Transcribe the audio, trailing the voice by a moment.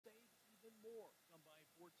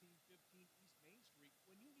1415 East Main Street.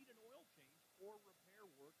 When you need an oil change or repair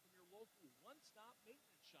work from your local one-stop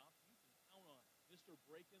maintenance shop, you can count on Mr.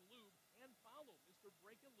 Break and Lube, and follow Mr.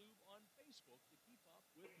 Break and Lube on Facebook to keep up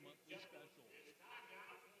with monthly specials.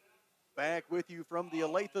 Back with you from the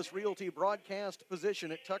Alathus Realty broadcast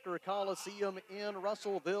position at Tucker Coliseum in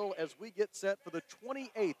Russellville as we get set for the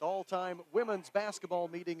 28th all-time women's basketball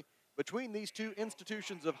meeting between these two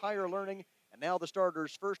institutions of higher learning. And now the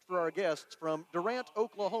starters. First for our guests from Durant,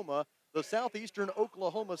 Oklahoma, the Southeastern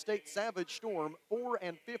Oklahoma State Savage Storm,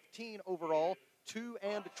 4-15 overall,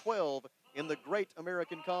 2-12 in the Great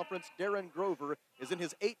American Conference. Darren Grover is in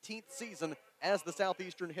his 18th season as the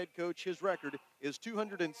Southeastern head coach. His record is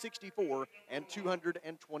 264 and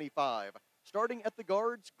 225. Starting at the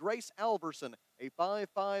guards, Grace Alverson, a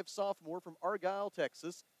 5'5 sophomore from Argyle,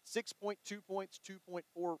 Texas, 6.2 points,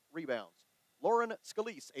 2.4 rebounds. Lauren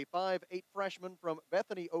Scalise, a 5'8 freshman from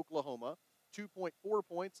Bethany, Oklahoma, 2.4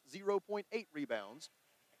 points, 0.8 rebounds.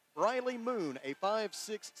 Briley Moon, a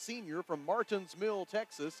 5'6 senior from Martins Mill,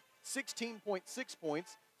 Texas, 16.6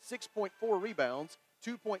 points, 6.4 rebounds,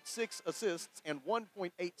 2.6 assists, and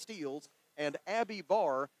 1.8 steals. And Abby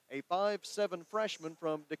Barr, a 5'7 freshman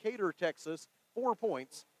from Decatur, Texas, 4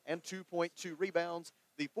 points and 2.2 rebounds.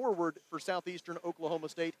 The forward for Southeastern Oklahoma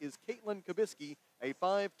State is Caitlin Kabisky, a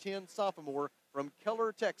 5'10 sophomore from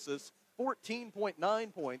Keller, Texas,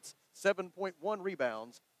 14.9 points, 7.1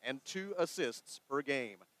 rebounds, and 2 assists per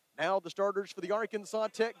game. Now the starters for the Arkansas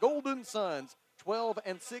Tech Golden Suns,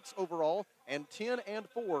 12-6 overall and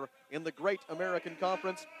 10-4 in the Great American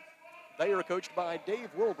Conference. They are coached by Dave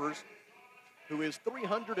Wilbers, who is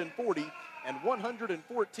 340 and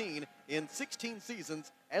 114 in 16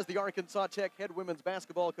 seasons as the Arkansas Tech head women's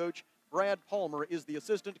basketball coach. Brad Palmer is the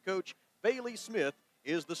assistant coach. Bailey Smith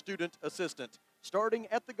is the student assistant. Starting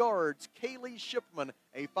at the guards, Kaylee Shipman,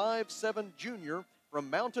 a 5'7 junior from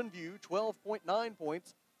Mountain View, 12.9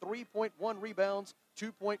 points, 3.1 rebounds,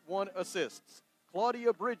 2.1 assists.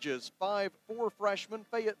 Claudia Bridges, 5'4 freshman,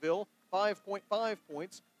 Fayetteville, 5.5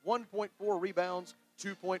 points, 1.4 rebounds,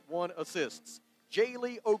 2.1 assists.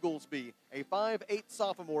 Jaylee Oglesby, a 5'8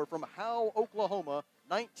 sophomore from Howe, Oklahoma,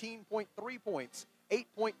 19.3 points,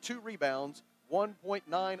 8.2 rebounds,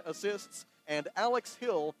 1.9 assists. And Alex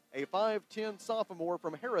Hill, a 5'10 sophomore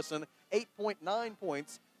from Harrison, 8.9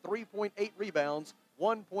 points, 3.8 rebounds,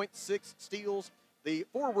 1.6 steals. The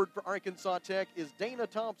forward for Arkansas Tech is Dana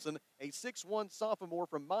Thompson, a 6'1 sophomore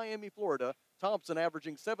from Miami, Florida. Thompson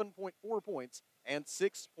averaging 7.4 points and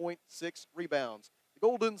 6.6 rebounds. The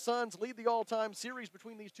Golden Suns lead the all-time series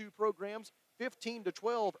between these two programs,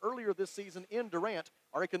 15-12 earlier this season in Durant.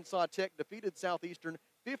 Arkansas Tech defeated Southeastern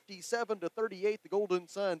 57-38. The Golden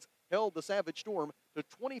Suns held the Savage Storm to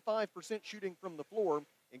 25% shooting from the floor,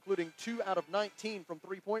 including 2 out of 19 from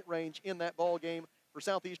three-point range in that ball game for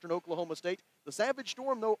Southeastern Oklahoma State. The Savage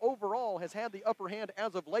Storm, though, overall has had the upper hand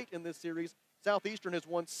as of late in this series. Southeastern has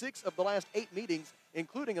won 6 of the last 8 meetings,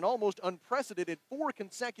 including an almost unprecedented 4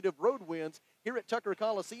 consecutive road wins here at Tucker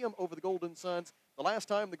Coliseum over the Golden Suns. The last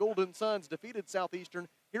time the Golden Suns defeated Southeastern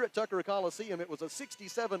here at Tucker Coliseum, it was a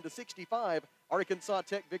 67-65 Arkansas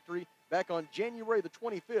Tech victory back on January the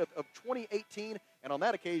 25th of 2018. And on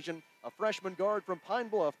that occasion, a freshman guard from Pine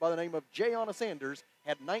Bluff by the name of Jayana Sanders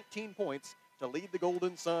had 19 points to lead the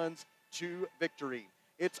Golden Suns to victory.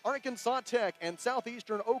 It's Arkansas Tech and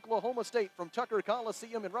Southeastern Oklahoma State from Tucker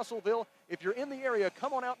Coliseum in Russellville. If you're in the area,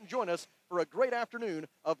 come on out and join us for a great afternoon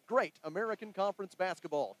of great American Conference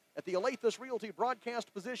basketball. At the Alathus Realty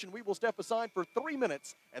broadcast position, we will step aside for 3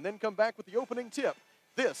 minutes and then come back with the opening tip.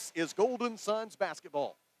 This is Golden Suns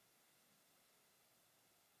basketball.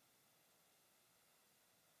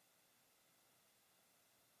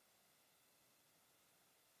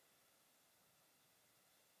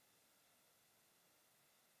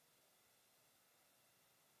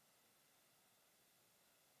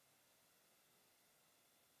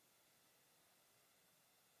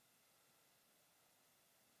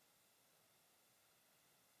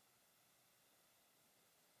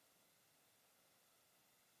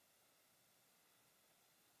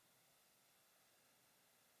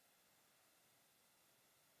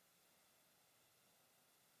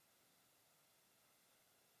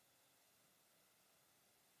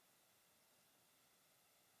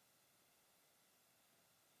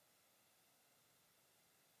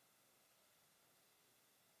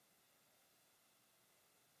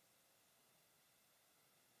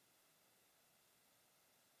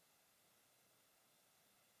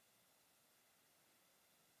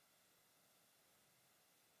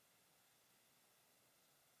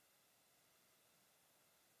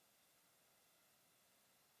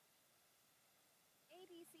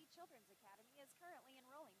 ABC Children's Academy is currently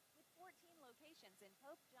enrolling with 14 locations in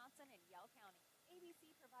Pope, Johnson, and Yell County.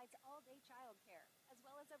 ABC provides all-day child care, as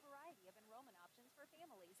well as a variety of enrollment options for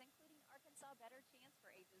families, including Arkansas Better Chance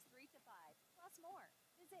for ages 3 to 5, plus more.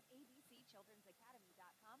 Visit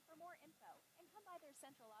abchildrensacademy.com for more info, and come by their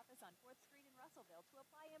central office on 4th Street in Russellville to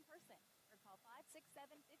apply in person, or call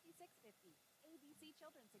 567-5650. ABC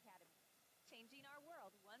Children's Academy, changing our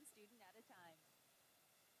world one student at a time.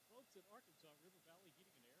 Folks at Arkansas River Valley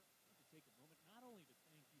Heating and Air, I want to take a moment not only to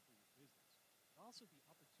thank you for your business, but also the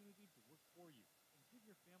opportunity to work for you and give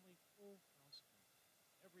your family full house coverage.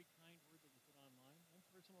 Every kind word that you put online and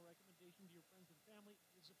personal recommendation to your friends and family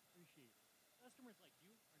is appreciated. Customers like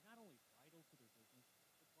you are not only vital to their business,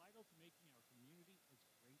 but vital to making our community as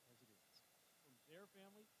great as it is. From their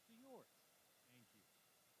family to yours, thank you.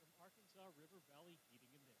 From Arkansas River Valley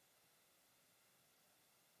Heating and Air.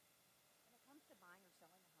 When it comes to buying or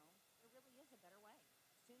selling a home, there really is a better way.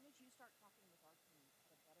 As soon as you start talking with our team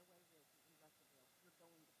at A Better Way Realty in Russellville, you're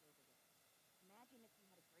going to feel the difference. Imagine if you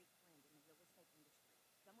had a great friend in the real estate industry,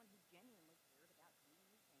 someone who genuinely cared about you and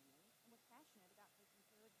your family and was passionate about taking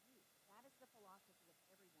care of you. That is the philosophy of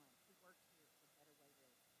everyone who works here at A Better Way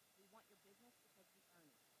Realty. We want your business because we earn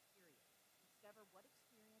it, period. Discover what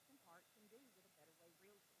experience and heart can do with A Better Way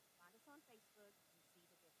Realty. Find us on Facebook and see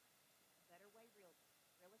the difference. A Better Way Realty.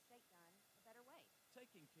 Real estate done a better way.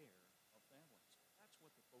 Taking care of families. That's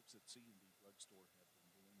what the folks at C&D Drugstore have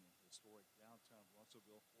been doing in historic downtown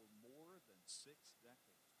Russellville for more than 6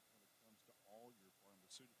 decades when it comes to all your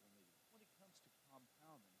pharmaceutical needs. When it comes to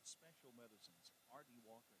compounding, special medicines, R.D.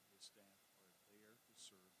 Walker and his staff are there to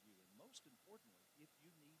serve you. And most importantly, if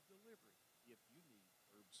you need delivery, if you need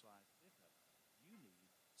curbside pickup, you need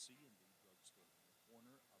C&D Drugstore on the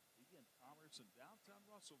corner of B and Commerce in downtown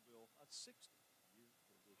Russellville, a 60-year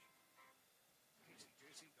tradition.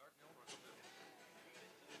 KCJC Dartmouth, Russellville.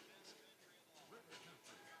 River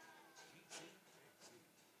Country, KCJC.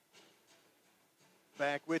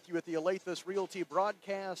 Back with you at the Olathe Realty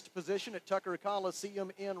broadcast position at Tucker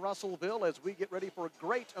Coliseum in Russellville as we get ready for a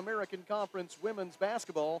great American Conference women's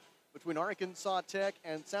basketball between Arkansas Tech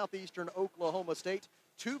and Southeastern Oklahoma State.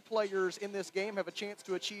 2 players in this game have a chance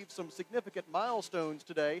to achieve some significant milestones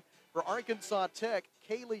today. For Arkansas Tech,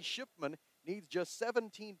 Kaylee Shipman needs just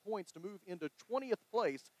 17 points to move into 20th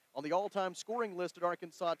place on the all-time scoring list at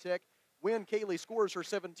Arkansas Tech. When Kaylee scores her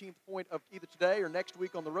 17th point of either today or next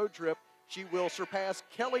week on the road trip, she will surpass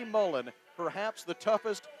Kelly Mullen, perhaps the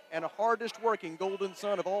toughest and hardest working Golden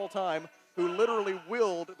Sun of all time, who literally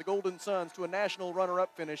willed the Golden Suns to a national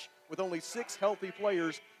runner-up finish with only 6 healthy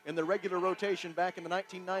players in the regular rotation back in the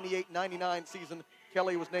 1998-99 season.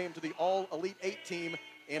 Kelly was named to the All-Elite 8 team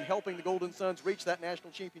in helping the Golden Suns reach that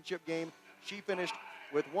national championship game. She finished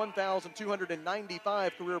with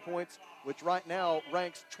 1,295 career points, which right now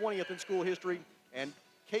ranks 20th in school history. And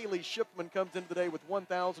Kaylee Shipman comes in today with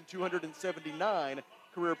 1,279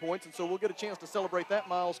 career points. And so we'll get a chance to celebrate that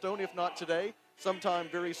milestone, if not today, sometime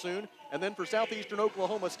very soon. And then for Southeastern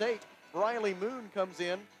Oklahoma State, Briley Moon comes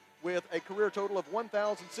in with a career total of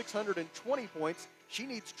 1,620 points. She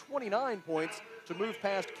needs 29 points to move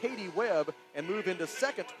past Katie Webb and move into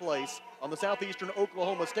 2nd place on the Southeastern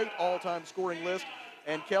Oklahoma State all-time scoring list.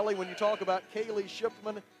 And Kelly, when you talk about Kaylee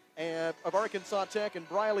Shipman of Arkansas Tech and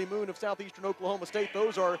Briley Moon of Southeastern Oklahoma State,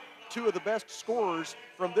 those are 2 of the best scorers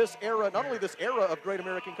from this era, not only this era of Great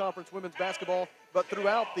American Conference women's basketball, but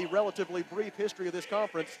throughout the relatively brief history of this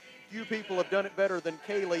conference. Few people have done it better than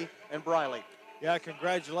Kaylee and Briley. Yeah,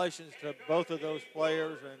 congratulations to both of those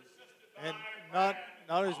players, and not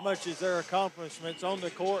as much as their accomplishments on the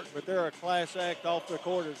court, but they're a class act off the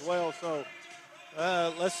court as well. So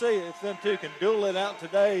let's see if them 2 can duel it out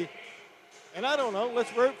today. And I don't know,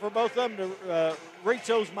 let's root for both of them to reach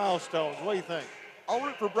those milestones. What do you think? I'll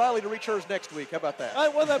root for Briley to reach hers next week. How about that? All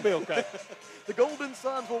right, well, that'd be okay. The Golden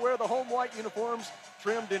Suns will wear the home white uniforms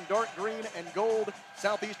trimmed in dark green and gold.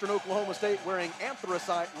 Southeastern Oklahoma State wearing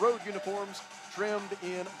anthracite road uniforms trimmed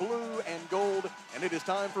in blue and gold. And it is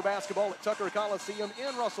time for basketball at Tucker Coliseum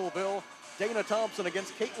in Russellville. Dana Thompson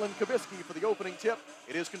against Caitlin Kabisky for the opening tip.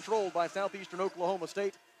 It is controlled by Southeastern Oklahoma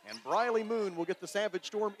State. And Briley Moon will get the Savage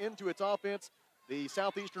Storm into its offense. The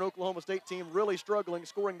Southeastern Oklahoma State team really struggling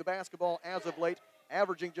scoring the basketball as of late,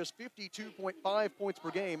 averaging just 52.5 points per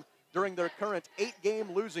game during their current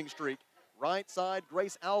 8-game losing streak. Right side,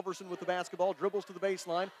 Grace Alverson with the basketball, dribbles to the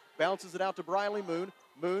baseline, bounces it out to Briley Moon.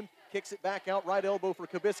 Moon kicks it back out, right elbow for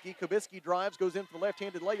Kabisky. Kabisky drives, goes in for the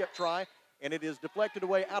left-handed layup try, and it is deflected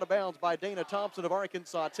away out of bounds by Dana Thompson of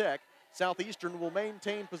Arkansas Tech. Southeastern will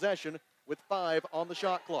maintain possession with 5 on the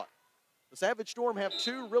shot clock. The Savage Storm have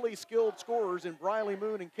 2 really skilled scorers in Briley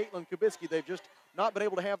Moon and Caitlin Kabisky. They've just not been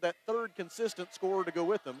able to have that third consistent scorer to go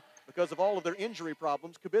with them because of all of their injury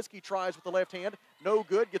problems. Kubisky tries with the left hand, no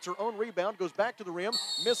good, gets her own rebound, goes back to the rim,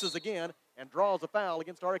 misses again, and draws a foul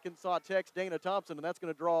against Arkansas Tech's Dana Thompson, and that's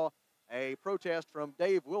going to draw a protest from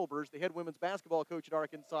Dave Wilbers, the head women's basketball coach at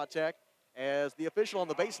Arkansas Tech, as the official on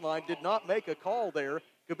the baseline did not make a call there.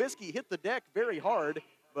 Kubisky hit the deck very hard,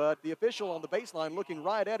 but the official on the baseline looking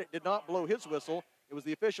right at it did not blow his whistle. It was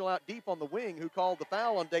the official out deep on the wing who called the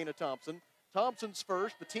foul on Dana Thompson. Thompson's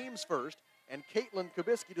first, the team's first, and Caitlin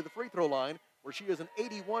Kubisky to the free throw line, where she is an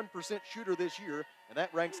 81% shooter this year, and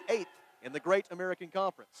that ranks 8th in the Great American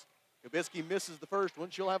Conference. Kubisky misses the first one.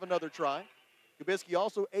 She'll have another try. Kubisky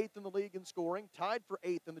also 8th in the league in scoring, tied for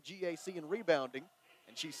 8th in the GAC in rebounding,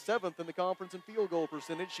 and she's 7th in the conference in field goal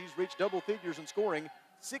percentage. She's reached double figures in scoring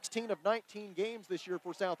 16 of 19 games this year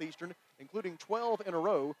for Southeastern, including 12 in a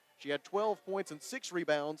row. She had 12 points and 6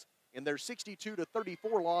 rebounds in their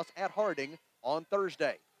 62-34 loss at Harding on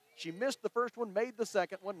Thursday. She missed the first one, made the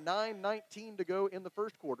second one, 9:19 to go in the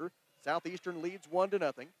first quarter. Southeastern leads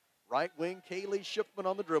 1-0. Right wing, Kaylee Shipman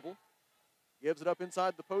on the dribble. Gives it up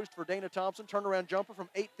inside the post for Dana Thompson. Turnaround jumper from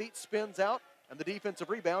 8 feet, spins out, and the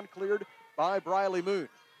defensive rebound cleared by Briley Moon.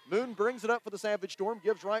 Moon brings it up for the Savage Storm,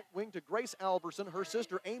 gives right wing to Grace Alverson. Her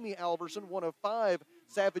sister, Amy Alverson, one of 5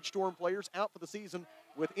 Savage Storm players out for the season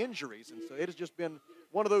with injuries. And so it has just been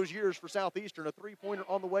one of those years for Southeastern. A three-pointer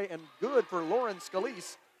on the way and good for Lauren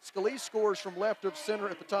Scalise. Scalise scores from left of center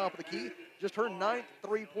at the top of the key. Just her 9th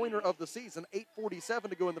three-pointer of the season, 8:47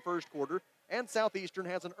 to go in the first quarter. And Southeastern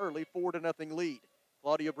has an early 4-0 lead.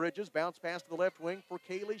 Claudia Bridges bounce pass to the left wing for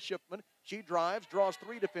Kaylee Shipman. She drives, draws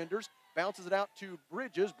 3 defenders, bounces it out to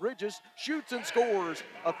Bridges. Bridges shoots and scores.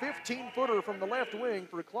 A 15-footer from the left wing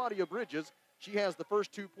for Claudia Bridges. She has the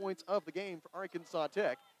first 2 points of the game for Arkansas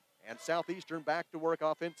Tech. And Southeastern back to work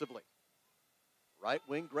offensively. Right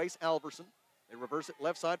wing, Grace Alverson. They reverse it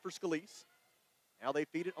left side for Scalise. Now they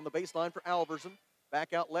feed it on the baseline for Alverson.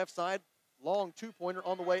 Back out left side. Long 2-pointer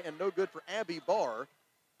on the way and no good for Abby Barr.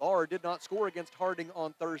 Barr did not score against Harding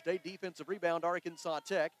on Thursday. Defensive rebound, Arkansas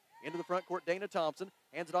Tech. Into the front court, Dana Thompson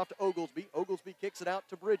hands it off to Oglesby. Oglesby kicks it out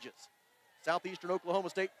to Bridges. Southeastern Oklahoma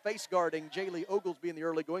State face guarding Jaylee Oglesby in the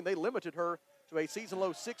early going. They limited her to a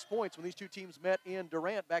season-low 6 points when these two teams met in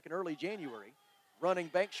Durant back in early January. Running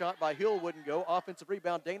bank shot by Hill wouldn't go. Offensive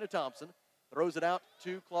rebound, Dana Thompson throws it out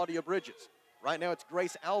to Claudia Bridges. Right now it's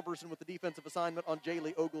Grace Alverson with the defensive assignment on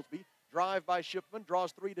Jaylee Oglesby. Drive by Shipman,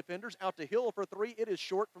 draws 3 defenders, out to Hill for 3. It is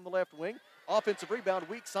short from the left wing. Offensive rebound,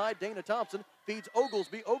 weak side, Dana Thompson feeds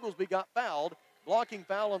Oglesby. Oglesby got fouled. Blocking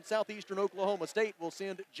foul on Southeastern Oklahoma State will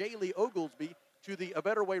send Jaylee Oglesby to the A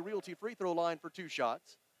Better Way Realty free throw line for 2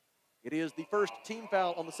 shots. It is the first team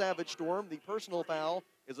foul on the Savage Storm. The personal foul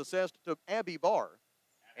is assessed to Abby Barr.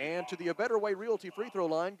 And to the A Better Way Realty free throw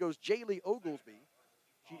line goes Jaylee Oglesby.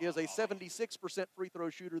 She is a 76% free throw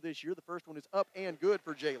shooter this year. The first one is up and good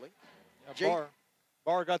for Jaylee. Yeah,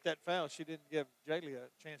 Barr got that foul. She didn't give Jaylee a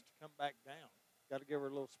chance to come back down. Got to give her a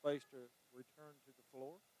little space to return to the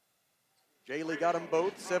floor. Jaylee got them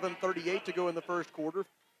both. 7:38 to go in the first quarter.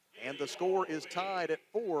 And the score is tied at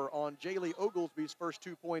 4 on Jaylee Oglesby's first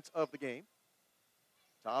 2 points of the game.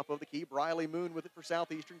 Top of the key, Briley Moon with it for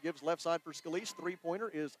Southeastern. Gives left side for Scalise. Three-pointer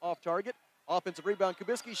is off target. Offensive rebound,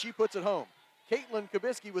 Kubisky. She puts it home. Caitlin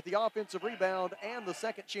Kubisky with the offensive rebound and the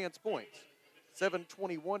second chance points.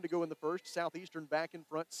 7:21 to go in the first. Southeastern back in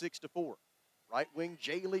front, 6-4. Right wing,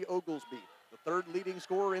 Jaylee Oglesby, the third leading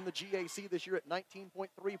scorer in the GAC this year at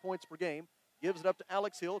 19.3 points per game. Gives it up to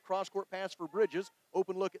Alex Hill. Cross-court pass for Bridges.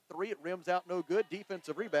 Open look at 3. It rims out no good.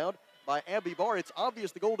 Defensive rebound by Abby Barr. It's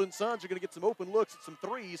obvious the Golden Suns are going to get some open looks at some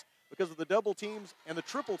threes because of the double teams and the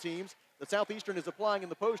triple teams that Southeastern is applying in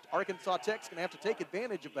the post. Arkansas Tech's going to have to take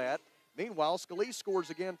advantage of that. Meanwhile, Scalise scores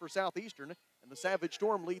again for Southeastern, and the Savage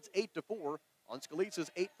Storm leads 8-4 on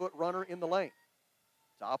Scalise's 8-foot runner in the lane.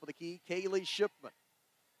 Top of the key, Kaylee Shipman.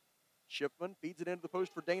 Shipman feeds it into the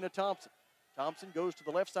post for Dana Thompson. Thompson goes to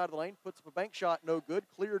the left side of the lane, puts up a bank shot, no good.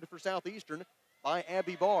 Cleared for Southeastern by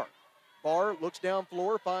Abby Barr. Barr looks down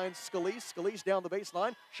floor, finds Scalise. Scalise down the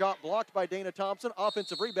baseline. Shot blocked by Dana Thompson.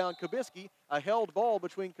 Offensive rebound, Kubisky. A held ball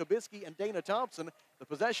between Kubisky and Dana Thompson. The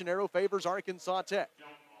possession arrow favors Arkansas Tech.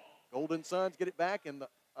 Golden Suns get it back, and the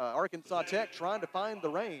Arkansas Tech trying to find the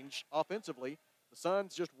range offensively. The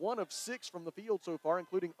Suns just 1 of 6 from the field so far,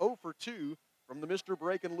 including 0 for 2 from the Mr.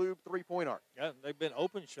 Break and Lube three-point arc. Yeah, they've been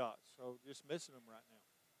open shots, so just missing them right now.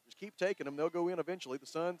 Just keep taking them. They'll go in eventually. The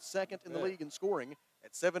Suns second in the league in scoring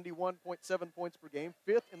at 71.7 points per game,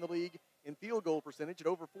 5th in the league in field goal percentage at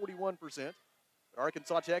over 41%. But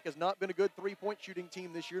Arkansas Tech has not been a good three-point shooting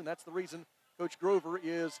team this year, and that's the reason Coach Grover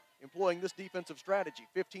is employing this defensive strategy.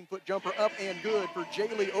 15-foot jumper up and good for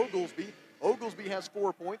Jaylee Oglesby. Oglesby has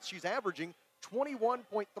 4 points. She's averaging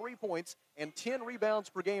 21.3 points and 10 rebounds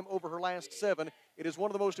per game over her last 7. It is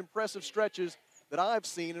one of the most impressive stretches that I've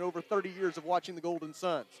seen in over 30 years of watching the Golden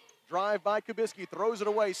Suns. Drive by Kubisky, throws it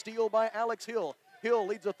away, steal by Alex Hill. Hill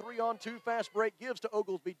leads a 3-on-2 fast break, gives to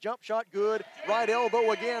Oglesby, jump shot good, right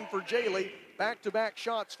elbow again for Jaylee. Back-to-back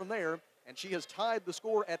shots from there, and she has tied the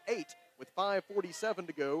score at 8 with 5:47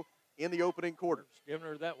 to go in the opening quarter. Just giving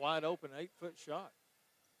her that wide open 8-foot shot.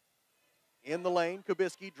 In the lane,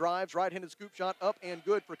 Kubisky drives, right-handed scoop shot up and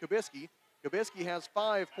good for Kubisky. Kubisky has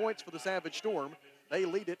 5 points for the Savage Storm. They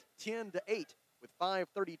lead it 10-8 with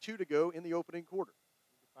 5:32 to go in the opening quarter.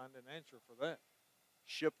 Need to find an answer for that.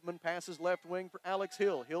 Shipman passes left wing for Alex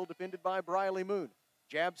Hill. Hill defended by Briley Moon.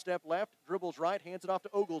 Jab step left, dribbles right, hands it off to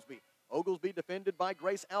Oglesby. Oglesby defended by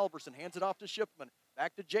Grace Alverson, hands it off to Shipman.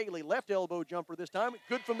 Back to Jaylee, left elbow jumper this time.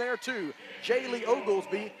 Good from there too. Jaylee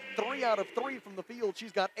Oglesby, 3 out of 3 from the field.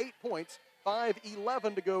 She's got 8 points,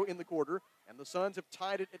 5:11 to go in the quarter, and the Suns have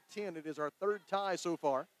tied it at 10. It is our 3rd tie so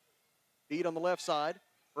far. Feed on the left side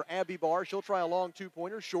for Abby Barr. She'll try a long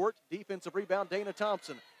 2-pointer, short. Defensive rebound, Dana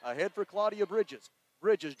Thompson. Ahead for Claudia Bridges.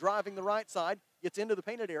 Bridges driving the right side, gets into the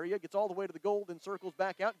painted area, gets all the way to the goal, then circles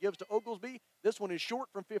back out, gives to Oglesby. This one is short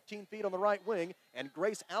from 15 feet on the right wing, and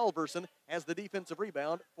Grace Alverson has the defensive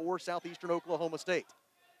rebound for Southeastern Oklahoma State.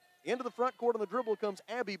 Into the front court on the dribble comes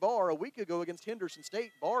Abby Barr. A week ago against Henderson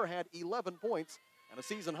State, Barr had 11 points and a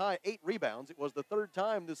season-high 8 rebounds. It was the 3rd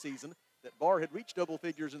time this season that Barr had reached double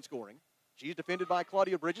figures in scoring. She's defended by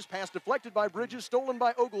Claudia Bridges. Pass deflected by Bridges, stolen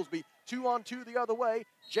by Oglesby. 2-on-2 the other way.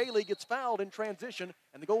 Jaylee gets fouled in transition,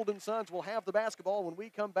 and the Golden Suns will have the basketball when we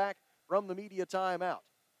come back from the media timeout.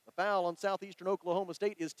 The foul on Southeastern Oklahoma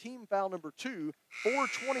State is team foul number 2.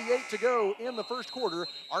 4:28 to go in the first quarter.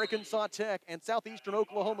 Arkansas Tech and Southeastern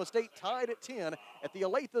Oklahoma State tied at 10 at the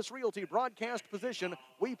Alathus Realty broadcast position.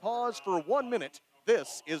 We pause for 1 minute.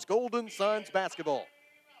 This is Golden Suns basketball.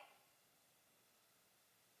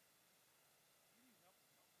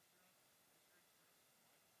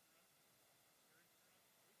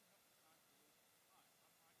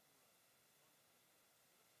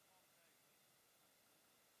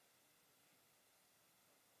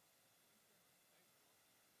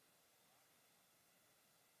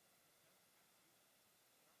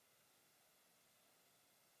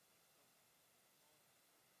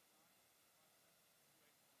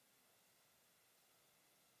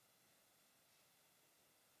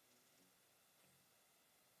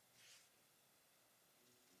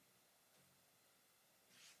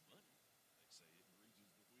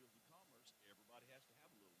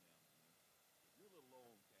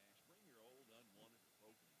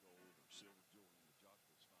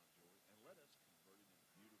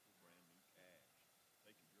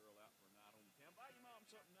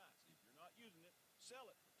 Something nice. If you're not using it, sell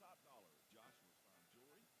it for top dollar at Joshua's Fine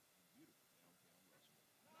Jewelry in beautiful downtown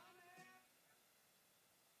Russellville.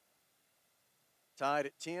 Tied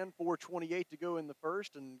at 10, 4:28 to go in the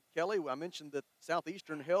first. And Kelly, I mentioned that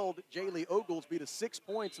Southeastern held Jaylee Oglesby to 6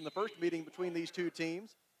 points in the first meeting between these two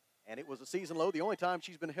teams. And it was a season low, the only time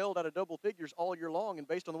she's been held out of double figures all year long. And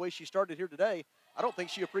based on the way she started here today, I don't think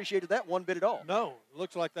she appreciated that one bit at all. No, it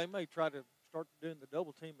looks like they may try to start doing the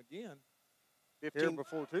double team again. 15, here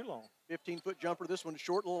before too long. 15-foot jumper. This one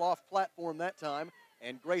short, a little off platform that time.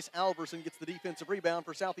 And Grace Alverson gets the defensive rebound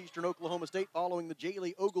for Southeastern Oklahoma State following the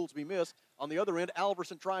Jaylee Oglesby miss. On the other end,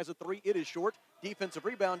 Alverson tries a 3. It is short. Defensive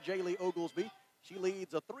rebound, Jaylee Oglesby. She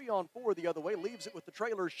leads a 3-on-4 the other way, leaves it with the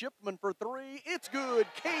trailer. Shipman for 3. It's good.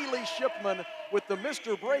 Kaylee Shipman with the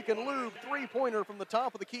Mr. Break and Lube 3-pointer from the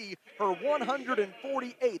top of the key. Her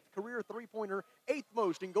 148th career 3-pointer, 8th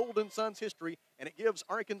most in Golden Suns history, and it gives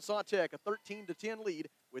Arkansas Tech a 13-10 lead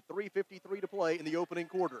with 3:53 to play in the opening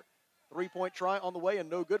quarter. 3-point try on the way and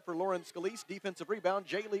no good for Lauren Scalise. Defensive rebound,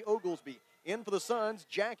 Jaylee Oglesby. In for the Suns,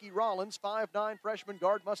 Jackie Rollins, 5'9", freshman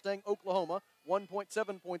guard, Mustang, Oklahoma,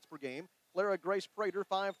 1.7 points per game. Clara Grace Prater,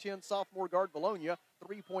 5'10", sophomore guard, Bologna,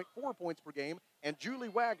 3.4 points per game. And Julie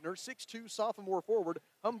Wagner, 6'2", sophomore forward,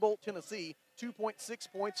 Humboldt, Tennessee, 2.6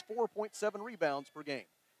 points, 4.7 rebounds per game.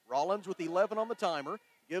 Rollins with 11 on the timer,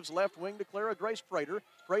 gives left wing to Clara Grace Prater.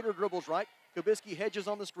 Prater dribbles right. Kubisky hedges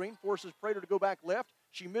on the screen, forces Prater to go back left.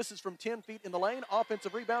 She misses from 10 feet in the lane.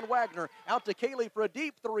 Offensive rebound, Wagner. Out to Kaylee for a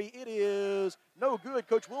deep 3. It is no good.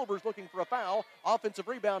 Coach Wilbur's looking for a foul. Offensive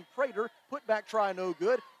rebound, Prater. Put back try, no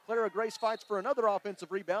good. Clara Grace fights for another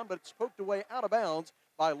offensive rebound, but it's poked away out of bounds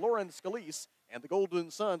by Lauren Scalise, and the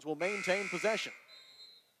Golden Suns will maintain possession.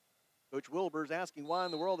 Coach Wilbur's asking why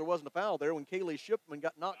in the world there wasn't a foul there when Kaylee Shipman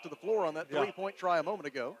got knocked to the floor on that 3-point try a moment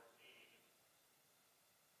ago.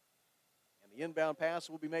 The inbound pass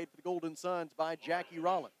will be made for the Golden Suns by Jackie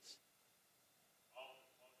Rollins.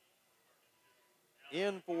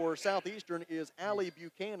 In for Southeastern is Allie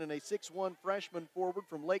Buchanan, a 6'1 freshman forward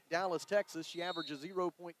from Lake Dallas, Texas. She averages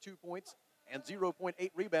 0.2 points and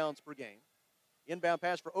 0.8 rebounds per game. Inbound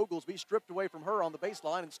pass for Oglesby, stripped away from her on the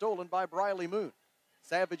baseline and stolen by Briley Moon.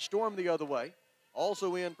 Savage Storm the other way.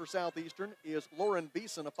 Also in for Southeastern is Lauren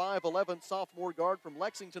Beeson, a 5'11 sophomore guard from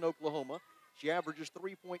Lexington, Oklahoma. She averages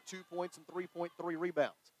 3.2 points and 3.3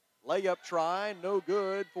 rebounds. Layup try, no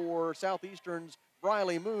good for Southeastern's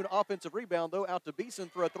Briley Moon. Offensive rebound, though, out to Beeson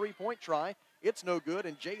for a three-point try. It's no good,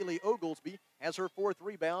 and Jaylee Oglesby has her fourth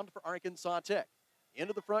rebound for Arkansas Tech.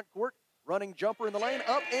 Into the front court, running jumper in the lane,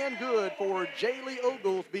 up and good for Jaylee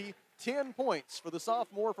Oglesby. 10 points for the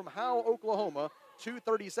sophomore from Howe, Oklahoma.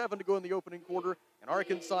 2:37 to go in the opening quarter, and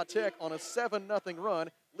Arkansas Tech on a 7-0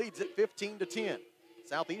 run leads it 15-10.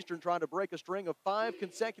 Southeastern trying to break a string of 5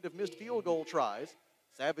 consecutive missed field goal tries.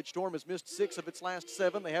 Savage Storm has missed 6 of its last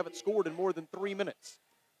 7. They haven't scored in more than 3 minutes.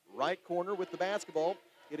 Right corner with the basketball,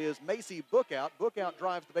 it is Macy Bookout. Bookout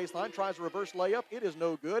drives the baseline, tries a reverse layup. It is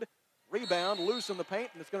no good. Rebound, loose in the paint,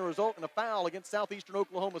 and it's going to result in a foul against Southeastern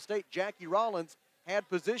Oklahoma State. Jackie Rollins had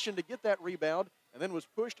position to get that rebound and then was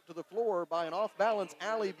pushed to the floor by an off-balance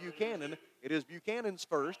Allie Buchanan. It is Buchanan's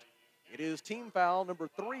first. It is team foul number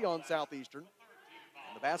 3 on Southeastern.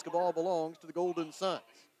 And the basketball belongs to the Golden Suns.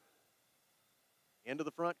 Into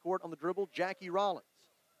the front court on the dribble, Jackie Rollins.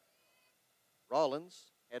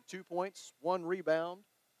 Rollins had 2 points, 1 rebound,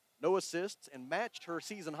 no assists, and matched her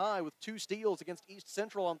season high with 2 steals against East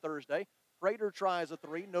Central on Thursday. Prater tries a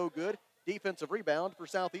 3, no good. Defensive rebound for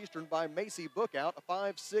Southeastern by Macy Bookout, a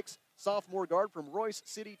 5'6 sophomore guard from Royce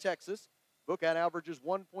City, Texas. Bookout averages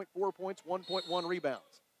 1.4 points, 1.1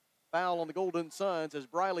 rebounds. Foul on the Golden Suns as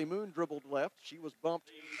Briley Moon dribbled left. She was bumped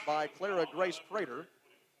by Clara Grace Prater.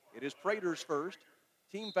 It is Prater's first.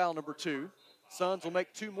 Team foul number 2. Suns will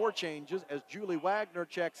make 2 more changes as Julie Wagner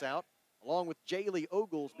checks out, along with Jaylee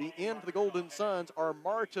Oglesby. In for the Golden Suns are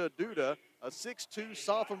Marta Duda, a 6'2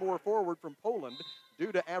 sophomore forward from Poland.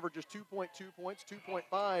 Duda averages 2.2 points,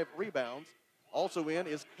 2.5 rebounds. Also in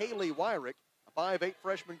is Haley Wyrick, a 5'8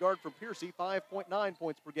 freshman guard from Piercy, 5.9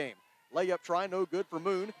 points per game. Layup try, no good for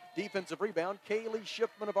Moon. Defensive rebound, Kaylee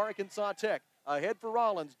Shipman of Arkansas Tech. Ahead for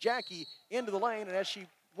Rollins. Jackie into the lane, and as she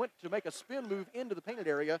went to make a spin move into the painted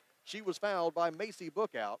area, she was fouled by Macy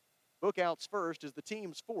Bookout. Bookout's first is the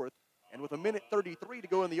team's 4th, and with 1:33 to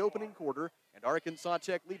go in the opening quarter, and Arkansas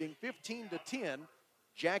Tech leading 15-10,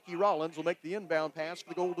 Jackie Rollins will make the inbound pass for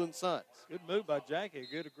the Golden Suns. Good move by Jackie, a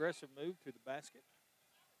good aggressive move to the basket.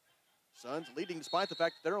 Suns leading despite the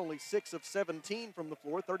fact that they're only 6 of 17 from the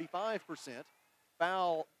floor, 35%.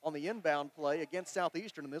 Foul on the inbound play against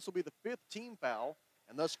Southeastern, and this will be the 5th team foul,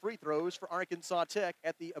 and thus free throws for Arkansas Tech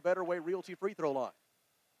at the A Better Way Realty free throw line.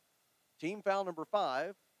 Team foul number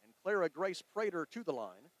 5, and Clara Grace Prater to the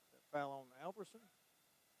line. That foul on Alverson.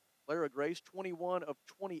 Clara Grace, 21 of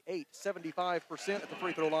 28, 75% at the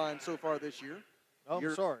free throw line so far this year. Oh,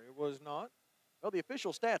 I'm sorry, it was not. Well, the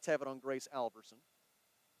official stats have it on Grace Alverson.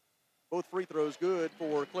 Both free throws good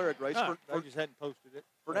for Clara Grace. I just hadn't posted it.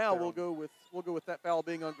 For now, we'll go with that foul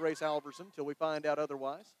being on Grace Alverson until we find out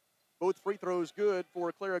otherwise. Both free throws good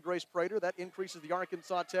for Clara Grace Prater. That increases the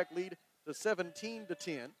Arkansas Tech lead to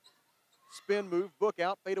 17-10. Spin move,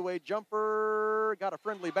 Bookout, fadeaway jumper, got a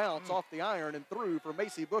friendly bounce off the iron and through for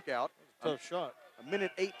Macy Bookout. Tough shot.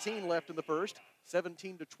 1:18 left in the first.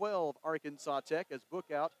 17-12 Arkansas Tech as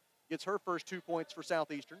Bookout gets her first 2 points for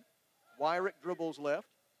Southeastern. Wyrick dribbles left,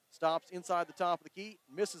 stops inside the top of the key,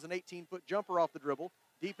 misses an 18-foot jumper off the dribble.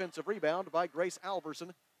 Defensive rebound by Grace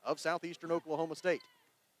Alverson of Southeastern Oklahoma State.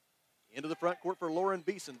 Into the front court for Lauren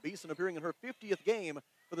Beeson. Beeson appearing in her 50th game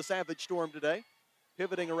for the Savage Storm today.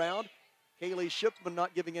 Pivoting around, Kaylee Shipman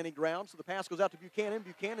not giving any ground, so the pass goes out to Buchanan.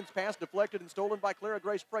 Buchanan's pass deflected and stolen by Clara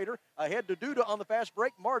Grace Prater. Ahead to Duda on the fast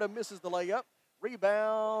break. Marta misses the layup.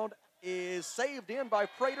 Rebound is saved in by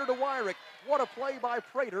Prater to Wyrick. What a play by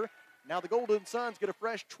Prater. Now the Golden Suns get a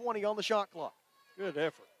fresh 20 on the shot clock. Good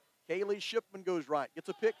effort. Kaylee Shipman goes right, gets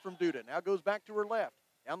a pick from Duda. Now goes back to her left.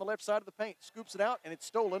 Down the left side of the paint, scoops it out, and it's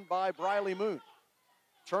stolen by Briley Moon.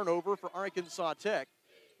 Turnover for Arkansas Tech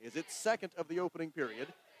is its second of the opening period.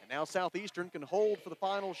 And now Southeastern can hold for the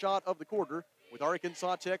final shot of the quarter with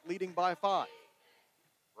Arkansas Tech leading by 5.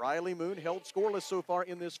 Briley Moon held scoreless so far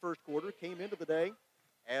in this first quarter, came into the day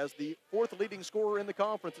as the 4th leading scorer in the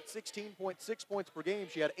conference at 16.6 points per game.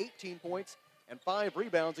 She had 18 points and 5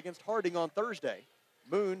 rebounds against Harding on Thursday.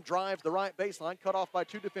 Moon drives the right baseline, cut off by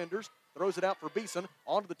 2 defenders, throws it out for Beeson,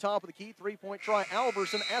 onto the top of the key, three-point try.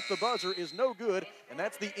 Alverson at the buzzer is no good, and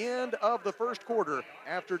that's the end of the first quarter.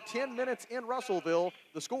 After 10 minutes in Russellville,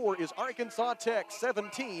 the score is Arkansas Tech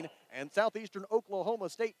 17 and Southeastern Oklahoma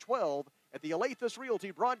State 12. At the Alathus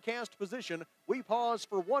Realty broadcast position, we pause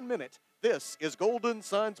for 1 minute. This is Golden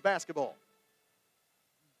Suns basketball.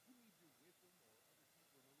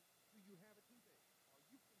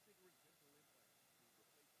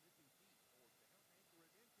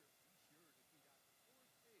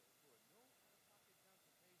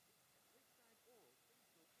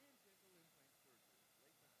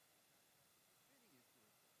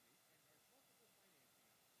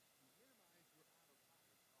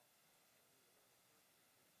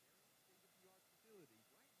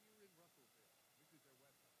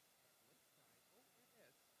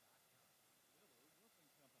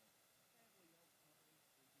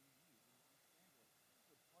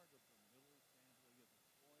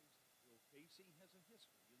 Casey has a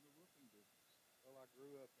history in the roofing business. Well, I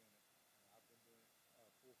grew up in it. I've been doing it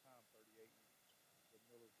full-time 38 years. The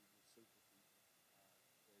Millers are just super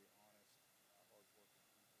people, very honest, hard-working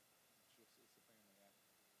people. It's a family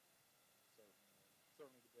atmosphere.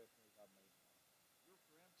 Certainly the best move I've made in my life. Your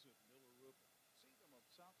friends at Miller Roofing. See them of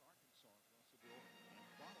South Arkansas, Russellville, and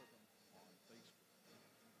follow them on Facebook.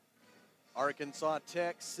 Arkansas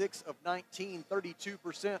Tech, 6 of 19,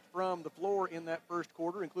 32% from the floor in that first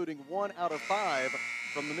quarter, including 1 out of 5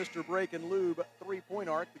 from the Mr. Break and Lube three-point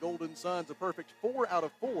arc. The Golden Suns a perfect 4 out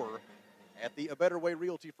of 4 at the A Better Way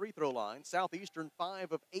Realty free throw line. Southeastern,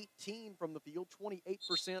 5 of 18 from the field,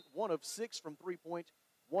 28%, 1 of 6 from three-point,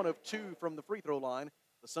 1 of 2 from the free throw line.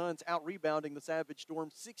 The Suns out-rebounding the Savage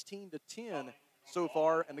Storm 16-10 so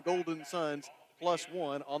far, and the Golden Suns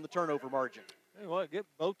 +1 on the turnover margin. Hey, well, give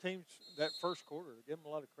both teams that first quarter. Give them a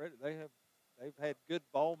lot of credit. They've had good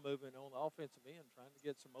ball movement on the offensive end, trying to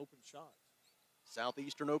get some open shots.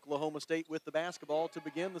 Southeastern Oklahoma State with the basketball to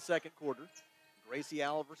begin the second quarter. Grace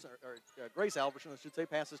Alverson, I should say,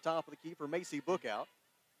 passes top of the key for Macy Bookout.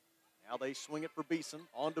 Now they swing it for Beeson,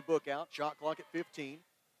 on to Bookout. Shot clock at 15.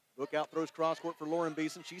 Bookout throws cross court for Lauren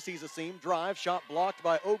Beeson. She sees a seam, drive, shot blocked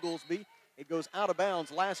by Oglesby. It goes out of bounds,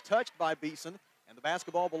 last touched by Beeson. And the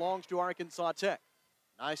basketball belongs to Arkansas Tech.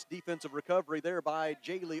 Nice defensive recovery there by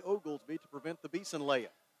Jaylee Oglesby to prevent the Beeson layup.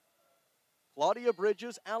 Claudia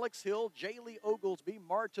Bridges, Alex Hill, Jaylee Oglesby,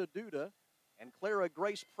 Marta Duda, and Clara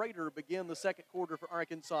Grace Prater begin the second quarter for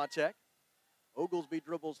Arkansas Tech. Oglesby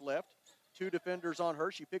dribbles left. 2 defenders on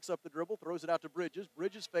her. She picks up the dribble, throws it out to Bridges.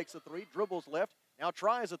 Bridges fakes a 3, dribbles left, now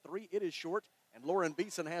tries a 3. It is short, and Lauren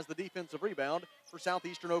Beeson has the defensive rebound for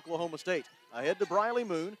Southeastern Oklahoma State. Ahead to Briley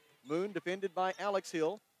Moon. Moon defended by Alex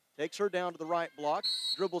Hill. Takes her down to the right block,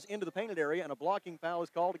 dribbles into the painted area, and a blocking foul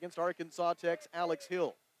is called against Arkansas Tech's Alex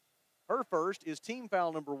Hill. Her first is team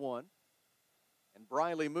foul number 1. And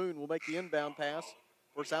Briley Moon will make the inbound pass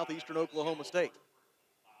for Southeastern Oklahoma State.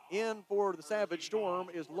 In for the Savage Storm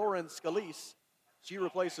is Lauren Scalise. She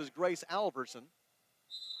replaces Grace Alverson.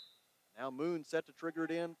 Now Moon set to trigger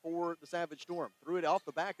it in for the Savage Storm. Threw it off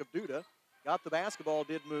the back of Duda. Got the basketball,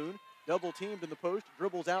 did Moon. Double teamed in the post,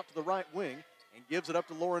 dribbles out to the right wing, and gives it up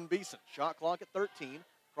to Lauren Beeson. Shot clock at 13.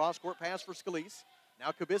 Cross-court pass for Scalise. Now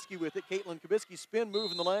Kubisky with it. Caitlin Kubisky spin move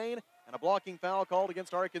in the lane, and a blocking foul called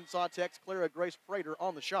against Arkansas Tech's Clara Grace Prater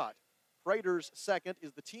on the shot. Prater's second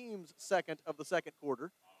is the team's second of the second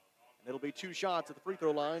quarter. And it'll be 2 shots at the free throw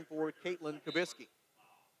line for Caitlin Kubisky.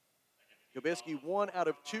 Kubisky 1 out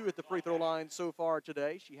of 2 at the free throw line so far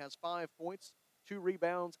today. She has 5 points, 2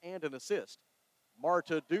 rebounds, and an assist.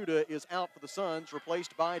 Marta Duda is out for the Suns,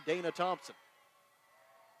 replaced by Dana Thompson.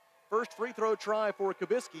 First free throw try for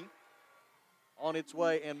Kubisky. On its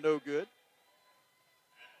way and no good.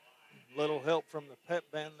 Little help from the pep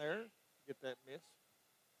band there to get that miss.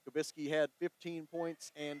 Kubisky had 15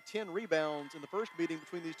 points and 10 rebounds in the first meeting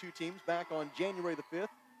between these two teams back on January the 5th.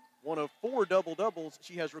 One of 4 double-doubles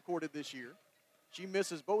she has recorded this year. She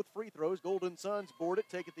misses both free throws. Golden Suns board it,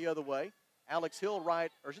 take it the other way. Alex Hill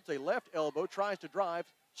left elbow, tries to drive,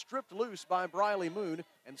 stripped loose by Briley Moon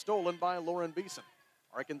and stolen by Lauren Beeson.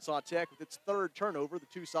 Arkansas Tech with its 3rd turnover. The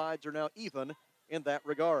 2 sides are now even in that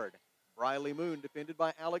regard. Briley Moon defended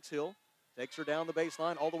by Alex Hill. Takes her down the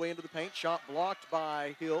baseline all the way into the paint. Shot blocked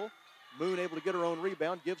by Hill. Moon able to get her own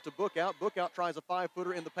rebound, gives to Bookout. Bookout tries a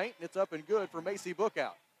 5-footer in the paint, and it's up and good for Macy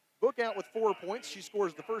Bookout. Bookout with 4 points. She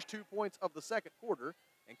scores the first 2 points of the second quarter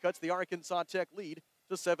and cuts the Arkansas Tech lead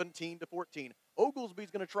to 17-14.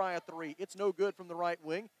 Oglesby's going to try a 3. It's no good from the right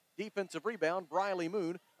wing. Defensive rebound, Briley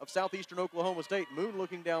Moon of Southeastern Oklahoma State. Moon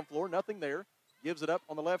looking down floor, nothing there. Gives it up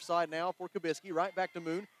on the left side now for Kubisky. Right back to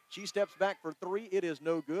Moon. She steps back for three. It is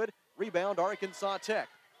no good. Rebound, Arkansas Tech.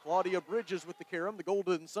 Claudia Bridges with the carom. The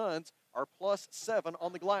Golden Suns are +7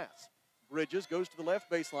 on the glass. Bridges goes to the left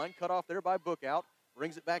baseline. Cut off there by Bookout.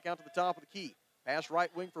 Brings it back out to the top of the key. Pass right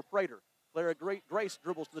wing for Prater. Clara Grace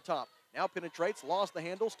dribbles to the top. Now penetrates. Lost the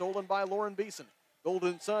handle. Stolen by Lauren Beeson.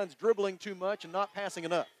 Golden Suns dribbling too much and not passing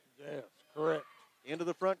enough. Yes, correct. Into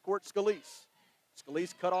the front court, Scalise.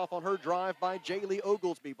 Scalise cut off on her drive by Jaylee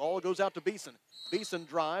Oglesby. Ball goes out to Beeson. Beeson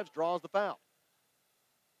drives, draws the foul.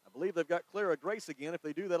 I believe they've got Clara Grace again. If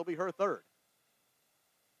they do, that'll be her third.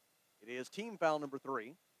 It is team foul number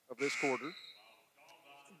 3 of this quarter.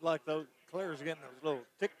 Like those, Claire's getting those little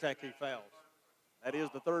tic-tacky fouls. That is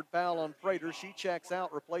the third foul on Prater. She checks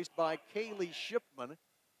out, replaced by Kaylee Shipman.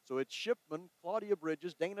 So it's Shipman, Claudia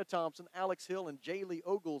Bridges, Dana Thompson, Alex Hill, and Jaylee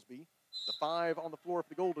Oglesby, the 5 on the floor for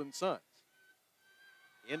the Golden Suns.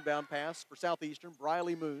 Inbound pass for Southeastern.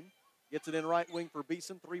 Briley Moon gets it in right wing for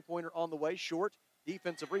Beeson. Three-pointer on the way. Short.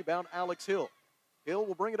 Defensive rebound, Alex Hill. Hill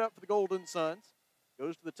will bring it up for the Golden Suns.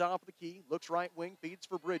 Goes to the top of the key. Looks right wing. Feeds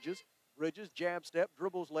for Bridges. Bridges, jab step,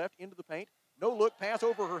 dribbles left into the paint. No look pass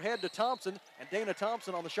over her head to Thompson. And Dana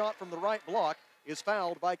Thompson on the shot from the right block is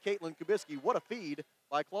fouled by Caitlin Kubisky. What a feed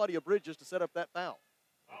by Claudia Bridges to set up that foul.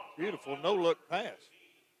 Beautiful no-look pass.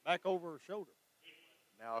 Back over her shoulder.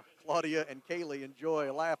 Now, Claudia and Kaylee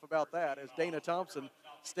enjoy a laugh about that as Dana Thompson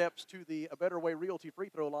steps to the A Better Way Realty free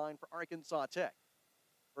throw line for Arkansas Tech.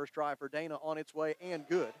 First try for Dana on its way and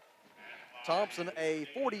good. Thompson, a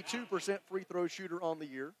 42% free throw shooter on the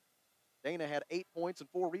year. Dana had 8 points and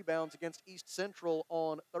 4 rebounds against East Central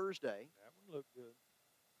on Thursday. That one looked good.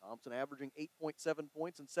 Thompson averaging 8.7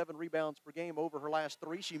 points and 7 rebounds per game over her last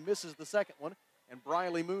 3. She misses the second one, and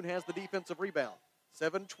Briley Moon has the defensive rebound.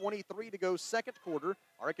 7:23 to go second quarter.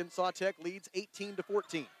 Arkansas Tech leads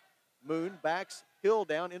 18-14. Moon backs Hill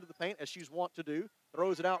down into the paint as she's wont to do.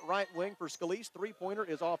 Throws it out right wing for Scalise. Three-pointer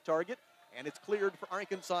is off target, and it's cleared for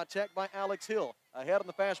Arkansas Tech by Alex Hill. Ahead on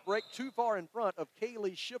the fast break, too far in front of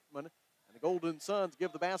Kaylee Shipman. And the Golden Suns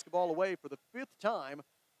give the basketball away for the 5th time.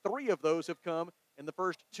 3 of those have come in the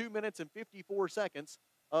first 2 minutes and 54 seconds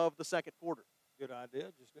of the second quarter. Good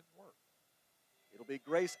idea, just didn't work. It'll be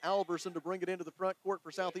Grace Alverson to bring it into the front court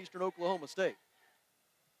for Southeastern Oklahoma State.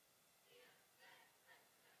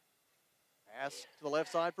 Pass to the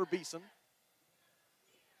left side for Beeson.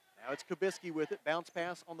 Now it's Kubisky with it. Bounce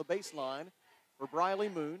pass on the baseline for Briley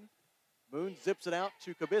Moon. Moon zips it out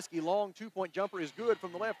to Kubisky. Long two-point jumper is good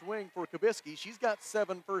from the left wing for Kubisky. She's got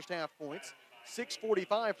 7 first-half points.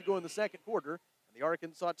 6:45 to go in the second quarter. And the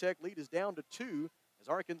Arkansas Tech lead is down to 2 as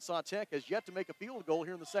Arkansas Tech has yet to make a field goal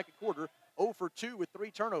here in the second quarter. 0 for 2 with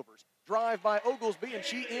 3 turnovers. Drive by Oglesby, and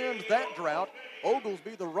she ends that drought.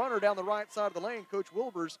 Oglesby, the runner down the right side of the lane. Coach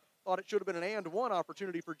Wilbers thought it should have been an and-one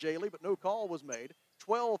opportunity for Jaylee, but no call was made.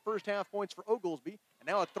 12 first-half points for Oglesby, and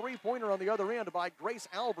now a three-pointer on the other end by Grace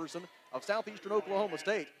Alverson of Southeastern Oklahoma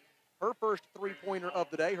State. Her first three-pointer of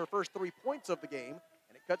the day, her first 3 points of the game,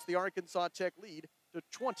 and it cuts the Arkansas Tech lead to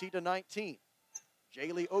 20-19.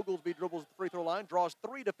 Jaylee Oglesby dribbles the free throw line, draws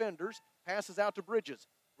 3 defenders, passes out to Bridges.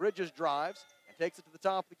 Bridges drives and takes it to the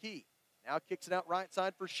top of the key. Now kicks it out right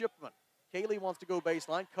side for Shipman. Kaylee wants to go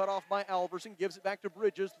baseline, cut off by Alverson, gives it back to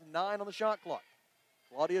Bridges, 9 on the shot clock.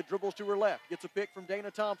 Claudia dribbles to her left, gets a pick from Dana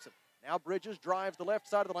Thompson. Now Bridges drives the left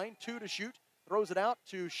side of the lane, 2 to shoot, throws it out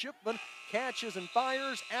to Shipman, catches and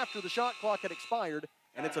fires after the shot clock had expired,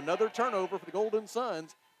 and it's another turnover for the Golden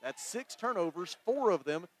Suns. That's 6 turnovers, 4 of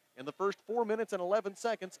them in the first 4 minutes and 11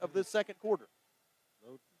 seconds of this second quarter.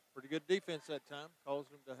 So pretty good defense that time, caused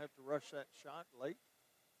them to have to rush that shot late.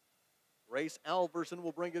 Grace Alverson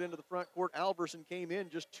will bring it into the front court. Alverson came in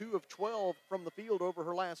just 2 of 12 from the field over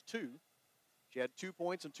her last 2. She had 2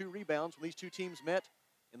 points and 2 rebounds when these two teams met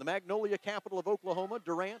in the Magnolia capital of Oklahoma,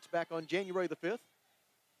 Durant, back on January the 5th.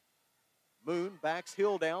 Moon backs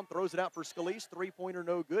Hill down, throws it out for Scalise. Three-pointer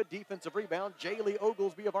no good. Defensive rebound, Jaylee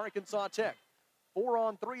Oglesby of Arkansas Tech. 4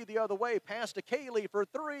 on 3 the other way. Pass to Kaylee for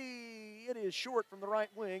 3. It is short from the right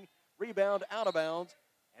wing. Rebound out of bounds,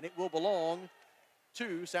 and it will belong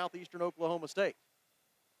to Southeastern Oklahoma State.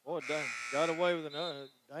 Boy, got away with another.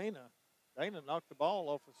 Dana knocked the ball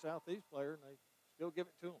off a Southeast player, and they still give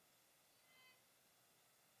it to him.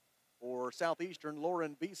 For Southeastern,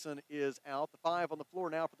 Lauren Beeson is out. The 5 on the floor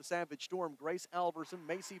now for the Savage Storm. Grace Alverson,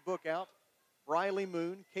 Macy Bookout, Briley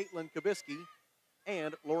Moon, Caitlin Kubisky,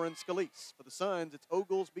 and Lauren Scalise. For the Suns, it's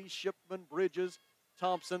Oglesby, Shipman, Bridges,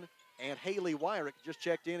 Thompson, and Haley Wyrick just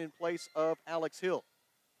checked in place of Alex Hill.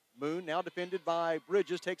 Moon, now defended by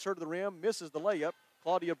Bridges, takes her to the rim, misses the layup.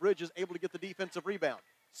 Claudia Bridges able to get the defensive rebound.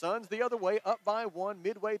 Suns the other way, up by 1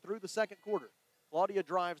 midway through the second quarter. Claudia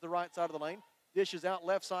drives the right side of the lane. Dishes out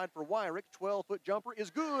left side for Wyrick. 12-foot jumper is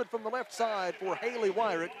good from the left side for Haley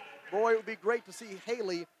Wyrick. Boy, it would be great to see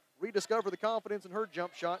Haley rediscover the confidence in her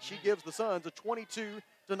jump shot. She gives the Suns a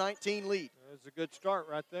 22-19 lead. That's a good start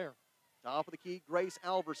right there. Top of the key, Grace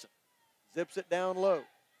Alverson. Zips it down low.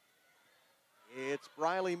 It's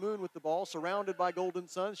Briley Moon with the ball, surrounded by Golden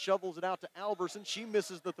Suns. Shovels it out to Alverson. She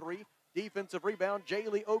misses the three. Defensive rebound,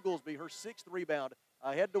 Jaylee Oglesby, her 6th rebound.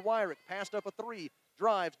 Ahead to Wyrick, passed up a 3.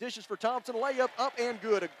 Drives, dishes for Thompson, layup up and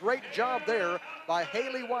good. A great job there by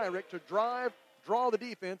Haley Wyrick to drive, draw the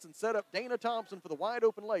defense, and set up Dana Thompson for the wide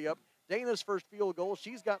open layup. Dana's first field goal.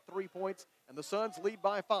 She's got 3 points, and the Suns lead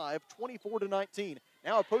by 5, 24-19.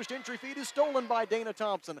 Now a post-entry feed is stolen by Dana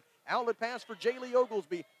Thompson. Outlet pass for Jaylee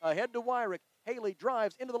Oglesby. Ahead to Wyrick. Haley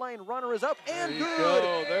drives into the lane. Runner is up and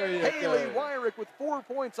good. Haley Wyrick with 4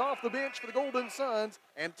 points off the bench for the Golden Suns,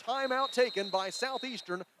 and timeout taken by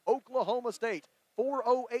Southeastern Oklahoma State.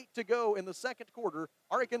 4:08 to go in the second quarter.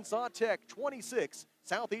 Arkansas Tech 26,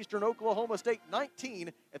 Southeastern Oklahoma State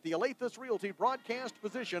 19 at the Alathus Realty broadcast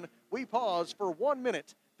position. We pause for 1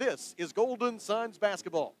 minute. This is Golden Suns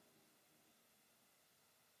basketball.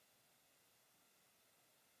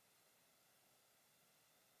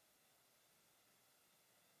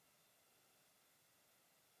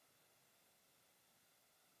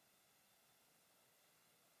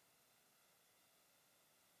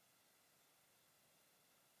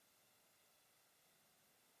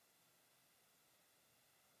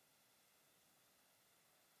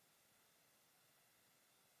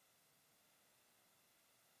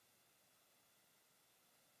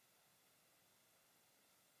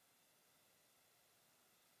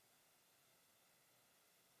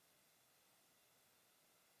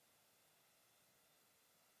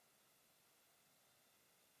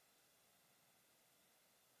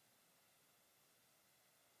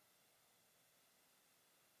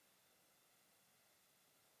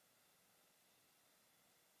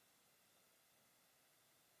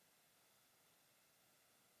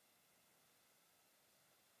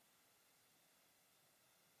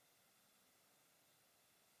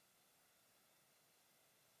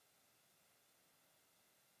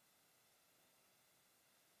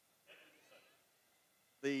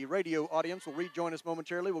 The radio audience will rejoin us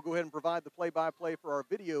momentarily. We'll go ahead and provide the play-by-play for our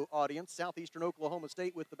video audience. Southeastern Oklahoma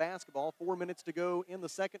State with the basketball. 4 minutes to go in the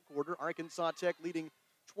second quarter. Arkansas Tech leading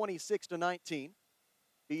 26-19.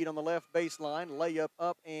 Feed on the left baseline. Layup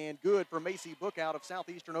up and good for Macy Bookout of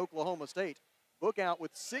Southeastern Oklahoma State. Bookout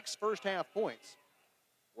with 6 first-half points.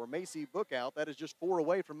 For Macy Bookout, that is just 4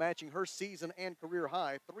 away from matching her season and career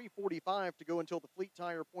high. 3:45 to go until the Fleet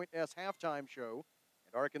Tire Point S halftime show.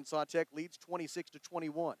 Arkansas Tech leads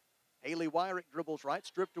 26-21. Haley Wyrick dribbles right,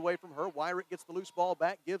 stripped away from her. Wyrick gets the loose ball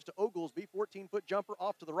back, gives to Oglesby. 14-foot jumper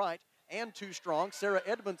off to the right and too strong. Sarah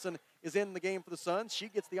Edmondson is in the game for the Suns. She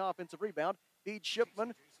gets the offensive rebound. Feed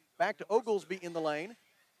Shipman back to Oglesby in the lane.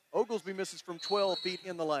 Oglesby misses from 12 feet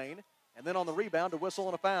in the lane. And then on the rebound, a whistle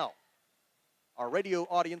and a foul. Our radio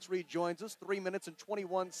audience rejoins us. 3 minutes and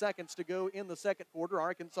 21 seconds to go in the second quarter.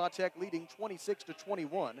 Arkansas Tech leading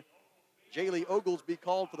 26-21. Jaylee Oglesby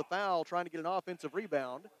called for the foul, trying to get an offensive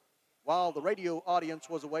rebound. While the radio audience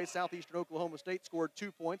was away, Southeastern Oklahoma State scored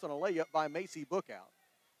 2 points on a layup by Macy Bookout.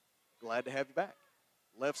 Glad to have you back.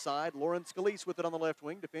 Left side, Lauren Scalise with it on the left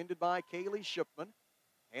wing, defended by Kaylee Shipman.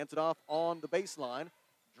 Hands it off on the baseline.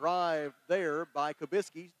 Drive there by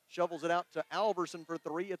Kubisky. Shovels it out to Alverson for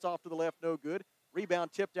 3. It's off to the left, no good.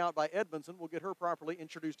 Rebound tipped out by Edmondson. We'll get her properly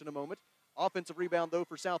introduced in a moment. Offensive rebound, though,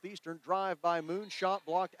 for Southeastern. Drive by Moon. Shot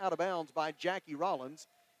blocked out of bounds by Jackie Rollins.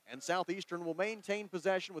 And Southeastern will maintain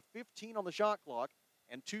possession with 15 on the shot clock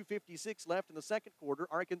and 2:56 left in the second quarter.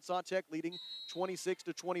 Arkansas Tech leading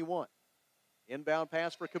 26-21. Inbound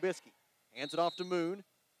pass for Kubisky. Hands it off to Moon.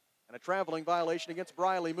 And a traveling violation against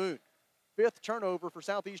Briley Moon. 5th turnover for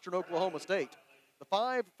Southeastern Oklahoma State. The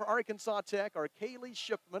 5 for Arkansas Tech are Kaylee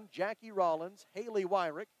Shipman, Jackie Rollins, Haley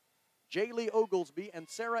Wyrick, Jaylee Oglesby, and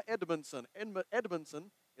Sarah Edmondson.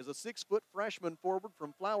 Edmondson is a 6-foot freshman forward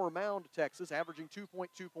from Flower Mound, Texas, averaging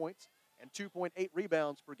 2.2 points and 2.8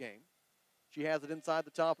 rebounds per game. She has it inside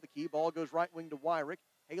the top of the key. Ball goes right wing to Wyrick.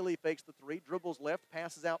 Haley fakes the 3, dribbles left,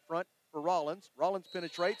 passes out front for Rollins. Rollins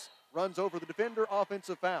penetrates, runs over the defender,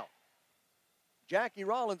 offensive foul. Jackie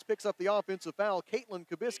Rollins picks up the offensive foul. Caitlin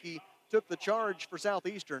Kubisky took the charge for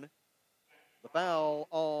Southeastern. The foul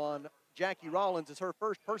on Jackie Rollins is her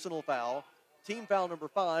first personal foul. Team foul number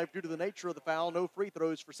 5 due to the nature of the foul. No free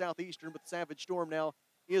throws for Southeastern, but the Savage Storm now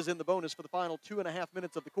is in the bonus for the final 2.5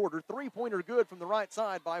 minutes of the quarter. 3-pointer good from the right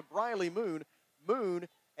side by Briley Moon. Moon,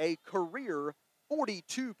 a career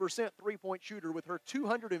 42% three-point shooter with her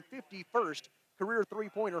 251st career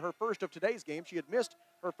three-pointer, her first of today's game. She had missed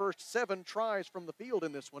her first 7 tries from the field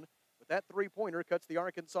in this one, but that three-pointer cuts the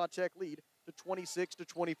Arkansas Tech lead to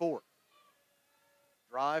 26-24.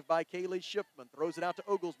 Drive by Kaylee Shipman, throws it out to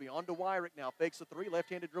Oglesby, on to Wyrick now, fakes a three,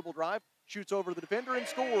 left-handed dribble drive, shoots over the defender and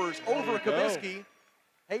scores over Kabisky.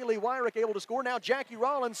 Haley Wyrick able to score. Now Jackie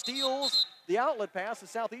Rollins steals the outlet pass as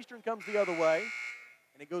Southeastern comes the other way,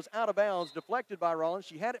 and it goes out of bounds, deflected by Rollins.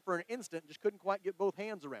 She had it for an instant, just couldn't quite get both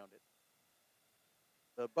hands around it.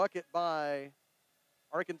 The bucket by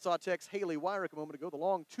Arkansas Tech's Haley Wyrick a moment ago, the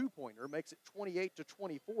long two-pointer, makes it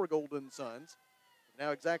 28-24 Golden Suns.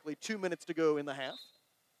 Now exactly 2 minutes to go in the half.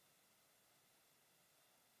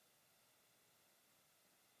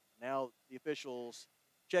 Now the officials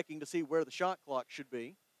checking to see where the shot clock should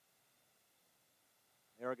be.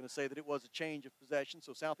 They are going to say that it was a change of possession,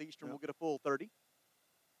 so Southeastern will get a full 30.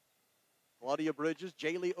 Claudia Bridges,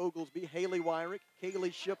 Jaylee Oglesby, Haley Wyrick,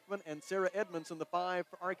 Kaylee Shipman, and Sarah Edmondson, the 5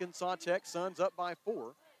 for Arkansas Tech. Suns up by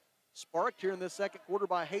 4. Sparked here in this second quarter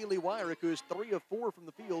by Haley Wyrick, who is 3 of 4 from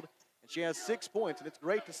the field, and she has 6 points, and it's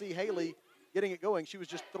great to see Haley getting it going. She was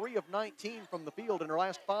just 3 of 19 from the field in her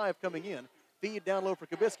last 5 coming in. Feed down low for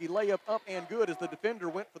Kabisky, layup up and good as the defender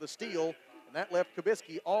went for the steal, and that left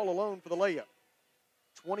Kabisky all alone for the layup.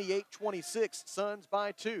 28-26, Suns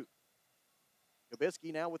by 2.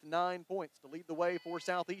 Kabisky now with 9 points to lead the way for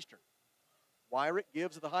Southeastern. Wyrick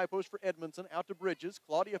gives the high post for Edmondson, out to Bridges.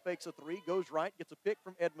 Claudia fakes a three, goes right, gets a pick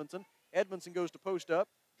from Edmondson. Edmondson goes to post up,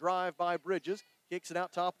 drive by Bridges, kicks it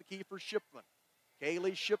out top of the key for Shipman.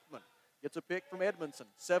 Kaylee Shipman gets a pick from Edmondson,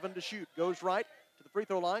 7 to shoot, goes right to the free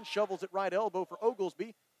throw line, shovels it right elbow for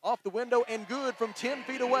Oglesby, off the window and good from 10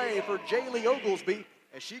 feet away for Jaylee Oglesby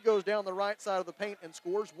as she goes down the right side of the paint and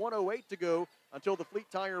scores. 1:08 to go until the Fleet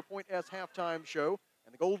Tire Point S halftime show,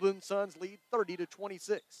 and the Golden Suns lead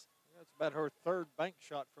 30-26. That's about her third bank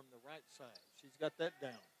shot from the right side. She's got that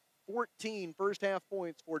down. 14 first half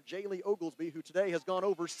points for Jaylee Oglesby, who today has gone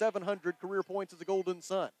over 700 career points as a Golden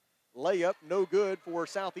Sun. Layup, no good for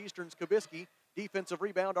Southeastern's Kabisky. Defensive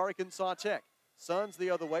rebound, Arkansas Tech. Suns the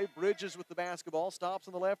other way. Bridges with the basketball, stops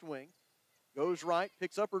on the left wing. Goes right,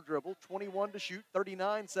 picks up her dribble. 21 to shoot,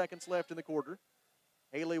 39 seconds left in the quarter.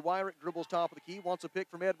 Haley Wyrick dribbles top of the key, wants a pick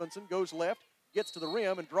from Edmondson, goes left, gets to the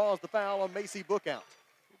rim, and draws the foul on Macy Bookout.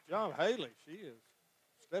 Good job, Haley. She is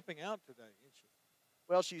stepping out today, isn't she?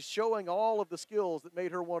 Well, she's showing all of the skills that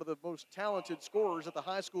made her one of the most talented scorers at the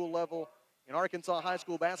high school level in Arkansas high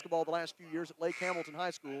school basketball the last few years at Lake Hamilton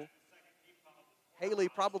High School. Haley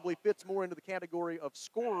probably fits more into the category of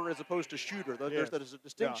scorer as opposed to shooter. There's a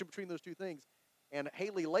distinction between those two things. And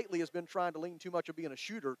Haley lately has been trying to lean too much of being a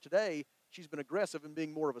shooter. Today, she's been aggressive in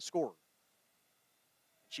being more of a scorer.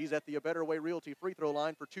 She's at the A Better Way Realty free throw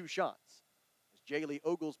line for 2 shots. As Jaylee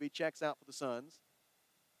Oglesby checks out for the Suns,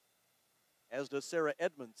 as does Sarah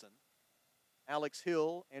Edmondson. Alex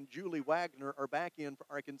Hill and Julie Wagner are back in for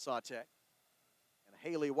Arkansas Tech. And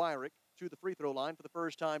Haley Wyrick to the free throw line for the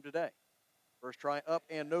first time today. First try up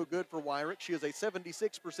and no good for Wyrick. She is a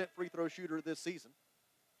 76% free throw shooter this season.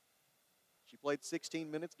 She played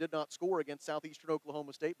 16 minutes, did not score against Southeastern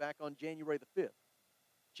Oklahoma State back on January the 5th.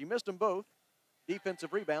 She missed them both.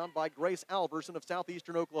 Defensive rebound by Grace Alverson of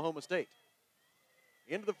Southeastern Oklahoma State.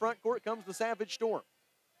 Into the front court comes the Savage Storm.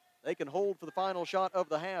 They can hold for the final shot of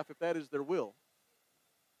the half if that is their will.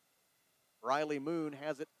 Riley Moon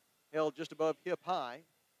has it held just above hip high.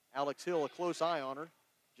 Alex Hill, a close eye on her,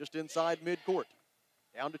 just inside midcourt.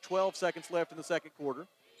 Down to 12 seconds left in the second quarter.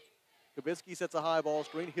 Kabisky sets a high ball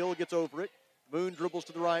screen. Hill gets over it. Moon dribbles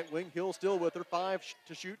to the right wing. Hill still with her. 5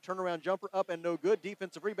 to shoot. Turnaround jumper up and no good.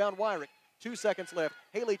 Defensive rebound, Wyrick. 2 seconds left.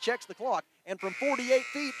 Haley checks the clock, and from 48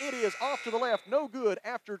 feet, it is off to the left. No good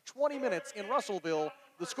after 20 minutes in Russellville.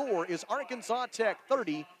 The score is Arkansas Tech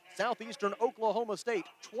 30, Southeastern Oklahoma State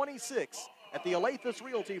 26. At the Alathus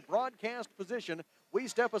Realty broadcast position, we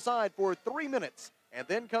step aside for 3 minutes and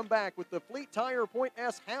then come back with the Fleet Tire Point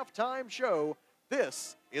S halftime show.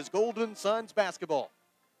 This is Golden Suns basketball.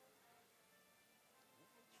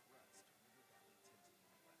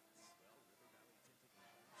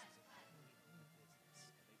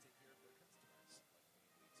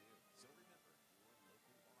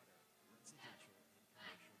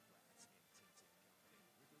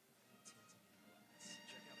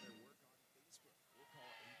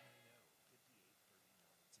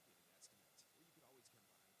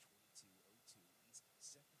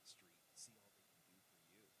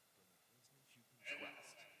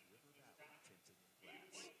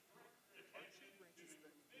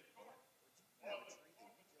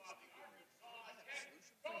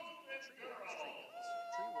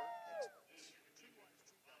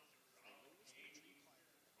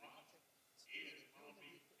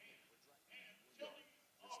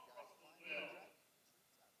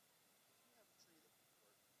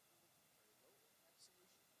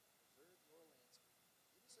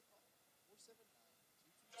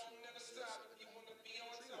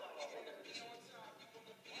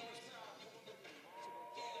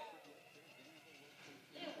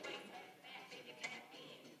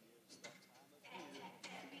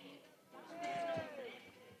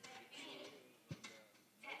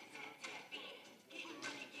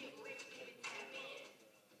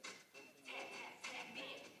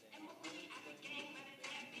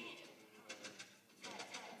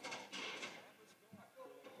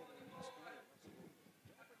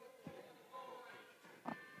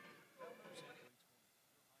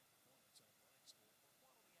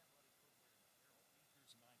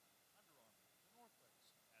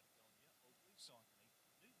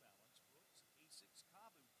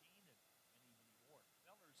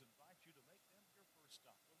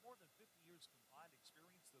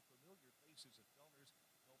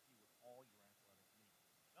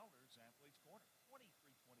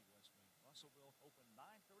 Russellville open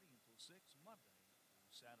 9:30 until 6 Monday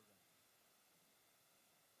through Saturday.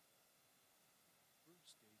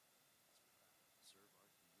 First State is proud to serve our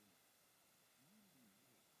community. Community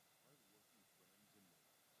made by hardworking friends and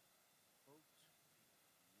neighbors. Folks who make our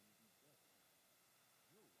community better.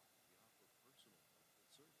 You're why we offer personal helpful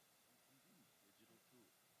service and convenient digital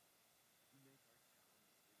tools to make our town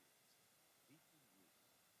what it is. People-rooted,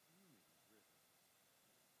 community-driven.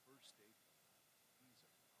 First State Bank. These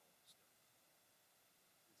are our stuff.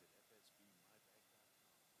 Visit fsbmybank.com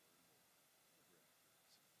to learn more.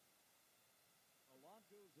 Never after us. A lot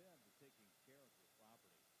goes into taking care of your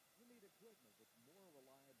property. You need equipment with more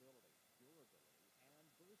reliability, durability, and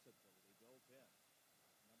versatility built in.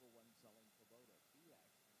 Like #1 selling Kubota, TX,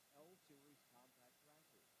 and L-Series compact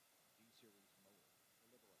tractors. G-Series mowers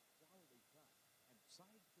deliver a quality touch, and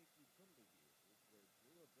sidekick utility vehicles where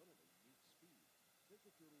durability meets speed.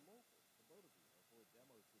 Visit your local Kubota dealer for a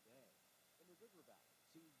demo today. In the River Valley,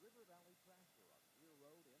 see River Valley Tractor on Weir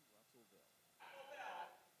Road in Russellville.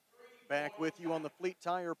 Back with you on the Fleet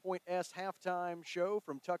Tire Point S halftime show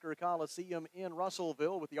from Tucker Coliseum in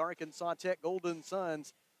Russellville with the Arkansas Tech Golden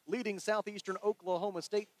Suns leading Southeastern Oklahoma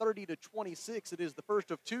State 30-26. It is the first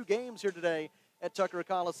of 2 games here today at Tucker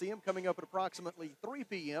Coliseum. Coming up at approximately 3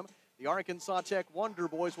 p.m., the Arkansas Tech Wonder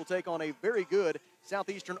Boys will take on a very good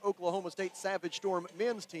Southeastern Oklahoma State Savage Storm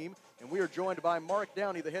men's team. And we are joined by Mark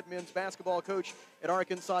Downey, the head men's basketball coach at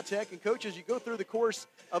Arkansas Tech. And coach, as you go through the course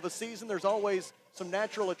of a season, there's always some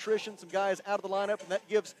natural attrition, some guys out of the lineup, and that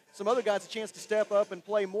gives some other guys a chance to step up and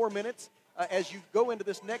play more minutes. As you go into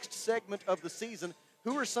this next segment of the season,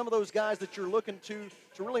 who are some of those guys that you're looking to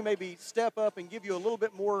really maybe step up and give you a little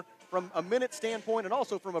bit more from a minute standpoint and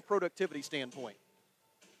also from a productivity standpoint?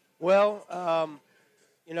 Well,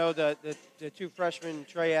 you know, the 2 freshmen,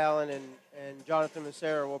 Trey Allen and Jonathan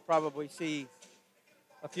Massera, will probably see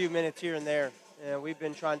a few minutes here and there. And we've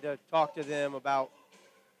been trying to talk to them about,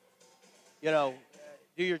 you know,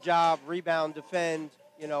 do your job, rebound, defend,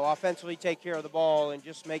 you know, offensively take care of the ball, and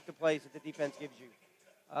just make the plays that the defense gives you.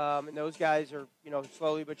 And those guys are, you know,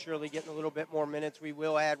 slowly but surely getting a little bit more minutes. We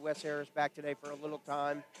will add Wes Harris back today for a little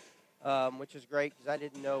time, which is great because I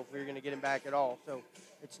didn't know if we were going to get him back at all. So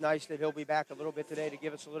it's nice that he'll be back a little bit today to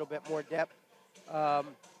give us a little bit more depth.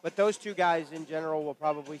 But those 2 guys in general will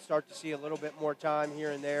probably start to see a little bit more time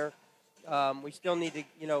here and there. We still need to,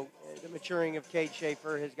 you know, the maturing of Cade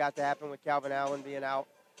Schaefer has got to happen with Calvin Allen being out.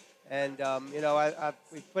 And, you know,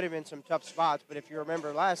 we've put him in some tough spots. But if you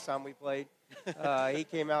remember last time we played, he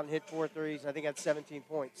came out and hit 4 threes. I think had 17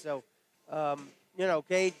 points. So, you know,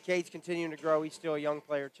 Cade's continuing to grow. He's still a young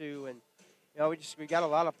player, too. And, you know, we got a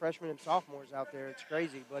lot of freshmen and sophomores out there. It's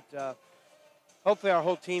crazy. But hopefully our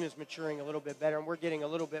whole team is maturing a little bit better, and we're getting a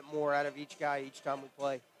little bit more out of each guy each time we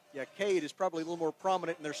play. Yeah, Cade is probably a little more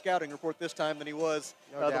prominent in their scouting report this time than he was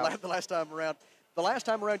the last time around. The last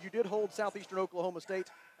time around, you did hold Southeastern Oklahoma State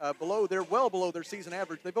well below their season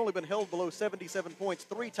average. They've only been held below 77 points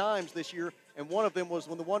 3 times this year, and one of them was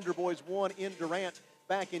when the Wonder Boys won in Durant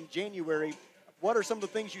back in January. What are some of the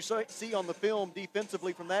things you see on the film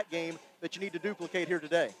defensively from that game that you need to duplicate here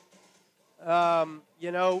today?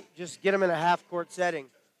 You know, just get them in a half-court setting,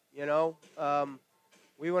 you know.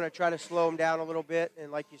 We want to try to slow them down a little bit,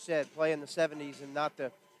 and like you said, play in the 70s and not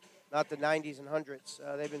the 90s and 100s.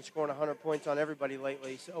 They've been scoring 100 points on everybody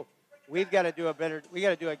lately, so we've got to do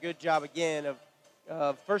a good job again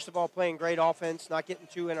of first of all playing great offense, not getting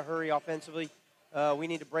too in a hurry offensively. We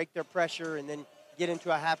need to break their pressure and then get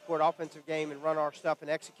into a half-court offensive game and run our stuff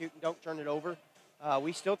and execute and don't turn it over.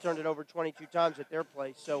 We still turned it over 22 times at their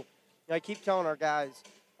place. So you know, I keep telling our guys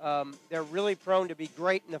they're really prone to be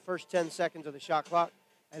great in the first 10 seconds of the shot clock,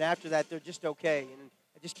 and after that they're just okay. And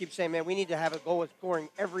I just keep saying, man, we need to have a goal of scoring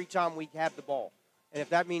every time we have the ball. And if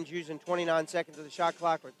that means using 29 seconds of the shot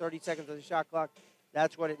clock or 30 seconds of the shot clock,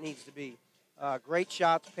 that's what it needs to be. Great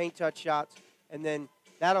shots, paint touch shots, and then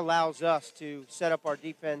that allows us to set up our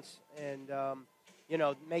defense and, you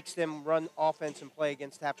know, makes them run offense and play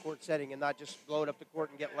against half-court setting and not just blow it up the court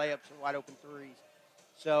and get layups and wide-open threes.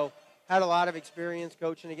 So had a lot of experience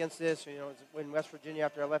coaching against this. You know, in West Virginia,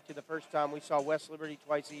 after I left you the first time, we saw West Liberty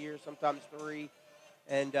twice a year, sometimes 3.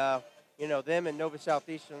 And, you know, them and Nova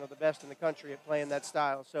Southeastern are the best in the country at playing that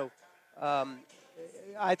style. So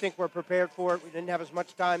I think we're prepared for it. We didn't have as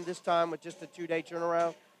much time this time with just a 2-day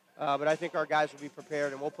turnaround. But I think our guys will be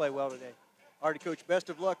prepared, and we'll play well today. All right, Coach, best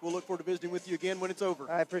of luck. We'll look forward to visiting with you again when it's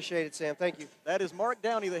over. I appreciate it, Sam. Thank you. That is Mark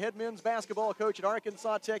Downey, the head men's basketball coach at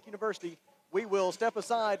Arkansas Tech University. We will step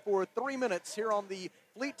aside for 3 minutes here on the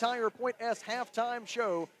Fleet Tire Point S halftime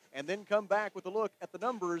show and then come back with a look at the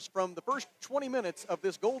numbers from the first 20 minutes of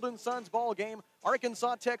this Golden Suns ball game.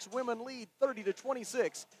 Arkansas Tech's women lead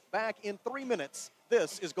 30-26. Back in 3 minutes.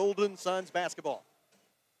 This is Golden Suns basketball.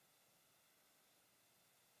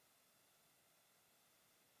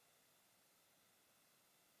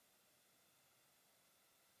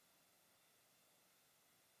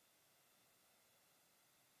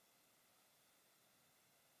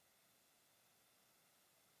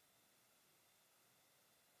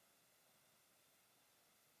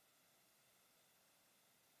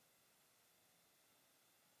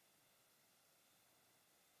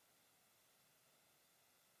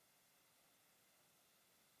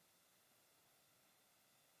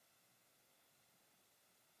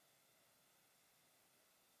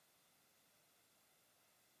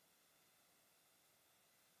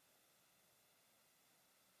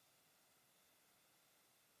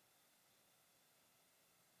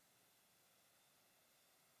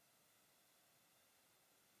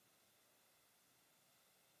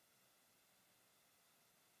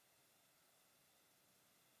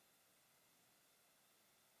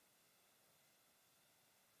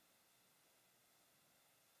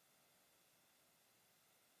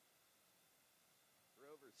 For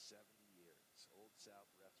over 70 years, Old South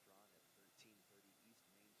Restaurant at 1330 East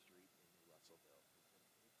Main Street in Russellville has been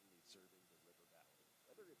faithfully serving the River Valley.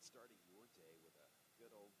 Whether it's starting your day with a good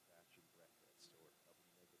old-fashioned breakfast or helping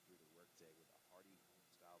make it through the workday with a hearty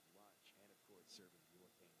home-styled lunch, and of course serving your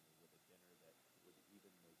family with a dinner that would even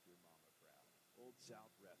make your mama proud. Old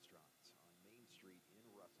South Restaurant on Main Street in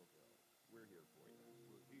Russellville. We're here for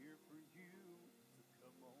you. We're here for you, so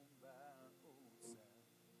come on by Old South.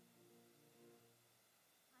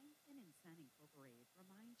 Heinzman and Son Incorporated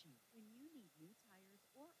reminds you when you need new tires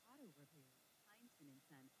or auto repairs, Heinzman and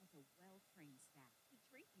Son has a well-trained staff who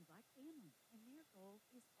treat you like family, and their goal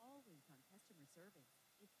is always on customer service.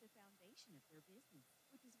 It's the foundation of their business,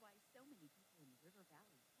 which is why so many people in the River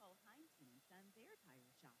Valley call Heinzman and Son their tire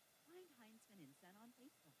shop. Find Heinzman and Son on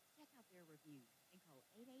Facebook, check out their reviews, and call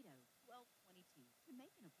 880-1222 to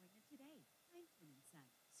make an appointment today. Heinzman and Son,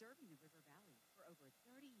 serving the River Valley for over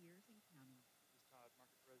 30 years and counting. This is Todd,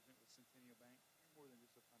 Market President with Centennial Bank. We're more than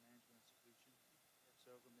just a financial institution. We are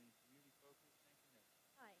seldom being community-focused and connected.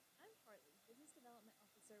 Hi, I'm Hartley, Business Development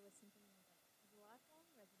Officer with Centennial Bank. As a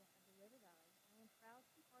lifelong resident of the River Valley, I am proud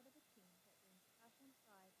to be part of a team that brings passion,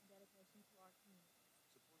 pride, and dedication to our communities.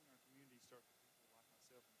 Supporting our community starts with people like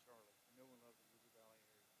myself and Charlie, who know and love the River Valley area,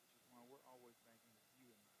 which is why we're always banking with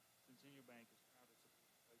you in mind. Centennial Bank is proud to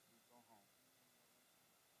support the place we call home.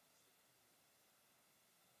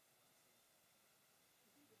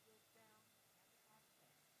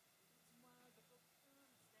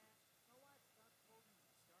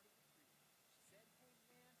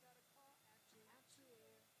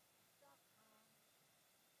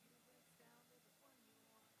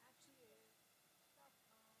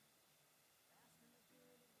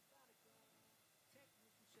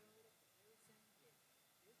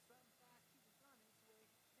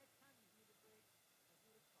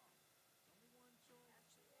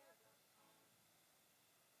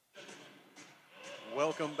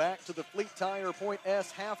 Welcome back to the Fleet Tire Point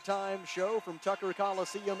S halftime show from Tucker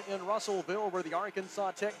Coliseum in Russellville, where the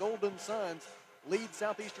Arkansas Tech Golden Suns lead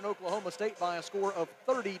Southeastern Oklahoma State by a score of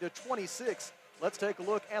 30-26. Let's take a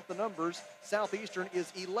look at the numbers. Southeastern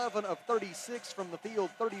is 11 of 36 from the field,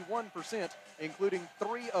 31%, including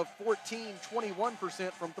 3 of 14,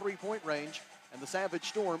 21% from three-point range. And the Savage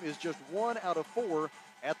Storm is just 1 out of 4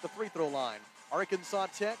 at the free throw line. Arkansas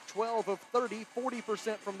Tech, 12 of 30,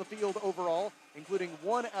 40% from the field overall, including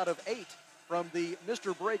 1 out of 8 from the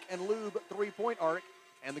Mr. Break and Lube three-point arc.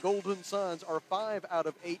 And the Golden Suns are 5 out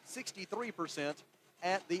of 8, 63%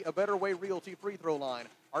 at the A Better Way Realty free throw line.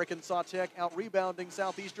 Arkansas Tech out-rebounding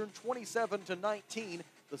Southeastern 27-19.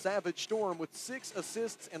 The Savage Storm with 6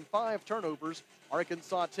 assists and 5 turnovers.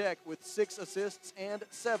 Arkansas Tech with 6 assists and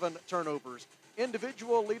 7 turnovers.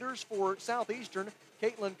 Individual leaders for Southeastern,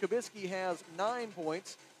 Caitlin Kabisky has 9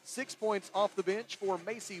 points, 6 points off the bench for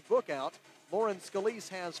Macy Bookout. Lauren Scalise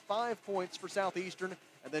has 5 points for Southeastern,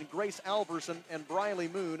 and then Grace Alverson and Briley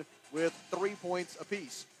Moon with 3 points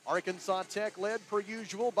apiece. Arkansas Tech led per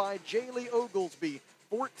usual by Jaylee Oglesby,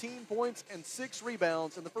 14 points and 6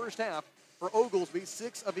 rebounds in the first half. For Oglesby,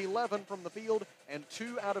 6 of 11 from the field and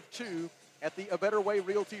 2 out of 2 at the A Better Way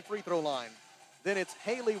Realty free throw line. Then it's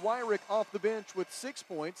Haley Wyrick off the bench with 6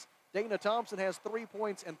 points. Dana Thompson has 3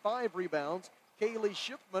 points and 5 rebounds. Kaylee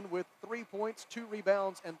Shipman with 3 points, 2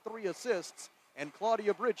 rebounds, and 3 assists. And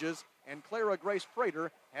Claudia Bridges and Clara Grace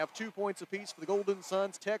Prater have 2 points apiece for the Golden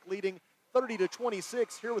Suns. Tech leading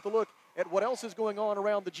 30-26. Here with a look at what else is going on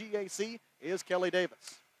around the GAC is Kelly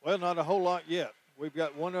Davis. Well, not a whole lot yet. We've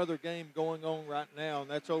got one other game going on right now, and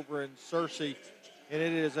that's over in Searcy, and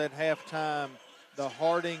it is at halftime. The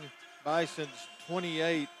Harding Bisons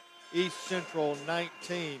 28, East Central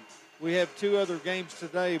 19. We have two other games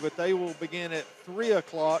today, but they will begin at 3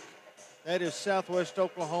 o'clock. That is Southwest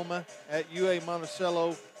Oklahoma at UA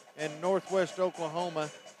Monticello and Northwest Oklahoma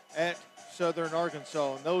at Southern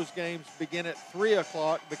Arkansas. And those games begin at 3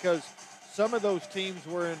 o'clock because some of those teams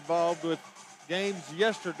were involved with games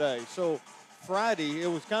yesterday. So Friday, it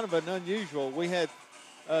was kind of an unusual. We had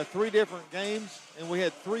three different games, and we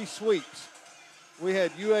had three sweeps. We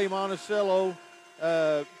had UA Monticello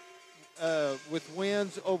with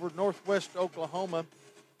wins over Northwest Oklahoma,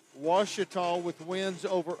 Ouachita with wins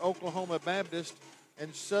over Oklahoma Baptist,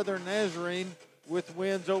 and Southern Nazarene with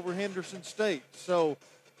wins over Henderson State. So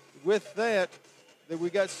with that, we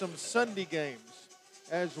got some Sunday games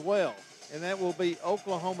as well, and that will be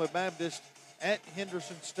Oklahoma Baptist at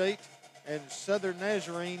Henderson State and Southern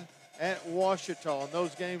Nazarene at Ouachita. And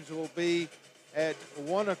those games will be at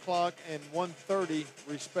 1 o'clock and 1:30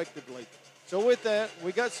 respectively. So with that,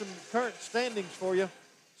 we got some current standings for you.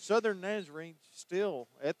 Southern Nazarene still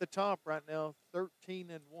at the top right now,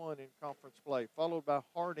 13-1 in conference play, followed by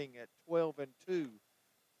Harding at 12-2.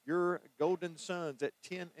 Your Golden Suns at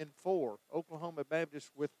 10-4. Oklahoma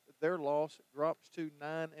Baptist with their loss drops to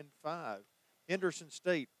 9-5. Henderson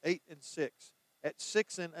State 8-6. At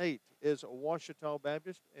 6-8 is Ouachita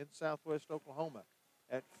Baptist and Southwest Oklahoma.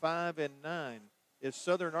 At 5-9 is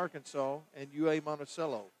Southern Arkansas and UA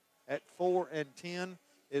Monticello. At 4-10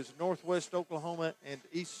 is Northwest Oklahoma and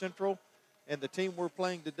East Central. And the team we're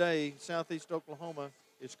playing today, Southeast Oklahoma,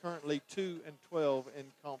 is currently 2-12 in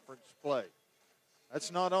conference play.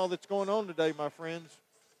 That's not all that's going on today, my friends.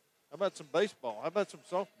 How about some baseball? How about some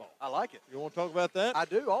softball? I like it. You want to talk about that? I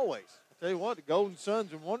do, always. Tell you what, the Golden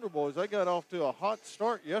Suns and Wonder Boys, they got off to a hot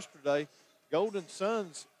start yesterday. Golden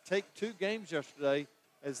Suns take two games yesterday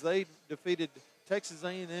as they defeated Texas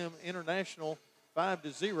A&M International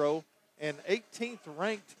 5-0, and 18th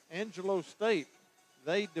ranked Angelo State,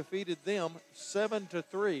 they defeated them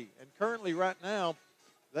 7-3. And currently right now,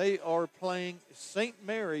 they are playing St.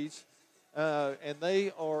 Mary's, and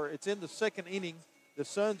it's in the second inning. The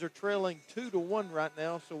Suns are trailing 2-1 right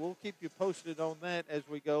now, so we'll keep you posted on that as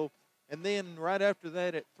we go. And then right after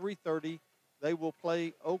that at 3:30, they will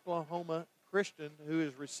play Oklahoma Christian, who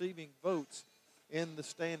is receiving votes in the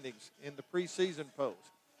standings in the preseason polls.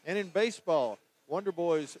 And in baseball, Wonder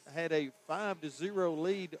Boys had a 5-0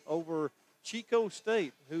 lead over Chico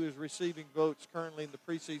State, who is receiving votes currently in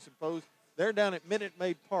the preseason polls. They're down at Minute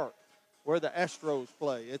Maid Park, where the Astros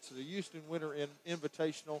play. It's the Houston Winter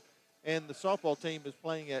Invitational, and the softball team is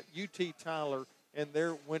playing at UT Tyler in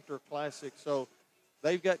their Winter Classic. So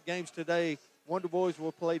they've got games today. Wonder Boys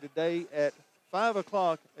will play today at 5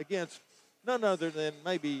 o'clock against none other than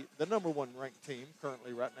maybe the number one ranked team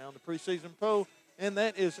currently right now in the preseason poll, and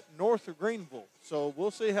that is North Greenville. So we'll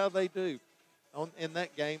see how they do in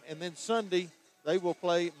that game. And then Sunday, they will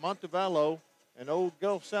play Montevallo, an old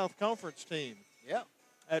Gulf South Conference team. Yeah.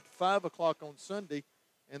 At 5 o'clock on Sunday,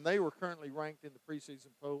 and they were currently ranked in the preseason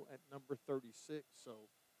poll at number 36. So,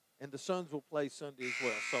 and the Suns will play Sunday as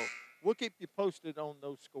well. So we'll keep you posted on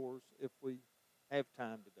those scores if we have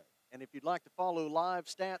time today. And if you'd like to follow live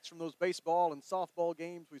stats from those baseball and softball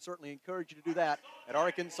games, we certainly encourage you to do that at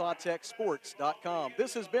ArkansasTechSports.com.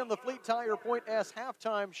 This has been the Fleet Tire Point S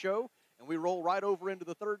halftime show, and we roll right over into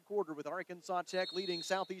the third quarter with Arkansas Tech leading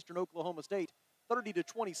Southeastern Oklahoma State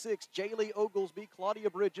 30-26. Jaylee Oglesby, Claudia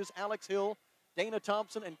Bridges, Alex Hill, Dana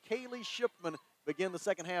Thompson, and Kaylee Shipman begin the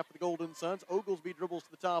second half for the Golden Suns. Oglesby dribbles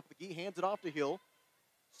to the top of the key, hands it off to Hill.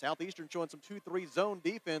 Southeastern showing some 2-3 zone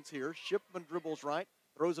defense here. Shipman dribbles right,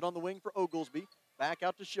 throws it on the wing for Oglesby. Back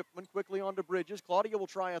out to Shipman, quickly on to Bridges. Claudia will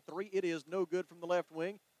try a three. It is no good from the left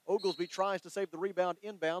wing. Oglesby tries to save the rebound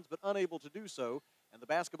inbounds, but unable to do so. And the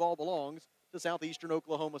basketball belongs to Southeastern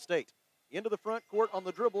Oklahoma State. Into the front court on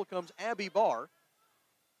the dribble comes Abby Barr.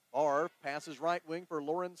 Barr passes right wing for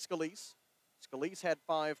Lauren Scalise. Scalise had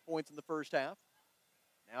 5 points in the first half.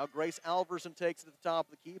 Now Grace Alverson takes it to the top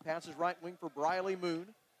of the key, passes right wing for Briley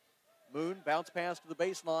Moon. Moon bounce pass to the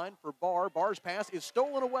baseline for Barr. Barr's pass is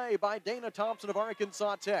stolen away by Dana Thompson of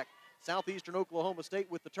Arkansas Tech. Southeastern Oklahoma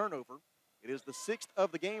State with the turnover. It is the 6th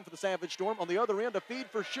of the game for the Savage Storm. On the other end, a feed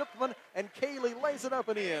for Shipman, and Kaylee lays it up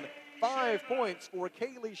and in. 5 points for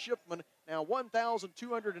Kaylee Shipman. Now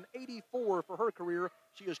 1,284 for her career.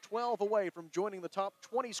 She is 12 away from joining the top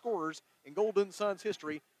 20 scorers in Golden Suns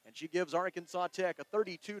history, and she gives Arkansas Tech a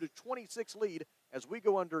 32-26 lead as we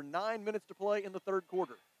go under 9 minutes to play in the third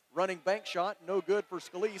quarter. Running bank shot, no good for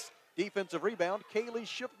Scalise. Defensive rebound, Kaylee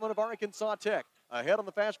Shipman of Arkansas Tech. Ahead on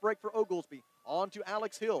the fast break for Oglesby. On to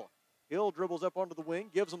Alex Hill. Hill dribbles up onto the wing,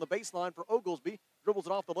 gives on the baseline for Oglesby, dribbles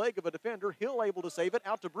it off the leg of a defender. Hill able to save it,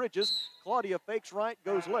 out to Bridges. Claudia fakes right,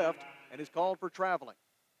 goes left, and is called for traveling.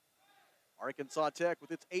 Arkansas Tech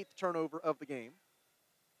with its 8th turnover of the game.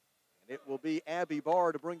 And it will be Abby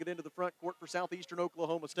Barr to bring it into the front court for Southeastern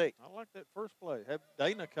Oklahoma State. I like that first play. Have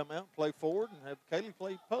Dana come out and play forward and have Kaylee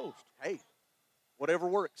play post. Hey, whatever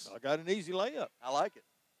works. I got an easy layup. I like it.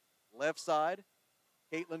 Left side,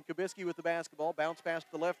 Caitlin Kubisky with the basketball. Bounce pass to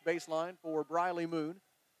the left baseline for Briley Moon.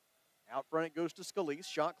 Out front it goes to Scalise.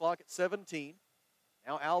 Shot clock at 17.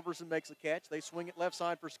 Now Alverson makes a catch. They swing it left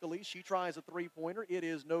side for Scalise. She tries a three-pointer. It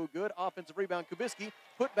is no good. Offensive rebound, Kubisky.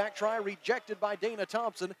 Put back try rejected by Dana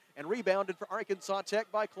Thompson and rebounded for Arkansas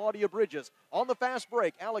Tech by Claudia Bridges. On the fast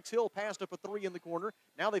break, Alex Hill passed up a three in the corner.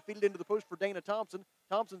 Now they feed it into the post for Dana Thompson.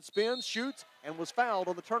 Thompson spins, shoots, and was fouled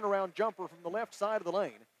on the turnaround jumper from the left side of the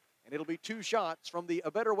lane. And it'll be 2 shots from the A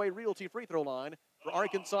Better Way Realty free throw line for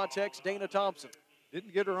Arkansas Tech's Dana Thompson.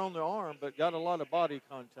 Didn't get her on the arm, but got a lot of body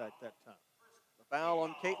contact that time. Foul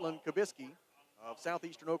on Caitlin Kubisky of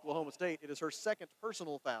Southeastern Oklahoma State. It is her 2nd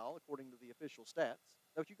personal foul, according to the official stats.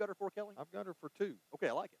 Is that what you got her for, Kelly? I've got her for 2. Okay,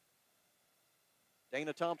 I like it.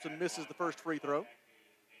 Dana Thompson misses the first free throw.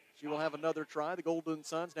 She will have another try. The Golden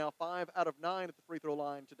Suns now 5 out of 9 at the free throw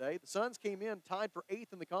line today. The Suns came in tied for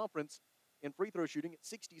 8th in the conference in free throw shooting at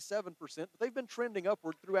 67%, but they've been trending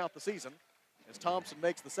upward throughout the season as Thompson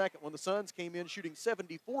makes the second one. The Suns came in shooting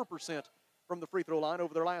 74% from the free throw line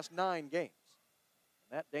over their last 9 games.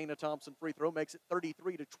 That Dana Thompson free throw makes it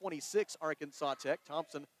 33-26 Arkansas Tech.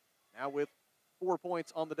 Thompson now with 4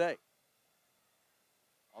 points on the day.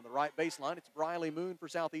 On the right baseline, it's Briley Moon for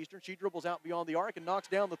Southeastern. She dribbles out beyond the arc and knocks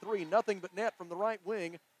down the three. Nothing but net from the right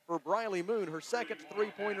wing for Briley Moon, her 2nd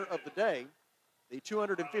three-pointer of the day. The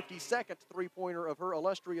 252nd three-pointer of her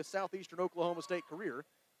illustrious Southeastern Oklahoma State career.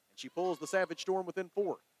 And she pulls the Savage Storm within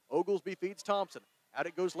 4. Oglesby feeds Thompson. Out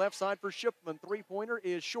it goes left side for Shipman. Three-pointer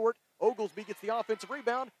is short. Oglesby gets the offensive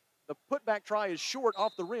rebound. The putback try is short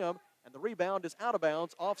off the rim, and the rebound is out of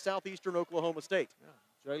bounds off Southeastern Oklahoma State.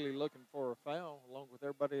 Yeah, Jaylee looking for a foul along with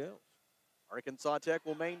everybody else. Arkansas Tech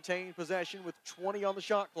will maintain possession with 20 on the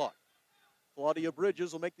shot clock. Claudia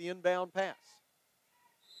Bridges will make the inbound pass.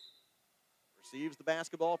 Receives the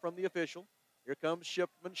basketball from the official. Here comes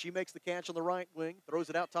Shipman. She makes the catch on the right wing. Throws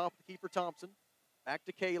it out top of the keeper Thompson. Back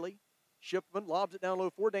to Kaylee. Shipman lobs it down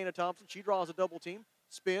low for Dana Thompson. She draws a double team.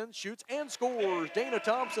 Spins, shoots, and scores. Dana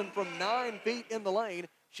Thompson from 9 feet in the lane.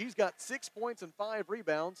 She's got 6 points and 5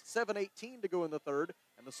 rebounds. 7:18 to go in the third.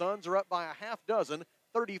 And the Suns are up by a half dozen,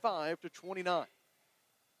 35-29.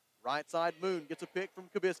 Right side, Moon gets a pick from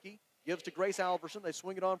Kubisky. Gives to Grace Alverson. They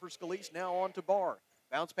swing it on for Scalise. Now on to Barr.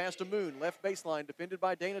 Bounce pass to Moon. Left baseline defended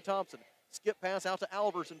by Dana Thompson. Skip pass out to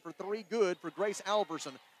Alverson for 3. Good for Grace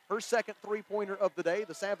Alverson. Her 2nd three-pointer of the day.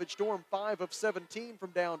 The Savage Storm 5 of 17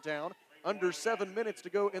 from downtown. Under 7 minutes to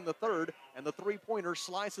go in the third. And the three-pointer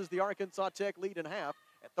slices the Arkansas Tech lead in half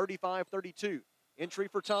at 35-32. Entry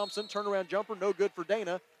for Thompson. Turnaround jumper. No good for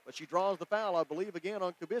Dana. But she draws the foul, I believe, again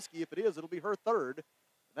on Kubisky. If it is, it'll be her 3rd.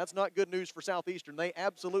 And that's not good news for Southeastern. They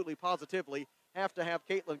absolutely, positively have to have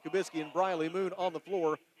Caitlin Kubisky and Briley Moon on the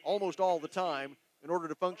floor almost all the time in order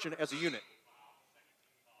to function as a unit.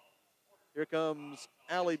 Here comes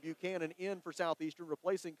Allie Buchanan in for Southeastern,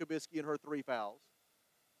 replacing Kubisky in her 3 fouls.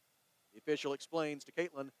 The official explains to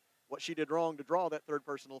Caitlin what she did wrong to draw that 3rd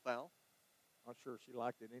personal foul. Not sure she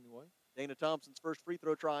liked it anyway. Dana Thompson's first free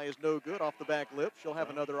throw try is no good off the back lip. She'll have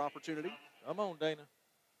another opportunity. Come on, Dana.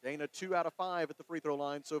 Dana 2 out of 5 at the free throw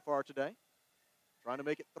line so far today. Trying to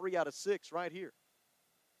make it 3 out of 6 right here.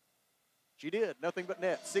 She did. Nothing but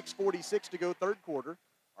net. 6:46 to go third quarter.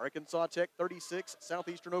 Arkansas Tech 36,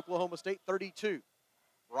 Southeastern Oklahoma State 32.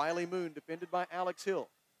 Briley Moon defended by Alex Hill.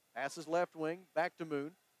 Passes left wing, back to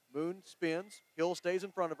Moon. Moon spins. Hill stays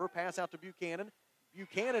in front of her. Pass out to Buchanan.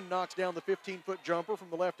 Buchanan knocks down the 15-foot jumper from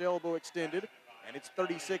the left elbow extended, and it's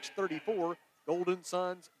 36-34. Golden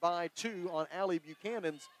Suns by 2 on Allie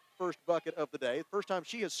Buchanan's first bucket of the day. First time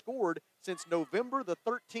she has scored since November the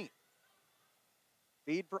 13th.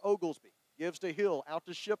 Feed for Oglesby. Gives to Hill, out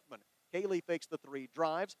to Shipman. Kaylee fakes the 3,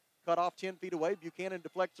 drives, cut off 10 feet away. Buchanan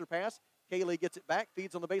deflects her pass. Kaylee gets it back,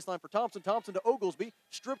 feeds on the baseline for Thompson. Thompson to Oglesby,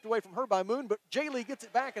 stripped away from her by Moon, but Jaylee gets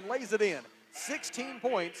it back and lays it in. 16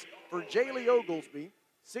 points for Jaylee Oglesby.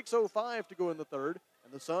 6:05 to go in the third,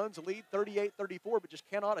 and the Suns lead 38-34, but just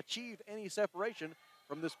cannot achieve any separation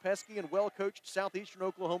from this pesky and well-coached Southeastern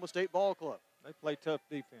Oklahoma State ball club. They play tough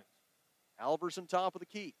defense. Alverson top of the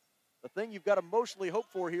key. The thing you've got to mostly hope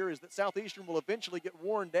for here is that Southeastern will eventually get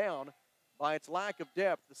worn down by its lack of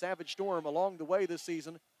depth. The Savage Storm along the way this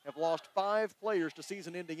season have lost 5 players to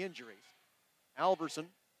season-ending injuries. Alverson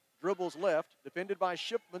dribbles left, defended by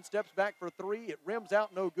Shipman, steps back for 3. It rims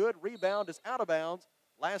out, no good. Rebound is out of bounds.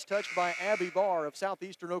 Last touched by Abby Barr of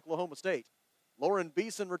Southeastern Oklahoma State. Lauren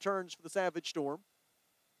Beeson returns for the Savage Storm.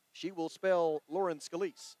 She will spell Lauren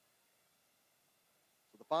Scalise.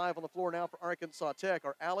 So the 5 on the floor now for Arkansas Tech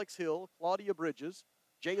are Alex Hill, Claudia Bridges,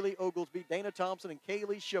 Jaylee Oglesby, Dana Thompson, and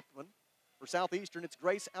Kaylee Shipman. For Southeastern, it's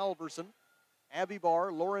Grace Alverson, Abby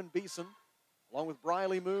Barr, Lauren Beeson, along with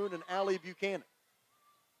Briley Moon and Allie Buchanan.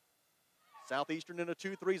 Southeastern in a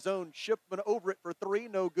 2-3 zone. Shipman over it for 3,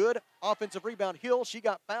 no good. Offensive rebound, Hill. She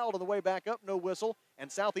got fouled on the way back up, no whistle.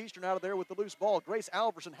 And Southeastern out of there with the loose ball. Grace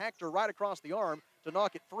Alverson hacked her right across the arm to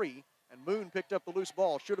knock it free. And Moon picked up the loose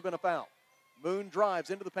ball. Should have been a foul. Moon drives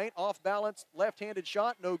into the paint, off balance, left-handed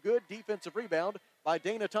shot, no good. Defensive rebound by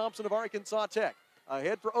Dana Thompson of Arkansas Tech.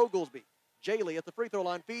 Ahead for Oglesby. Jaylee at the free throw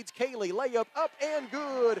line feeds Kaylee. Layup up and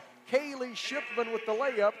good. Kaylee Shipman with the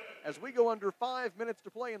layup. As we go under 5 minutes to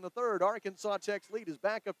play in the third, Arkansas Tech's lead is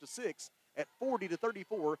back up to 6 at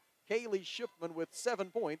 40-34. Kaylee Shipman with 7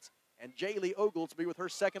 points, and Jaylee Oglesby with her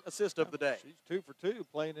second assist of the day. She's 2 for 2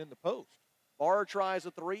 playing in the post. Barr tries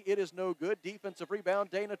a 3. It is no good. Defensive rebound,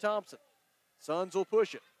 Dana Thompson. Suns will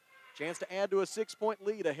push it. Chance to add to a 6-point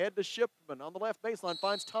lead. Ahead to Shipman on the left baseline.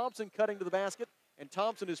 Finds Thompson cutting to the basket, and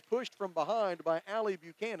Thompson is pushed from behind by Allie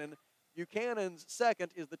Buchanan. Buchanan's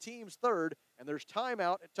second is the team's third, and there's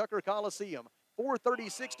timeout at Tucker Coliseum.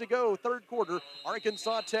 4:36 to go, third quarter.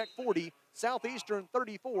 Arkansas Tech 40, Southeastern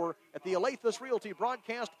 34 at the Alathus Realty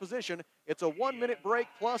broadcast position. It's a 1-minute break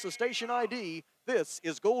plus a station ID. This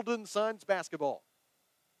is Golden Suns basketball.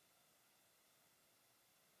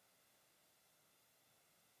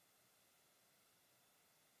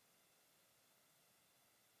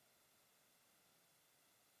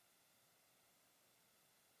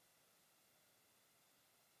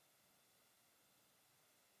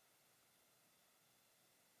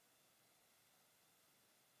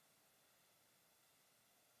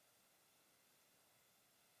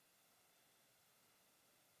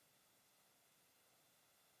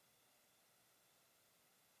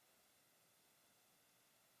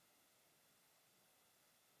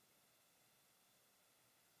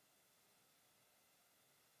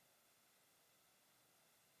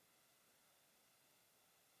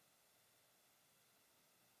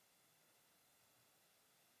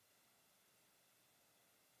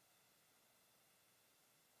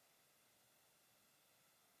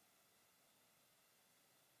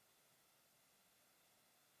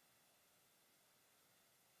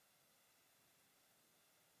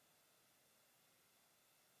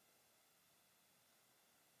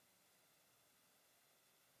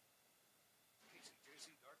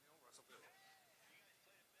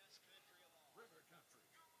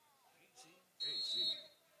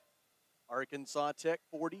 Arkansas Tech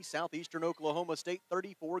 40, Southeastern Oklahoma State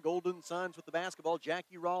 34. Golden Suns with the basketball.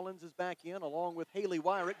 Jackie Rollins is back in along with Haley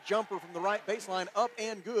Wyrick. Jumper from the right baseline, up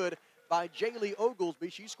and good by Jaylee Oglesby.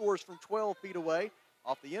 She scores from 12 feet away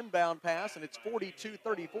off the inbound pass, and it's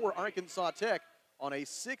 42-34. Arkansas Tech on a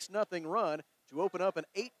 6-0 run to open up an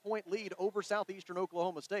 8-point lead over Southeastern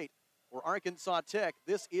Oklahoma State. For Arkansas Tech,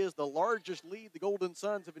 this is the largest lead the Golden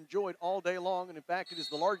Suns have enjoyed all day long, and in fact, it is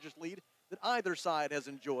the largest lead that either side has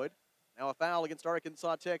enjoyed. Now a foul against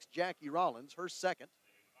Arkansas Tech's Jackie Rollins, her second.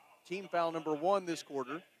 Team foul number 1 this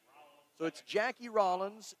quarter. So it's Jackie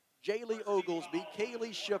Rollins, Jaylee Oglesby,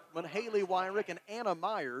 Kaylee Shipman, Haley Wyrick, and Anna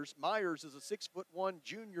Myers. Myers is a 6'1"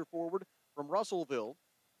 junior forward from Russellville,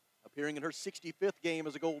 appearing in her 65th game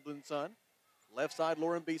as a Golden Sun. Left side,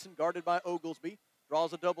 Lauren Beeson, guarded by Oglesby.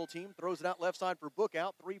 Draws a double team, throws it out left side for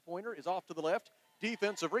Bookout. Three-pointer is off to the left.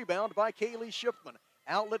 Defensive rebound by Kaylee Shipman.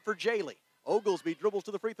 Outlet for Jaylee. Oglesby dribbles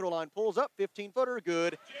to the free throw line, pulls up, 15-footer,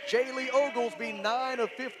 good. Jaylee Oglesby, 9 of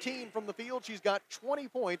 15 from the field. She's got 20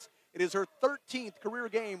 points. It is her 13th career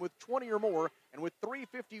game with 20 or more, and with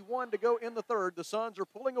 3:51 to go in the third, the Suns are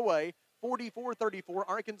pulling away, 44-34.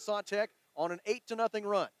 Arkansas Tech on an 8-0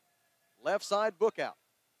 run. Left side, Bookout.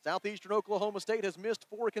 Southeastern Oklahoma State has missed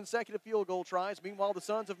 4 consecutive field goal tries. Meanwhile, the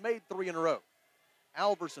Suns have made 3 in a row.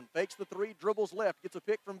 Alverson fakes the 3, dribbles left, gets a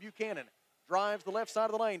pick from Buchanan. Drives the left side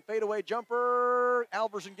of the lane, fadeaway jumper.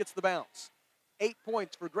 Alverson gets the bounce. 8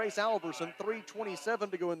 points for Grace Alverson,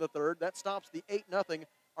 3:27 to go in the third. That stops the 8-0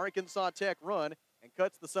 Arkansas Tech run and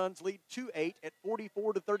cuts the Suns' lead to 8 at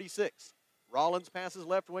 44-36. Rollins passes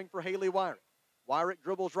left wing for Haley Wyrick. Wyrick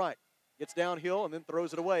dribbles right, gets downhill and then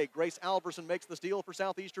throws it away. Grace Alverson makes the steal for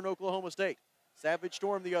Southeastern Oklahoma State. Savage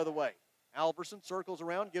Storm the other way. Alverson circles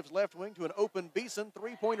around, gives left wing to an open Beeson.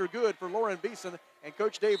 Three-pointer good for Lauren Beeson. and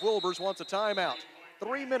Coach Dave Wilbers wants a timeout.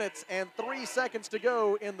 3 minutes and 3 seconds to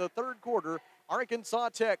go in the third quarter. Arkansas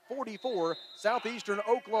Tech 44, Southeastern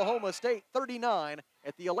Oklahoma State 39.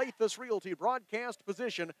 At the Alathus Realty broadcast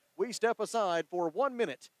position, we step aside for 1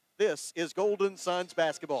 minute. This is Golden Suns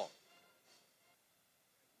basketball.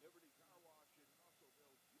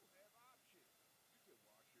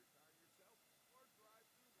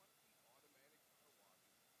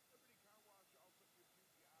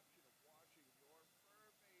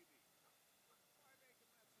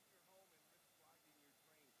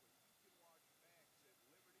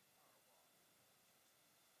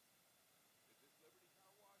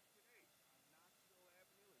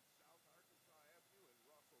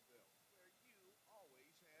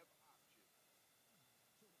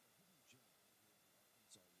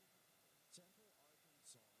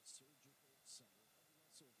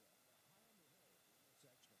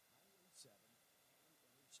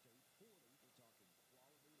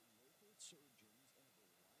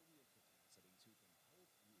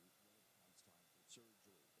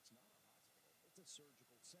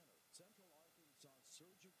 Surgical Center. Central Arkansas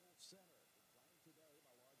Surgical Center. Decline today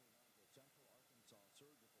by logging on to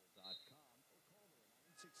centralarkansassurgical.com or call them at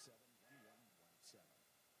 967-1117.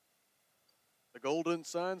 The Golden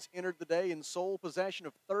Suns entered the day in sole possession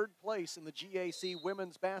of third place in the GAC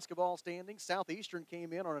women's basketball standings. Southeastern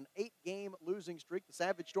came in on an 8-game losing streak. The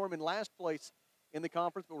Savage Storm in last place in the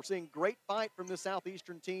conference, but we're seeing great fight from the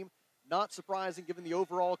Southeastern team. Not surprising given the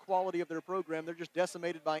overall quality of their program. They're just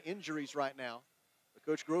decimated by injuries right now. But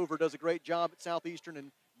Coach Grover does a great job at Southeastern,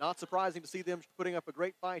 and not surprising to see them putting up a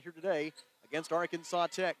great fight here today against Arkansas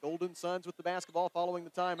Tech. Golden Suns with the basketball following the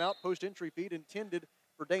timeout. Post-entry feed intended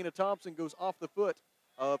for Dana Thompson goes off the foot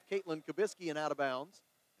of Caitlin Kabisky and out of bounds.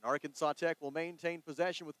 And Arkansas Tech will maintain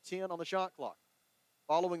possession with 10 on the shot clock.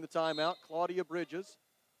 Following the timeout, Claudia Bridges,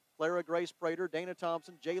 Clara Grace Prater, Dana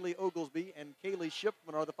Thompson, Jaylee Oglesby, and Kaylee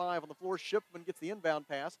Shipman are the 5 on the floor. Shipman gets the inbound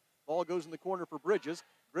pass. Ball goes in the corner for Bridges.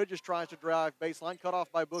 Bridges tries to drive baseline, cut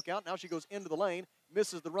off by Bookout. Now she goes into the lane,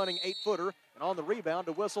 misses the running 8-footer, and on the rebound,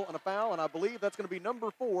 a whistle and a foul, and I believe that's going to be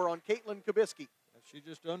number 4 on Caitlin Kabisky. She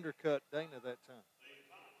just undercut Dana that time.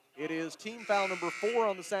 It is team foul number 4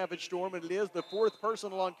 on the Savage Storm, and it is the 4th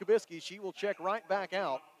personal on Kabisky. She will check right back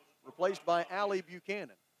out, replaced by Allie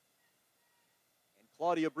Buchanan. And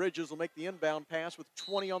Claudia Bridges will make the inbound pass with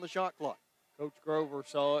 20 on the shot clock. Coach Grover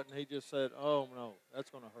saw it, and he just said, oh, no, that's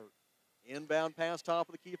going to hurt. Inbound pass, top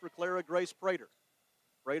of the key for Clara Grace Prater.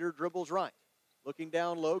 Prater dribbles right. Looking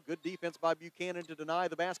down low, good defense by Buchanan to deny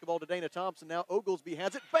the basketball to Dana Thompson. Now Oglesby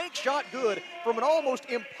has it. Bank shot good from an almost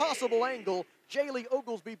impossible angle. Jaylee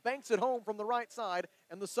Oglesby banks it home from the right side,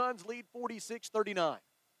 and the Suns lead 46-39.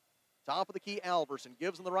 Top of the key, Alverson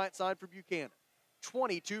gives on the right side for Buchanan.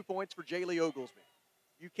 22 points for Jaylee Oglesby.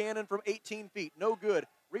 Buchanan from 18 feet, no good.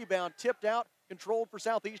 Rebound tipped out, controlled for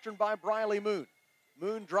Southeastern by Briley Moon.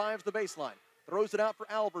 Moon drives the baseline, throws it out for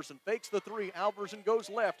Alverson, fakes the 3. Alverson goes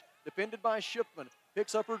left, defended by Shipman.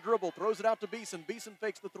 Picks up her dribble, throws it out to Beeson. Beeson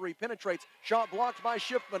fakes the 3, penetrates. Shot blocked by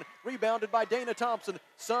Shipman, rebounded by Dana Thompson.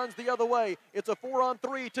 Suns the other way. It's a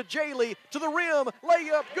 4-on-3 to Jaylee, to the rim,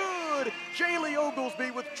 layup good. Jaylee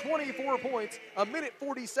Oglesby with 24 points. A minute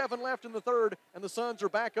 47 left in the third, and the Suns are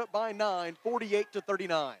back up by 9,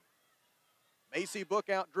 48-39. Macy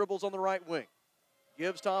Bookout dribbles on the right wing.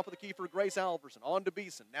 Gives top of the key for Grace Alverson. On to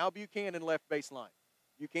Beeson. Now Buchanan left baseline.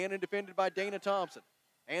 Buchanan defended by Dana Thompson.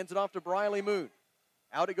 Hands it off to Briley Moon.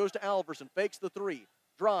 Out it goes to Alverson. Fakes the 3.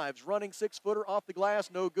 Drives. Running 6-footer off the glass.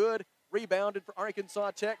 No good. Rebounded for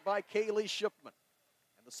Arkansas Tech by Kaylee Shipman.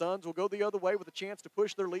 And the Suns will go the other way with a chance to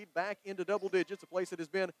push their lead back into double digits, a place that has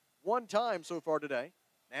been one time so far today.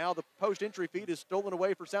 Now the post-entry feed is stolen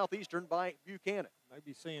away for Southeastern by Buchanan.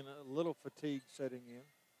 Maybe seeing a little fatigue setting in.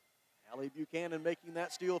 Allie Buchanan making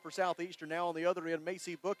that steal for Southeastern. Now on the other end,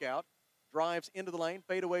 Macy Bookout drives into the lane.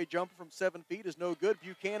 Fadeaway jumper from 7 feet is no good.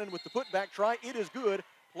 Buchanan with the putback try. It is good,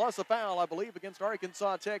 plus a foul, I believe, against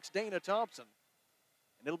Arkansas Tech's Dana Thompson.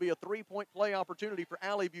 And it'll be a 3-point play opportunity for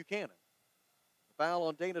Allie Buchanan. The foul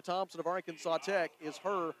on Dana Thompson of Arkansas Tech is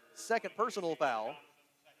her second personal foul.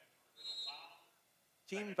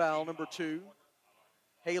 Team foul number 2.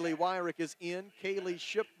 Haley Wyrick is in. Kaylee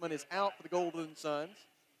Shipman is out for the Golden Suns.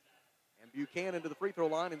 And Buchanan to the free throw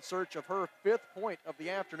line in search of her 5th point of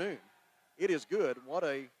the afternoon. It is good. What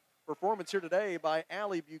a performance here today by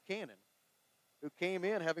Allie Buchanan, who came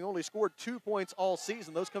in having only scored 2 points all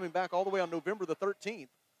season, those coming back all the way on November the 13th.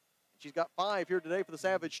 She's got 5 here today for the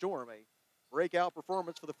Savage Storm. A breakout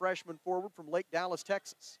performance for the freshman forward from Lake Dallas,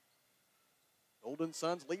 Texas. Golden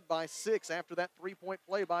Suns lead by 6 after that 3-point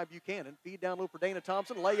play by Buchanan. Feed down low for Dana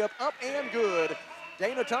Thompson. Layup up and good.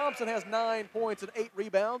 Dana Thompson has 9 points and 8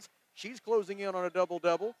 rebounds. She's closing in on a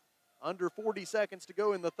double-double. Under 40 seconds to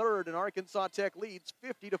go in the third, and Arkansas Tech leads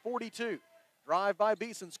 50-42. Drive by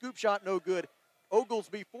Beeson, scoop shot no good.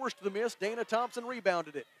 Oglesby forced the miss. Dana Thompson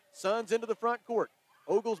rebounded it. Suns into the front court.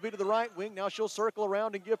 Oglesby to the right wing. Now she'll circle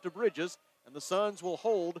around and give to Bridges, and the Suns will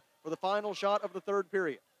hold for the final shot of the third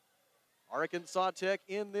period. Arkansas Tech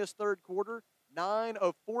in this third quarter, 9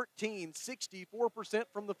 of 14, 64%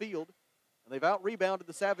 from the field. And they've out-rebounded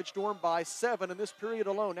the Savage Storm by 7 in this period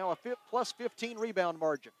alone. Now a plus 15 rebound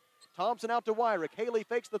margin. Thompson out to Wyrick. Haley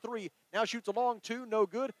fakes the three. Now shoots a long two. No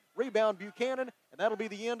good. Rebound Buchanan, and that'll be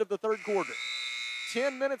the end of the third quarter.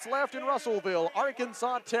 10 minutes left in Russellville.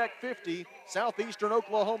 Arkansas Tech 50, Southeastern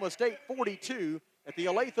Oklahoma State 42 at the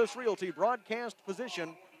Alathus Realty broadcast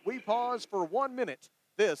position. We pause for 1 minute.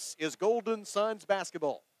 This is Golden Suns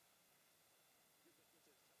basketball.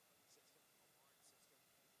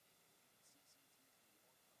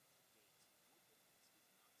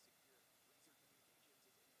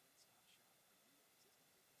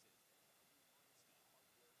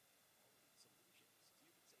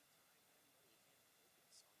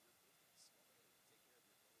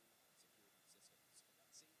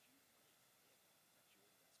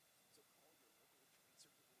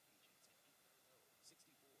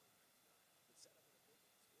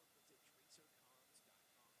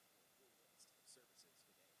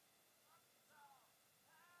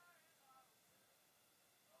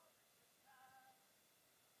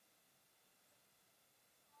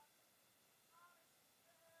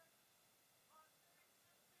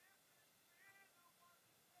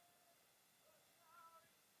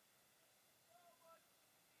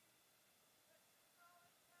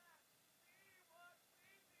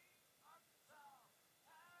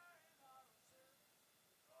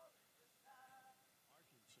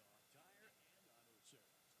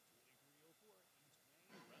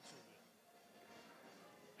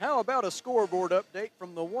 How about a scoreboard update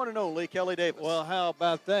from the one and only Kelly Davis? Well, how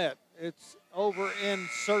about that? It's over in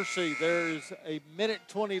Searcy. There's a minute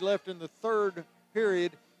 20 left in the third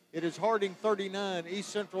period. It is Harding 39, East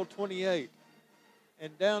Central 28.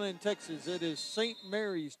 And down in Texas, it is St.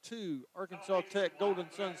 Mary's 2, Arkansas Tech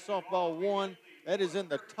Golden Suns softball 1. That is in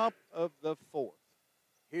the top of the fourth.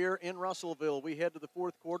 Here in Russellville, we head to the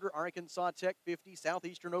fourth quarter. Arkansas Tech 50,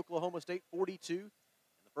 Southeastern Oklahoma State 42.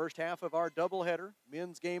 First half of our doubleheader.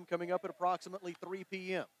 Men's game coming up at approximately 3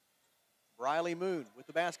 p.m. Briley Moon with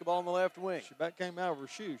the basketball in the left wing. She back came out of her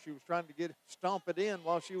shoe. She was trying to stomp it in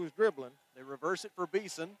while she was dribbling. They reverse it for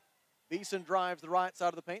Beeson. Beeson drives the right side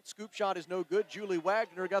of the paint. Scoop shot is no good. Julie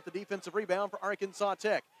Wagner got the defensive rebound for Arkansas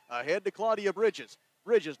Tech. Ahead to Claudia Bridges.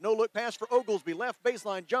 Bridges, no-look pass for Oglesby. Left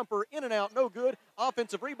baseline jumper, in and out, no good.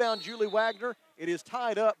 Offensive rebound, Julie Wagner. It is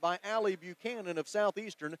tied up by Allie Buchanan of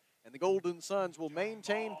Southeastern, and the Golden Suns will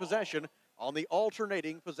maintain possession on the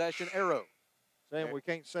alternating possession arrow. Sam, we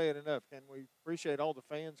can't say it enough. Can we appreciate all the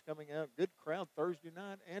fans coming out? Good crowd Thursday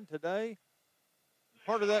night and today.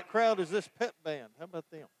 Part of that crowd is this pep band. How about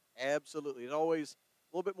them? Absolutely. It's always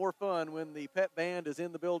a little bit more fun when the pep band is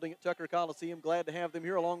in the building at Tucker Coliseum. Glad to have them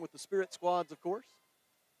here along with the Spirit Squads, of course.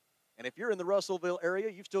 And if you're in the Russellville area,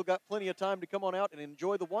 you've still got plenty of time to come on out and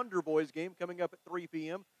enjoy the Wonder Boys game coming up at 3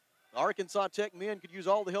 p.m. The Arkansas Tech men could use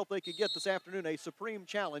all the help they could get this afternoon. A supreme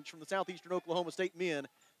challenge from the Southeastern Oklahoma State men.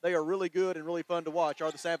 They are really good and really fun to watch, are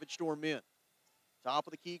the Savage Storm men. Top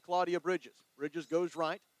of the key, Claudia Bridges. Bridges goes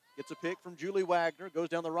right, gets a pick from Julie Wagner, goes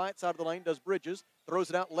down the right side of the lane, does Bridges, throws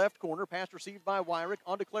it out left corner, pass received by Wyrick,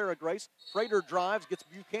 onto Clara Grace. Prater drives, gets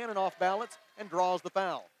Buchanan off balance, and draws the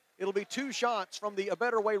foul. It'll be 2 shots from the A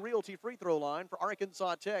Better Way Realty free throw line for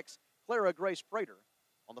Arkansas Tech's Clara Grace Prater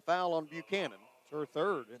on the foul on Buchanan. It's her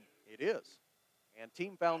third. It is. And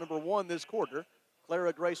team foul number 1 this quarter.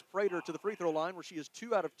 Clara Grace Prater to the free throw line where she is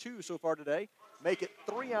 2 out of 2 so far today. Make it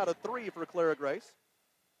 3 out of 3 for Clara Grace.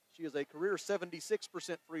 She is a career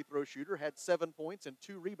 76% free throw shooter, had 7 points and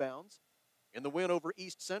 2 rebounds in the win over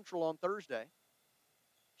East Central on Thursday.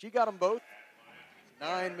 She got them both.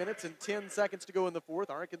 9 minutes and 10 seconds to go in the fourth.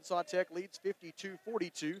 Arkansas Tech leads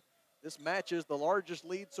 52-42. This matches the largest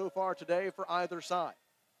lead so far today for either side.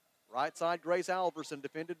 Right side, Grace Alverson,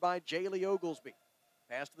 defended by Jaylee Oglesby.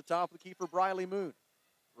 Pass to the top of the key for Briley Moon.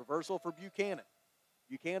 Reversal for Buchanan.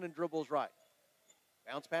 Buchanan dribbles right.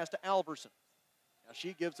 Bounce pass to Alverson. Now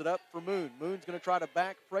she gives it up for Moon. Moon's going to try to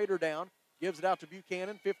back Prater down. Gives it out to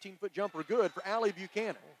Buchanan. 15-foot jumper good for Allie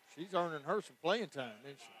Buchanan. Oh, she's earning her some playing time,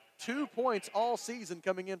 isn't she? 2 points all season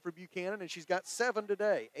coming in for Buchanan, and she's got 7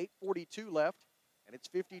 today. 8:42 left, and it's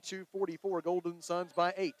 52-44, Golden Suns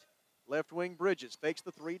by 8. Left wing Bridges fakes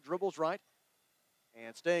the three, dribbles right,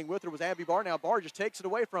 and staying with her was Abby Barr. Now Barr just takes it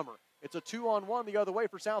away from her. It's a 2-on-1 the other way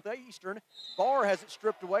for Southeastern. Barr has it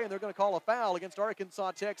stripped away, and they're going to call a foul against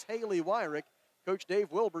Arkansas Tech's Haley Wyrick. Coach Dave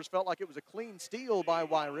Wilbers felt like it was a clean steal by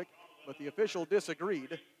Wyrick, but the official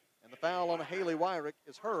disagreed. And the foul on Haley Wyrick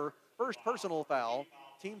is her first personal foul,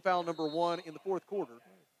 team foul number 1 in the fourth quarter.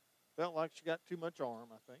 Felt like she got too much arm,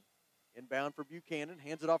 I think. Inbound for Buchanan,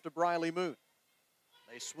 hands it off to Briley Moon.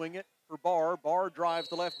 They swing it for Barr. Barr drives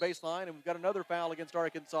the left baseline, and we've got another foul against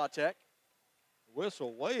Arkansas Tech.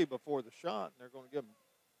 Whistle way before the shot, and they're going to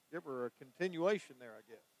give her a continuation there, I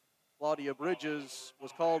guess. Claudia Bridges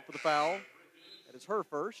was called for the foul. That is her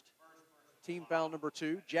first. Team foul number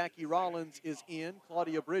 2. Jackie Rollins is in.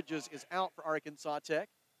 Claudia Bridges is out for Arkansas Tech.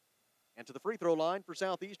 And to the free throw line for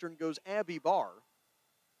Southeastern goes Abby Barr.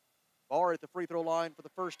 Barr at the free throw line for the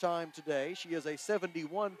first time today. She is a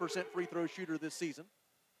 71% free throw shooter this season.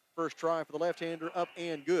 First try for the left-hander, up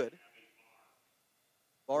and good.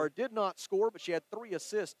 Barr did not score, but she had 3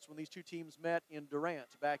 assists when these two teams met in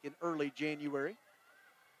Durant back in early January.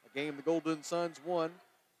 A game the Golden Suns won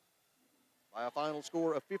by a final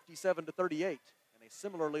score of 57-38. And a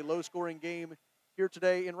similarly low-scoring game here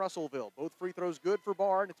today in Russellville. Both free throws good for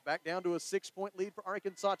Barr, and it's back down to a 6-point lead for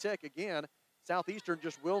Arkansas Tech. Again, Southeastern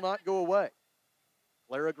just will not go away.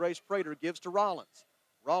 Clara Grace Prater gives to Rollins.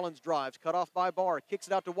 Rollins drives, cut off by Barr, kicks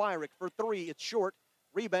it out to Wyrick for 3. It's short.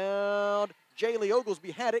 Rebound. Jaylee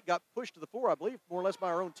Oglesby had it, got pushed to the floor, I believe, more or less by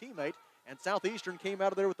her own teammate, and Southeastern came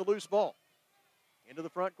out of there with the loose ball. Into the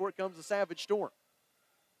front court comes the Savage Storm.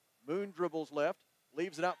 Moon dribbles left,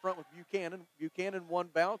 leaves it out front with Buchanan. Buchanan one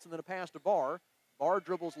bounce and then a pass to Barr. Barr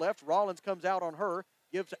dribbles left. Rollins comes out on her,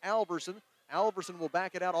 gives to Alverson. Alverson will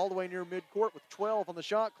back it out all the way near midcourt with 12 on the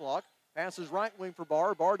shot clock. Passes right wing for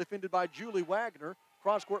Barr. Barr defended by Julie Wagner.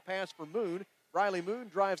 Cross-court pass for Moon. Briley Moon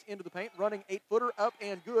drives into the paint, running 8-footer, up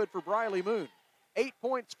and good for Briley Moon. 8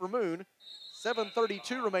 points for Moon,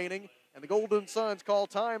 7:32 remaining, and the Golden Suns call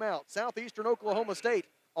timeout. Southeastern Oklahoma State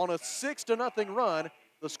on a 6-0 run.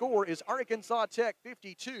 The score is Arkansas Tech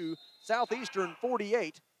 52, Southeastern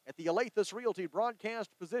 48. At the Alathus Realty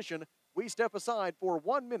broadcast position, we step aside for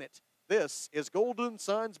 1 minute. This is Golden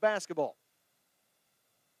Suns basketball.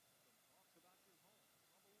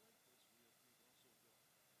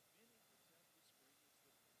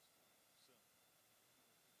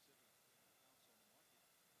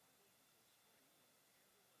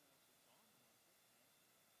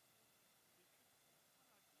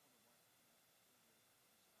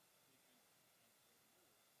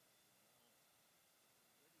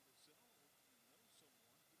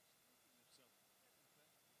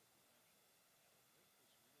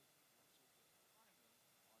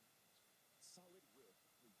 Solid roof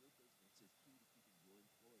for your business is key to keeping your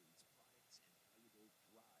employees, products, and valuables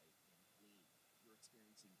dry and clean. If you're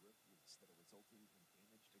experiencing roof leaks that are resulting in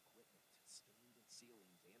damaged equipment, stained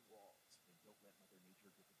ceilings, and walls, then don't let Mother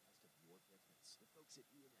Nature get the best of your business. The folks at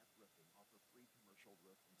E&F Roofing offer free commercial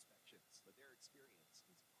roof inspections, but their experience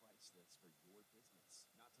is priceless for your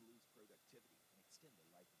business, not to lose productivity and extend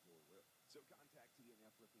the life of your roof. So contact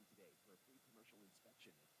E&F Roofing today for a free commercial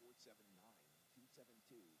inspection at 479-272-4069.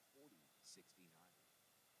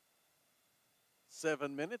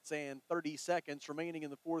 7 minutes and 30 seconds remaining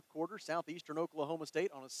in the fourth quarter. Southeastern Oklahoma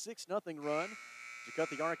State on a 6-0 run to cut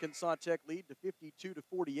the Arkansas Tech lead to 52-48.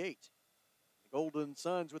 The Golden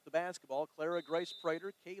Suns with the basketball. Clara Grace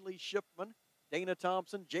Prater, Kaylee Shipman, Dana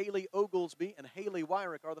Thompson, Jaylee Oglesby, and Haley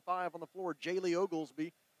Wyrick are the 5 on the floor. Jaylee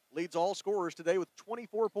Oglesby leads all scorers today with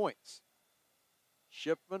 24 points.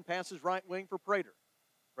 Shipman passes right wing for Prater.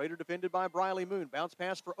 Prater defended by Briley Moon. Bounce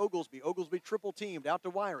pass for Oglesby. Oglesby triple teamed out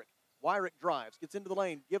to Wyrick. Wyrick drives, gets into the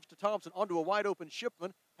lane, gives to Thompson, onto a wide open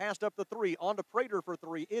Shipman. Passed up the 3, on to Prater for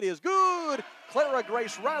 3. It is good! Clara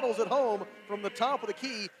Grace rattles it home from the top of the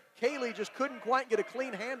key. Kaylee just couldn't quite get a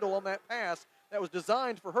clean handle on that pass that was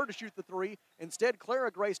designed for her to shoot the 3. Instead, Clara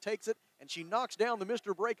Grace takes it, and she knocks down the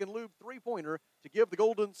Mr. Break and Lube three-pointer to give the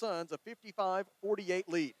Golden Suns a 55-48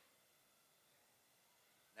 lead.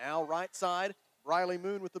 Now right side, Briley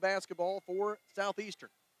Moon with the basketball for Southeastern.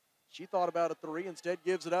 She thought about a 3, instead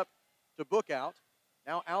gives it up to Bookout.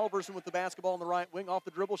 Now Alverson with the basketball on the right wing, off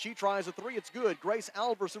the dribble. She tries a 3, it's good. Grace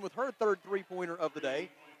Alverson with her third three-pointer of the day.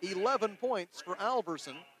 11 points for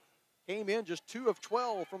Alverson. Came in just 2 of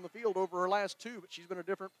 12 from the field over her last 2, but she's been a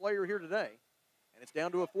different player here today. And it's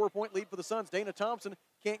down to a 4-point lead for the Suns. Dana Thompson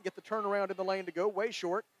can't get the turnaround in the lane to go, way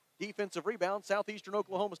short. Defensive rebound, Southeastern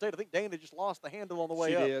Oklahoma State. I think Dana just lost the handle on the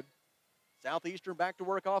way up. She did. Southeastern back to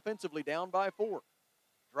work offensively, down by 4.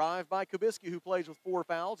 Drive by Kubisky, who plays with 4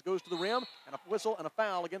 fouls, goes to the rim, and a whistle and a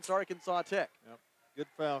foul against Arkansas Tech. Yep. Good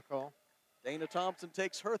foul call. Dana Thompson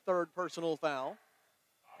takes her third personal foul.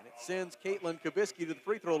 And It sends Caitlin Kubisky to the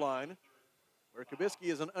free throw line, where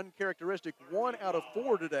Kubisky is an uncharacteristic 1 out of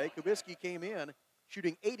 4 today. Kubisky came in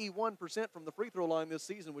shooting 81% from the free throw line this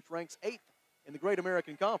season, which ranks 8th in the Great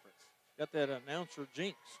American Conference. Got that announcer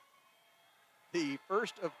jinx. The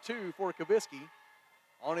first of 2 for Kubisky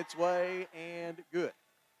on its way and good.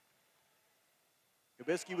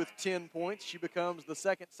 Kubisky with 10 points. She becomes the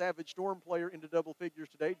second Savage Storm player into double figures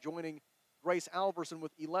today, joining Grace Alverson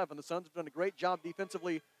with 11. The Suns have done a great job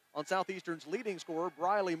defensively on Southeastern's leading scorer,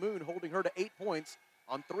 Briley Moon, holding her to 8 points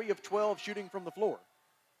on 3 of 12 shooting from the floor.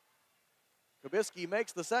 Kubisky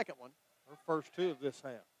makes the second one. Her first 2 of this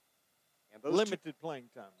half. And those limited playing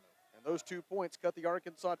time, though. And those 2 points cut the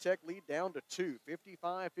Arkansas Tech lead down to 2,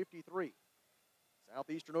 55-53.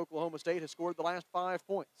 Southeastern Oklahoma State has scored the last 5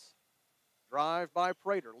 points. Drive by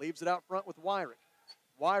Prater, leaves it out front with Wyrick.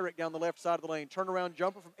 Wyrick down the left side of the lane. Turnaround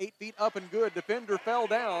jumper from 8 feet up and good. Defender fell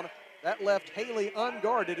down. That left Haley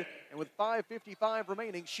unguarded, and with 5:55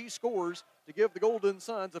 remaining, she scores to give the Golden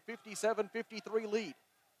Suns a 57-53 lead.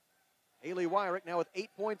 Haley Wyrick now with 8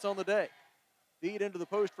 points on the day. Feed into the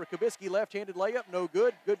post for Kubisky, left-handed layup, no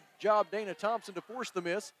good. Good job, Dana Thompson, to force the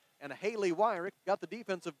miss, and Haley Wyrick got the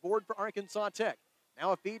defensive board for Arkansas Tech.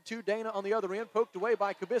 Now a feed to Dana on the other end, poked away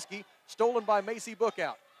by Kubisky, stolen by Macy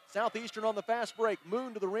Bookout. Southeastern on the fast break.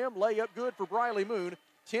 Moon to the rim, layup good for Briley Moon.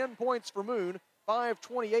 10 points for Moon,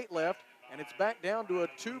 5:28 left, and it's back down to a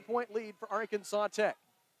 2-point lead for Arkansas Tech.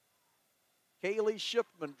 Kaylee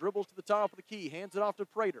Shipman dribbles to the top of the key, hands it off to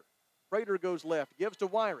Prater. Prater goes left, gives to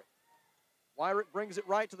Wyrick. Wyrick brings it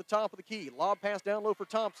right to the top of the key. Lob pass down low for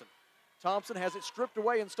Thompson. Thompson has it stripped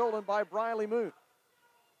away and stolen by Briley Moon.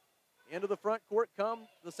 Into the front court come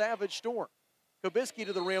the Savage Storm. Kubisky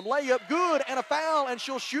to the rim, layup good, and a foul, and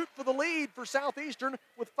she'll shoot for the lead for Southeastern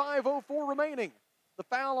with 5:04 remaining. The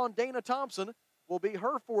foul on Dana Thompson will be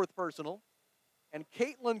her 4th personal, and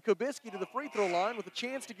Caitlin Kubisky to the free throw line with a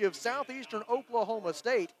chance to give Southeastern Oklahoma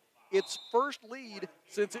State its first lead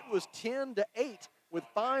since it was 10-8 with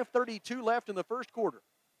 5:32 left in the first quarter.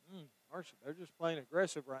 Marcia, they're just playing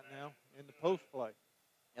aggressive right now in the post play.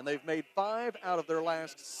 And they've made 5 out of their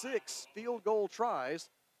last 6 field goal tries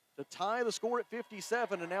to tie the score at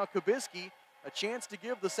 57, and now Kubisky a chance to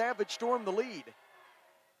give the Savage Storm the lead.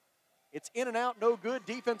 It's in and out, no good.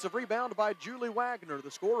 Defensive rebound by Julie Wagner.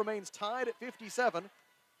 The score remains tied at 57.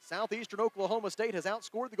 Southeastern Oklahoma State has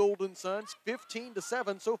outscored the Golden Suns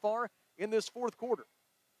 15-7 so far in this 4th quarter.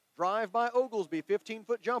 Drive by Oglesby,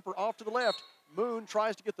 15-foot jumper off to the left. Moon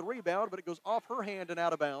tries to get the rebound, but it goes off her hand and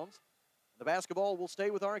out of bounds. The basketball will stay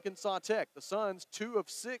with Arkansas Tech. The Suns 2 of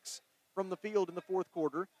 6 from the field in the 4th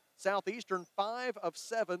quarter. Southeastern 5 of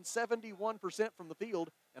 7, 71% from the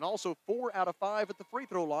field, and also 4 out of 5 at the free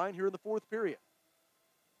throw line here in the 4th period.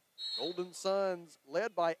 Golden Suns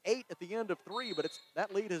led by 8 at the end of 3, but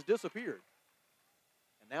that lead has disappeared.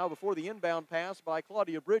 And now before the inbound pass by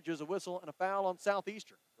Claudia Bridges, a whistle and a foul on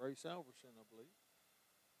Southeastern. Grace Alverson, I believe.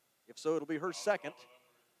 If so, it'll be her second.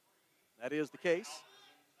 That is the case.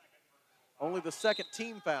 Only the second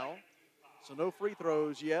team foul. So no free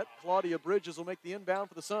throws yet. Claudia Bridges will make the inbound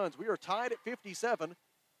for the Suns. We are tied at 57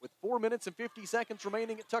 with 4 minutes and 50 seconds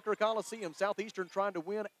remaining at Tucker Coliseum. Southeastern trying to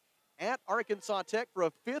win at Arkansas Tech for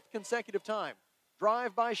a 5th consecutive time.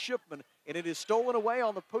 Drive by Shipman, and it is stolen away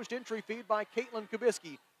on the post-entry feed by Caitlin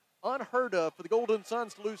Kubisky. Unheard of for the Golden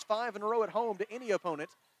Suns to lose 5 in a row at home to any opponent,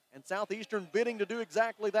 and Southeastern bidding to do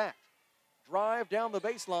exactly that. Drive down the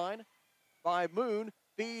baseline by Moon.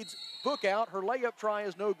 Feeds Bookout. Her layup try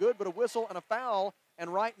is no good, but a whistle and a foul.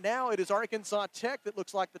 And right now it is Arkansas Tech that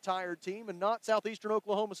looks like the tired team and not Southeastern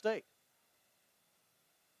Oklahoma State.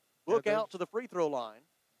 Bookout to the free throw line.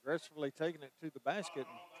 Aggressively taking it to the basket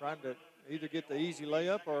and trying to either get the easy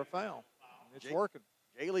layup or a foul. And it's working.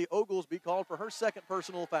 Jaylee Oglesby called for her second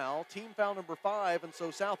personal foul. Team foul number 5, and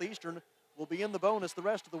so Southeastern will be in the bonus the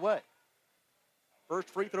rest of the way. First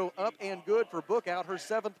free throw up and good for Bookout, her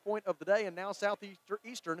 7th point of the day, and now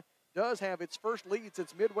Southeastern does have its first lead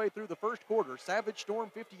since midway through the first quarter. Savage Storm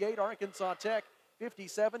 58, Arkansas Tech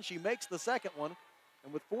 57. She makes the second one,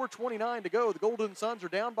 and with 4:29 to go, the Golden Suns are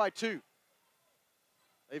down by 2.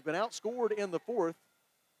 They've been outscored in the 4th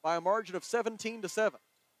by a margin of 17-7.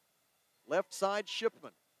 Left side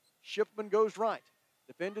Shipman. Shipman goes right,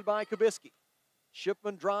 defended by Kubisky.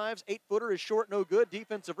 Shipman drives, 8-footer is short, no good.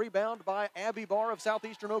 Defensive rebound by Abby Barr of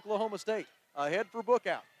Southeastern Oklahoma State. Ahead for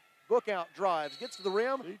Bookout. Bookout drives, gets to the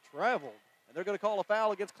rim. He traveled. And they're going to call a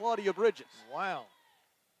foul against Claudia Bridges. Wow.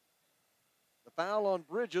 The foul on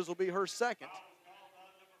Bridges will be her second.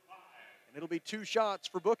 And it'll be 2 shots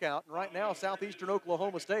for Bookout. And right now, Southeastern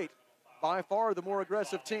Oklahoma State, by far the more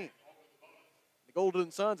aggressive team. The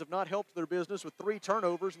Golden Suns have not helped their business with 3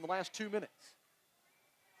 turnovers in the last 2 minutes.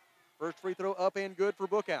 First free throw up and good for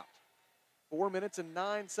Bookout. 4 minutes and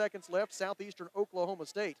 9 seconds left. Southeastern Oklahoma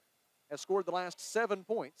State has scored the last 7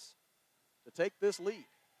 points to take this lead.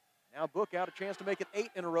 Now Bookout a chance to make it 8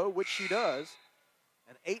 in a row, which she does.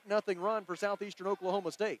 An 8-0 run for Southeastern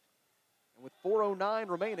Oklahoma State. And with 4:09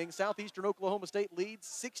 remaining, Southeastern Oklahoma State leads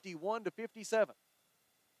 61-57.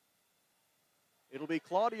 It'll be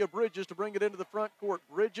Claudia Bridges to bring it into the front court.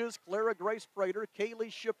 Bridges, Clara Grace Prater,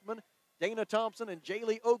 Kaylee Shipman, Dana Thompson, and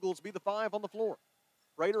Jaylee Oglesby, the 5 on the floor.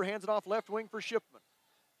 Prater hands it off left wing for Shipman.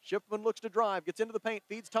 Shipman looks to drive, gets into the paint,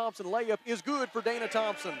 feeds Thompson. Layup is good for Dana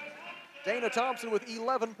Thompson. Dana Thompson with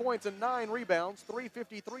 11 points and 9 rebounds,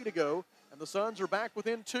 3:53 to go, and the Suns are back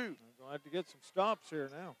within 2. Going to have to get some stops here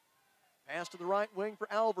now. Pass to the right wing for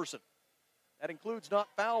Alverson. That includes not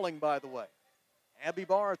fouling, by the way. Abby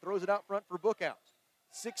Barr throws it out front for Bookout.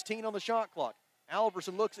 16 on the shot clock.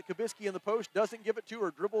 Alverson looks at Kabisky in the post, doesn't give it to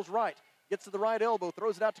her, dribbles right. Gets to the right elbow,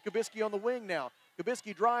 throws it out to Kabisky on the wing now.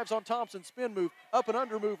 Kabisky drives on Thompson, spin move, up and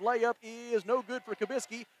under move, layup is no good for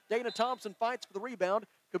Kabisky. Dana Thompson fights for the rebound.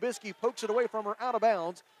 Kabisky pokes it away from her out of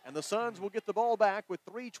bounds, and the Suns will get the ball back with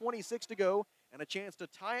 3:26 to go and a chance to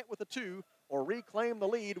tie it with a 2 or reclaim the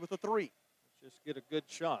lead with a 3. Let's just get a good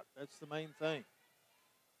shot. That's the main thing.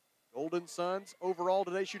 Golden Suns overall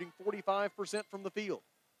today shooting 45% from the field.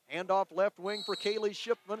 Handoff left wing for Kaylee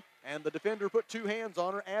Shipman, and the defender put 2 hands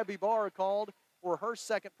on her. Abby Barr called for her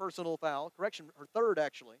second personal foul. Correction, her third,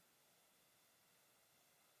 actually.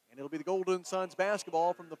 And it'll be the Golden Suns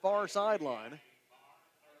basketball from the far sideline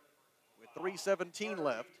with 3:17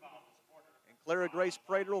 left. And Clara Grace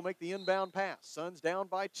Prater will make the inbound pass. Suns down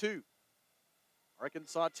by 2.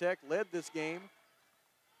 Arkansas Tech led this game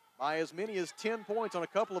by as many as 10 points on a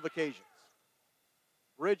couple of occasions.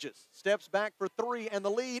 Bridges steps back for 3, and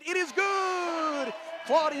the lead, it is good!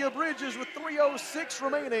 Claudia Bridges with 3:06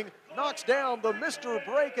 remaining knocks down the Mr.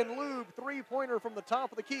 Break and Lube 3-pointer from the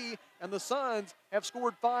top of the key, and the Suns have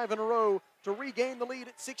scored 5 in a row to regain the lead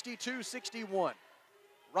at 62-61.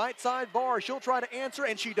 Right side Barr, she'll try to answer,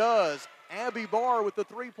 and she does. Abby Barr with the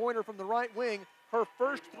 3-pointer from the right wing, her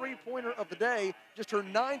first 3-pointer of the day, just her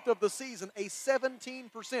 9th of the season, a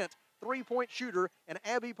 17% 3-point shooter, and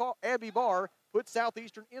Abby Barr puts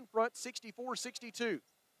Southeastern in front 64-62.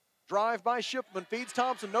 Drive by Shipman, feeds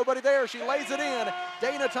Thompson, nobody there, she lays it in.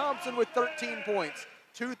 Dana Thompson with 13 points,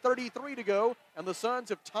 2:33 to go, and the Suns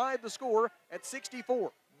have tied the score at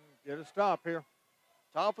 64. Get a stop here.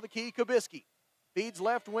 Top of the key, Kabisky. Feeds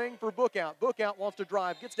left wing for Bookout. Bookout wants to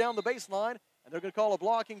drive, gets down the baseline, and they're going to call a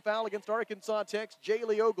blocking foul against Arkansas Tech's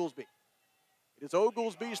Jaylee Oglesby. It is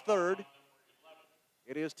Oglesby's third.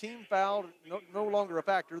 It is team foul, no longer a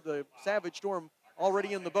factor. The Savage Storm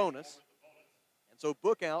already in the bonus. And so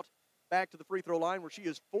Bookout back to the free throw line where she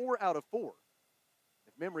is 4 out of 4.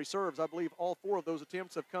 If memory serves, I believe all 4 of those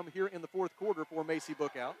attempts have come here in the fourth quarter for Macy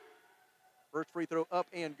Bookout. First free throw up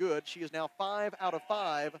and good. She is now 5 out of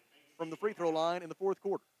 5 from the free throw line in the fourth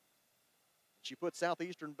quarter. She puts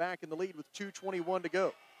Southeastern back in the lead with 2:21 to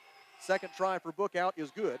go. Second try for Bookout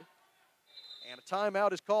is good. And a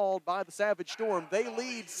timeout is called by the Savage Storm. They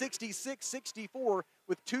lead 66-64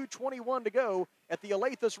 with 2:21 to go. At the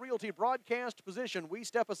Alathus Realty broadcast position, we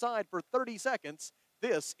step aside for 30 seconds.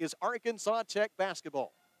 This is Arkansas Tech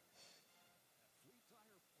basketball. Fleet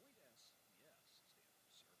Tire Point S, yes, stand for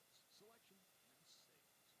service, selection, and savings.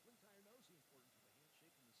 Fleet Tire knows the importance of a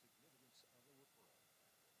handshake and the significance of a referral.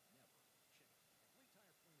 That will never change. At Fleet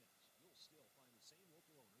Tire Point S, you'll still find the same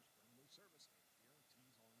local owners, friendly service, and guarantees on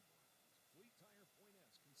warranties. Fleet Tire Point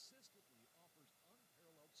S consistently offers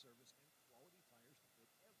unparalleled service and quality tires to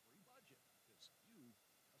fit every budget because you,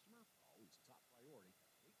 customer, are always the top priority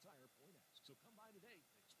at Fleet Tire Point S. So come by today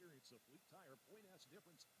and experience the Fleet Tire Point S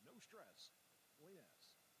difference. No stress. Point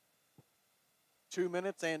S. 2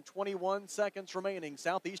 minutes and 21 seconds remaining.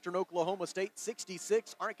 Southeastern Oklahoma State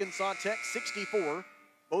 66, Arkansas Tech 64.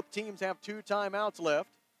 Both teams have 2 timeouts left.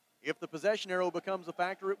 If the possession arrow becomes a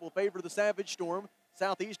factor, it will favor the Savage Storm.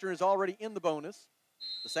 Southeastern is already in the bonus.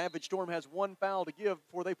 The Savage Storm has 1 foul to give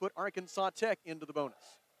before they put Arkansas Tech into the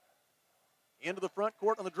bonus. Into the front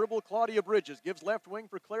court on the dribble, Claudia Bridges gives left wing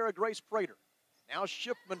for Clara Grace Prater. Now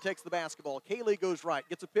Shipman takes the basketball. Kaylee goes right,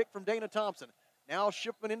 gets a pick from Dana Thompson. Now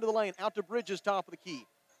Shipman into the lane, out to Bridges, top of the key.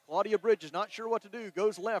 Claudia Bridges, not sure what to do,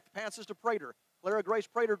 goes left, passes to Prater. Clara Grace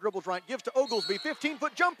Prater dribbles right, gives to Oglesby,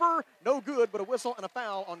 15-foot jumper, no good, but a whistle and a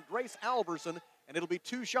foul on Grace Alverson, and it'll be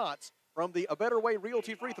 2 shots from the A Better Way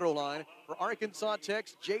Realty free throw line for Arkansas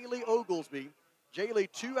Tech's Jaylee Oglesby.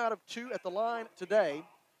 Jaylee 2 out of 2 at the line today,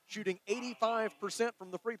 shooting 85%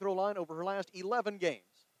 from the free throw line over her last 11 games.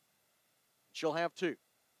 She'll have two.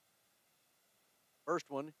 First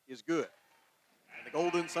one is good. And the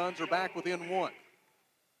Golden Suns are back within one.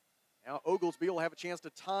 Now Oglesby will have a chance to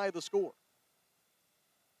tie the score.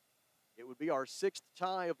 It would be our 6th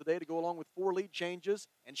tie of the day to go along with 4 lead changes,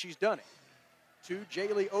 and she's done it. 2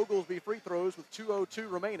 Jaylee Oglesby free throws with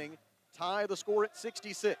 2:02 remaining tie the score at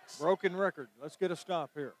 66. Broken record. Let's get a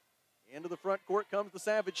stop here. Into the front court comes the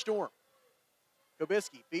Savage Storm.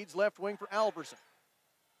 Kubisky feeds left wing for Alverson.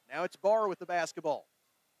 Now it's Barr with the basketball.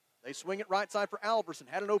 They swing it right side for Alverson.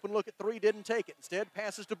 Had an open look at 3, didn't take it. Instead,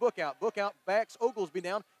 passes to Bookout. Bookout backs Oglesby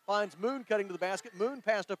down, finds Moon cutting to the basket. Moon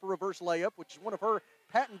passed up a reverse layup, which is one of her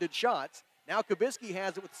patented shots. Now Kubisky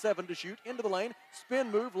has it with 7 to shoot. Into the lane,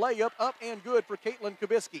 spin move, layup, up and good for Caitlin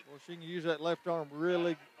Kubisky. Well, she can use that left arm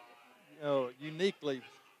really uniquely,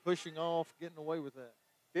 pushing off, getting away with that.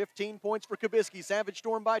 15 points for Kubisky. Savage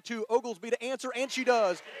Storm by 2. Oglesby to answer, and she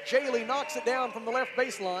does. Jaylee knocks it down from the left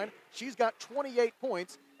baseline. She's got 28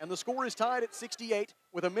 points, and the score is tied at 68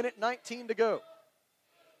 with 1:19 to go.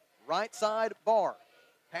 Right side, Barr.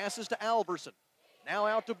 Passes to Alverson. Now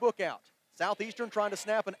out to Bookout. Southeastern trying to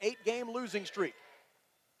snap an 8-game losing streak.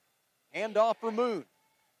 Handoff for Moon.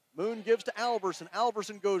 Moon gives to Alverson.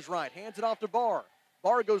 Alverson goes right, hands it off to Barr.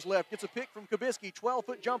 Barr goes left, gets a pick from Kubisky.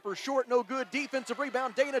 12-foot jumper, short, no good. Defensive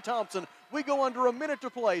rebound, Dana Thompson. We go under a minute to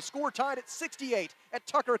play. Score tied at 68 at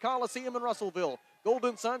Tucker Coliseum in Russellville.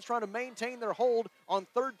 Golden Suns trying to maintain their hold on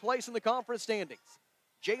 3rd place in the conference standings.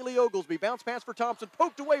 Jaylee Oglesby, bounce pass for Thompson,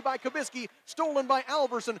 poked away by Kubisky, stolen by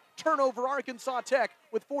Alverson. Turnover Arkansas Tech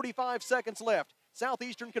with 45 seconds left.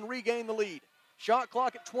 Southeastern can regain the lead. Shot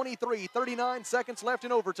clock at 23, 39 seconds left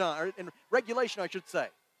in overtime, or in regulation, I should say.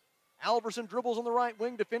 Alverson dribbles on the right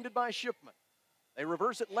wing, defended by Shipman. They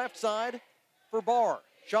reverse it left side for Barr.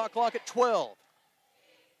 Shot clock at 12.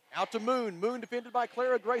 Out to Moon. Moon defended by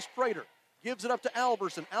Clara Grace Prater. Gives it up to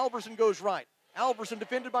Alverson. Alverson goes right. Alverson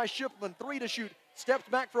defended by Shipman. 3 to shoot. Steps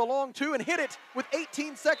back for a long 2 and hit it with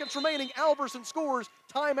 18 seconds remaining. Alverson scores.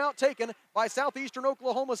 Timeout taken by Southeastern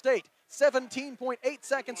Oklahoma State. 17.8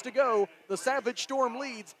 seconds to go. The Savage Storm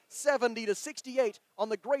leads 70-68 on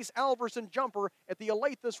the Grace Alverson jumper at the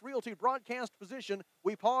Alathus Realty broadcast position.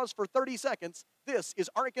 We pause for 30 seconds. This is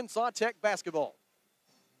Arkansas Tech basketball.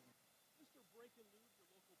 Mr. Break and Lube, your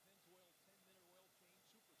local Pennzoil 10-minute oil change superstop at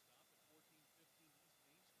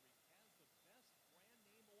 1415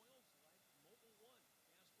 East Main Street, has the best brand name oils like Mobil 1,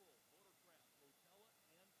 Castrol, Motorcraft,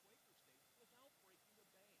 Rotella, and Quaker State without breaking the bank. Plus, specials to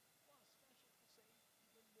save even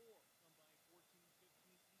more. Come by 1415 East Main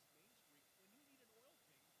Street when you need an oil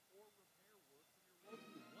change or repair work from your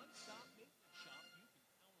local one-stop maintenance shop you can count on.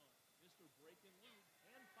 Mr. Break and Lube,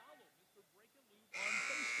 and follow Mr. Break and Lube on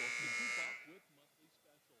Facebook to keep up with monthly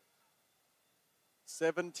specials.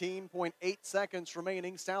 17.8 seconds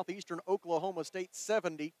remaining. Southeastern Oklahoma State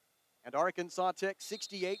 70 and Arkansas Tech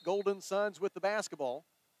 68. Golden Suns with the basketball.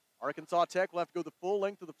 Arkansas Tech will have to go the full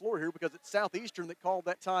length of the floor here because it's Southeastern that called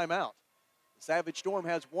that timeout. The Savage Storm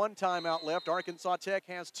has 1 timeout left. Arkansas Tech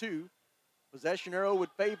has 2. Possession arrow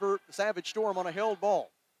would favor the Savage Storm on a held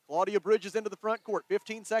ball. Claudia Bridges into the front court.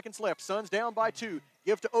 15 seconds left. Suns down by 2.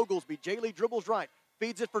 Give to Oglesby. Jaylee dribbles right.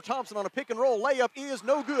 Feeds it for Thompson on a pick and roll. Layup is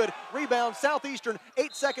no good. Rebound Southeastern.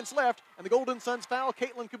 8 seconds left. And the Golden Suns foul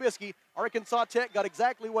Caitlin Kubisky. Arkansas Tech got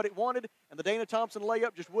exactly what it wanted. And the Dana Thompson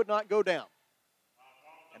layup just would not go down.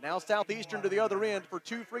 And now Southeastern to the other end for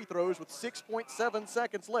 2 free throws with 6.7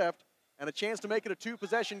 seconds left. And a chance to make it a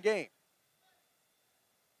 2-possession game.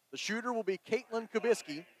 The shooter will be Caitlin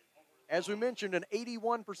Kubisky. As we mentioned, an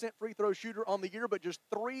 81% free throw shooter on the year, but just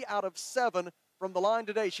 3 out of 7 from the line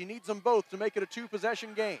today. She needs them both to make it a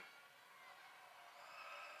 2-possession game.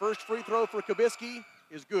 First free throw for Kubisky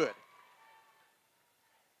is good.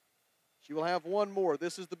 She will have 1 more.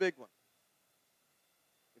 This is the big one.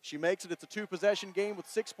 If she makes it, it's a 2-possession game with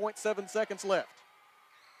 6.7 seconds left.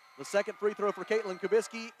 The second free throw for Caitlin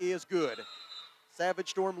Kubisky is good. Savage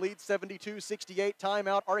Storm leads 72-68.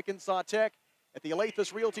 Timeout Arkansas Tech. At the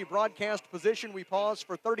Alathus Realty broadcast position, we pause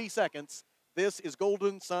for 30 seconds. This is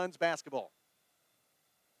Golden Suns basketball.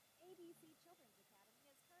 ABC Children's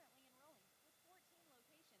Academy is currently enrolling with 14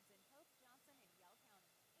 locations in Pope, Johnson, and Yell County.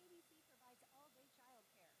 ABC provides all-day child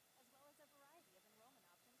care, as well as a variety of enrollment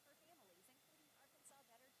options for families, including Arkansas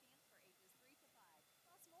Better Chance for ages 3 to 5,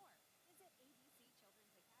 plus more. Visit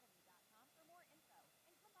abcchildrensacademy.com for more info,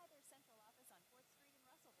 and come by their central office on 4th Street in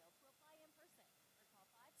Russellville to apply in person, or call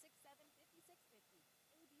 567-5650.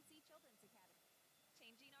 ABC Children's Academy,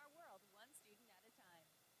 changing our world one student at a time.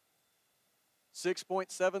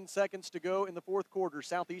 6.7 seconds to go in the fourth quarter.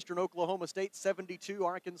 Southeastern Oklahoma State 72,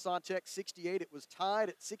 Arkansas Tech 68. It was tied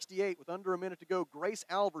at 68 with under a minute to go. Grace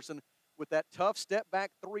Alverson with that tough step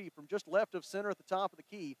back three from just left of center at the top of the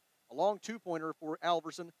key. A long two-pointer for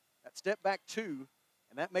Alverson. That step back two,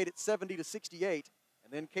 and that made it 70-68.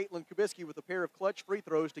 And then Caitlin Kubisky with a pair of clutch free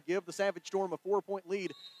throws to give the Savage Storm a 4-point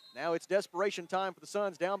lead. Now it's desperation time for the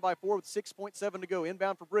Suns, down by 4 with 6.7 to go.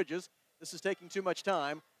 Inbound for Bridges. This is taking too much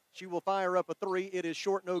time. She will fire up a three. It is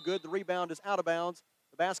short, no good. The rebound is out of bounds.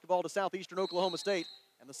 The basketball to Southeastern Oklahoma State,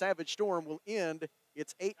 and the Savage Storm will end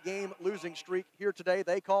its 8-game losing streak here today.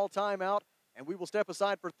 They call timeout, and we will step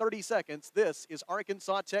aside for 30 seconds. This is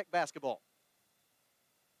Arkansas Tech basketball.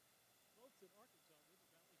 Folks at Arkansas River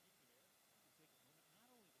Valley Heating and Air, you can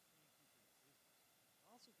take a moment not only to plan future your business,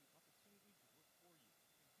 but also the opportunity to work for you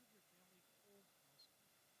and give your family whole house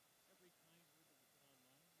clean. Every kind word that we put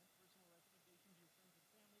online and personal recommendation to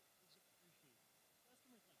your friends and family is appreciated.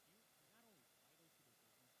 Customers like you are not only vital to their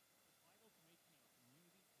business, but vital to making our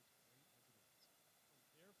community as great as it is.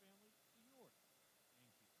 From their family to yours,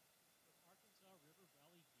 thank you. From Arkansas River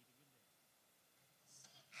Valley Heating and Air.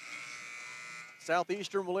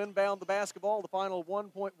 Southeastern will inbound the basketball. The final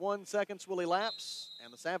 1.1 seconds will elapse,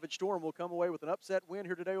 and the Savage Storm will come away with an upset win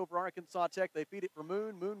here today over Arkansas Tech. They feed it for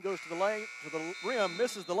Moon. Moon goes to the rim,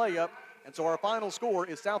 misses the layup, and so our final score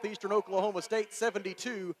is Southeastern Oklahoma State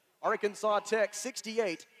 72, Arkansas Tech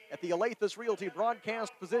 68. At the Alathus Realty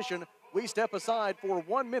broadcast position, we step aside for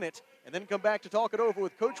 1 minute and then come back to talk it over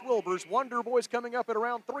with Coach Wilbers. Wonder Boys coming up at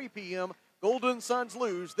around 3 p.m. Golden Suns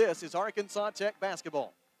lose. This is Arkansas Tech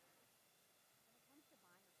basketball.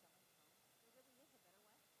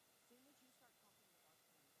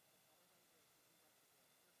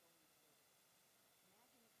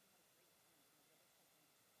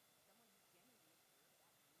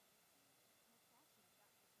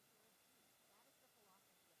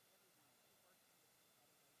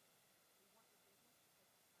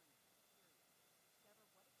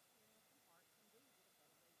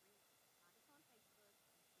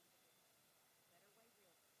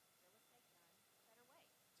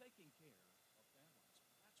 Taking care of families.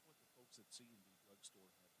 That's what the folks at C&D Drugstore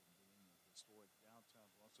have been doing in historic downtown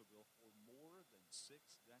Russellville for more than 6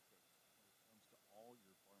 decades when it comes to all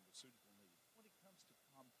your pharmaceutical needs. When it comes to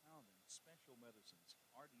compounding, special medicines,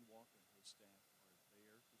 Artie Walker and his staff are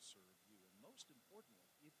there to serve you. And most importantly,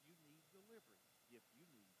 if you need delivery, if you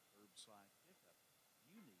need curbside pickup,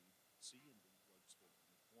 you need C&D Drugstore on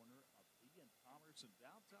the corner of E and Commerce in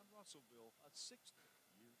downtown Russellville, a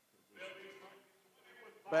 60-year tradition.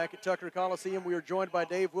 Back at Tucker Coliseum, we are joined by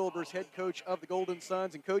Dave Wilbers, head coach of the Golden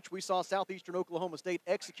Suns. And, Coach, we saw Southeastern Oklahoma State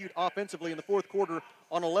execute offensively in the fourth quarter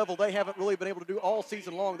on a level they haven't really been able to do all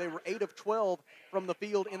season long. They were 8 of 12 from the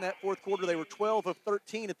field in that fourth quarter. They were 12 of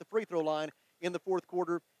 13 at the free throw line in the fourth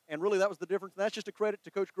quarter. And really that was the difference. And that's just a credit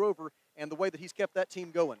to Coach Grover and the way that he's kept that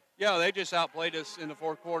team going. Yeah, they just outplayed us in the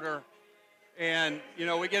fourth quarter. And, you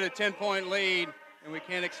know, we get a 10-point lead, and we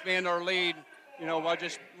can't expand our lead, you know, by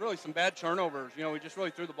just really some bad turnovers. You know, we just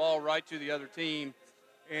really threw the ball right to the other team.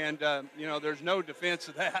 And, you know, there's no defense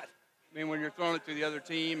of that. I mean, when you're throwing it to the other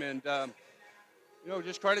team. And, you know,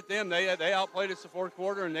 just credit them. They outplayed us the fourth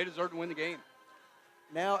quarter, and they deserve to win the game.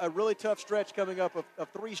 Now a really tough stretch coming up of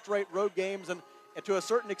 3 straight road games. And to a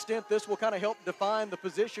certain extent, this will kind of help define the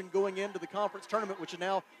position going into the conference tournament, which is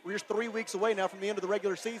now, we're just 3 weeks away now from the end of the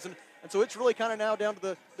regular season. And so it's really kind of now down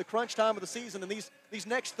to the crunch time of the season. And these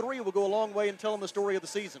next 3 will go a long way in telling the story of the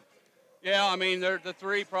season. Yeah, I mean, they're the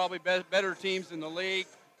 3 probably better teams in the league.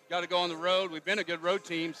 Got to go on the road. We've been a good road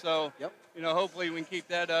team, so, you know, hopefully we can keep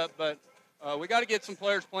that up. But we got to get some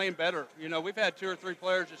players playing better. You know, we've had 2 or 3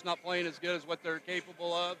 players just not playing as good as what they're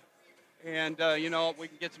capable of. And, you know, we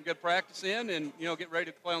can get some good practice in and, you know, get ready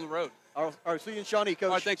to play on the road. All right, see you in Shawnee, Coach.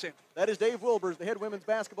 All right, thanks, Sam. That is Dave Wilbers, the head women's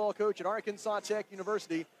basketball coach at Arkansas Tech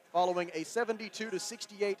University, following a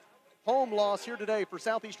 72-68 home loss here today for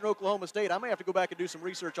Southeastern Oklahoma State. I may have to go back and do some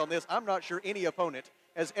research on this. I'm not sure any opponent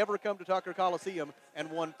has ever come to Tucker Coliseum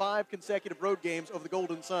and won 5 consecutive road games over the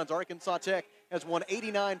Golden Suns. Arkansas Tech has won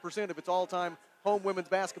 89% of its all-time home women's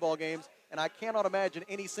basketball games, and I cannot imagine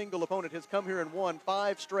any single opponent has come here and won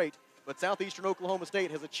 5 straight. But Southeastern Oklahoma State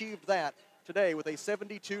has achieved that today with a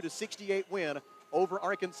 72-68 win over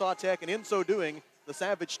Arkansas Tech. And in so doing, the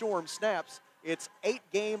Savage Storm snaps its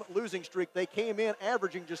 8-game losing streak. They came in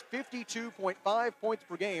averaging just 52.5 points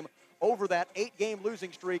per game over that 8-game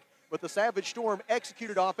losing streak. But the Savage Storm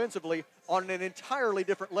executed offensively on an entirely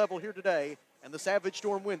different level here today. And the Savage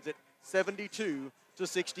Storm wins it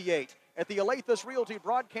 72-68. At the Alathus Realty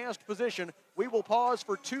broadcast position, we will pause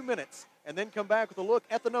for 2 minutes and then come back with a look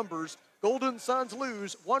at the numbers. Golden Suns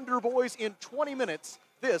lose, Wonder Boys in 20 minutes.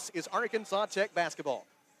 This is Arkansas Tech basketball.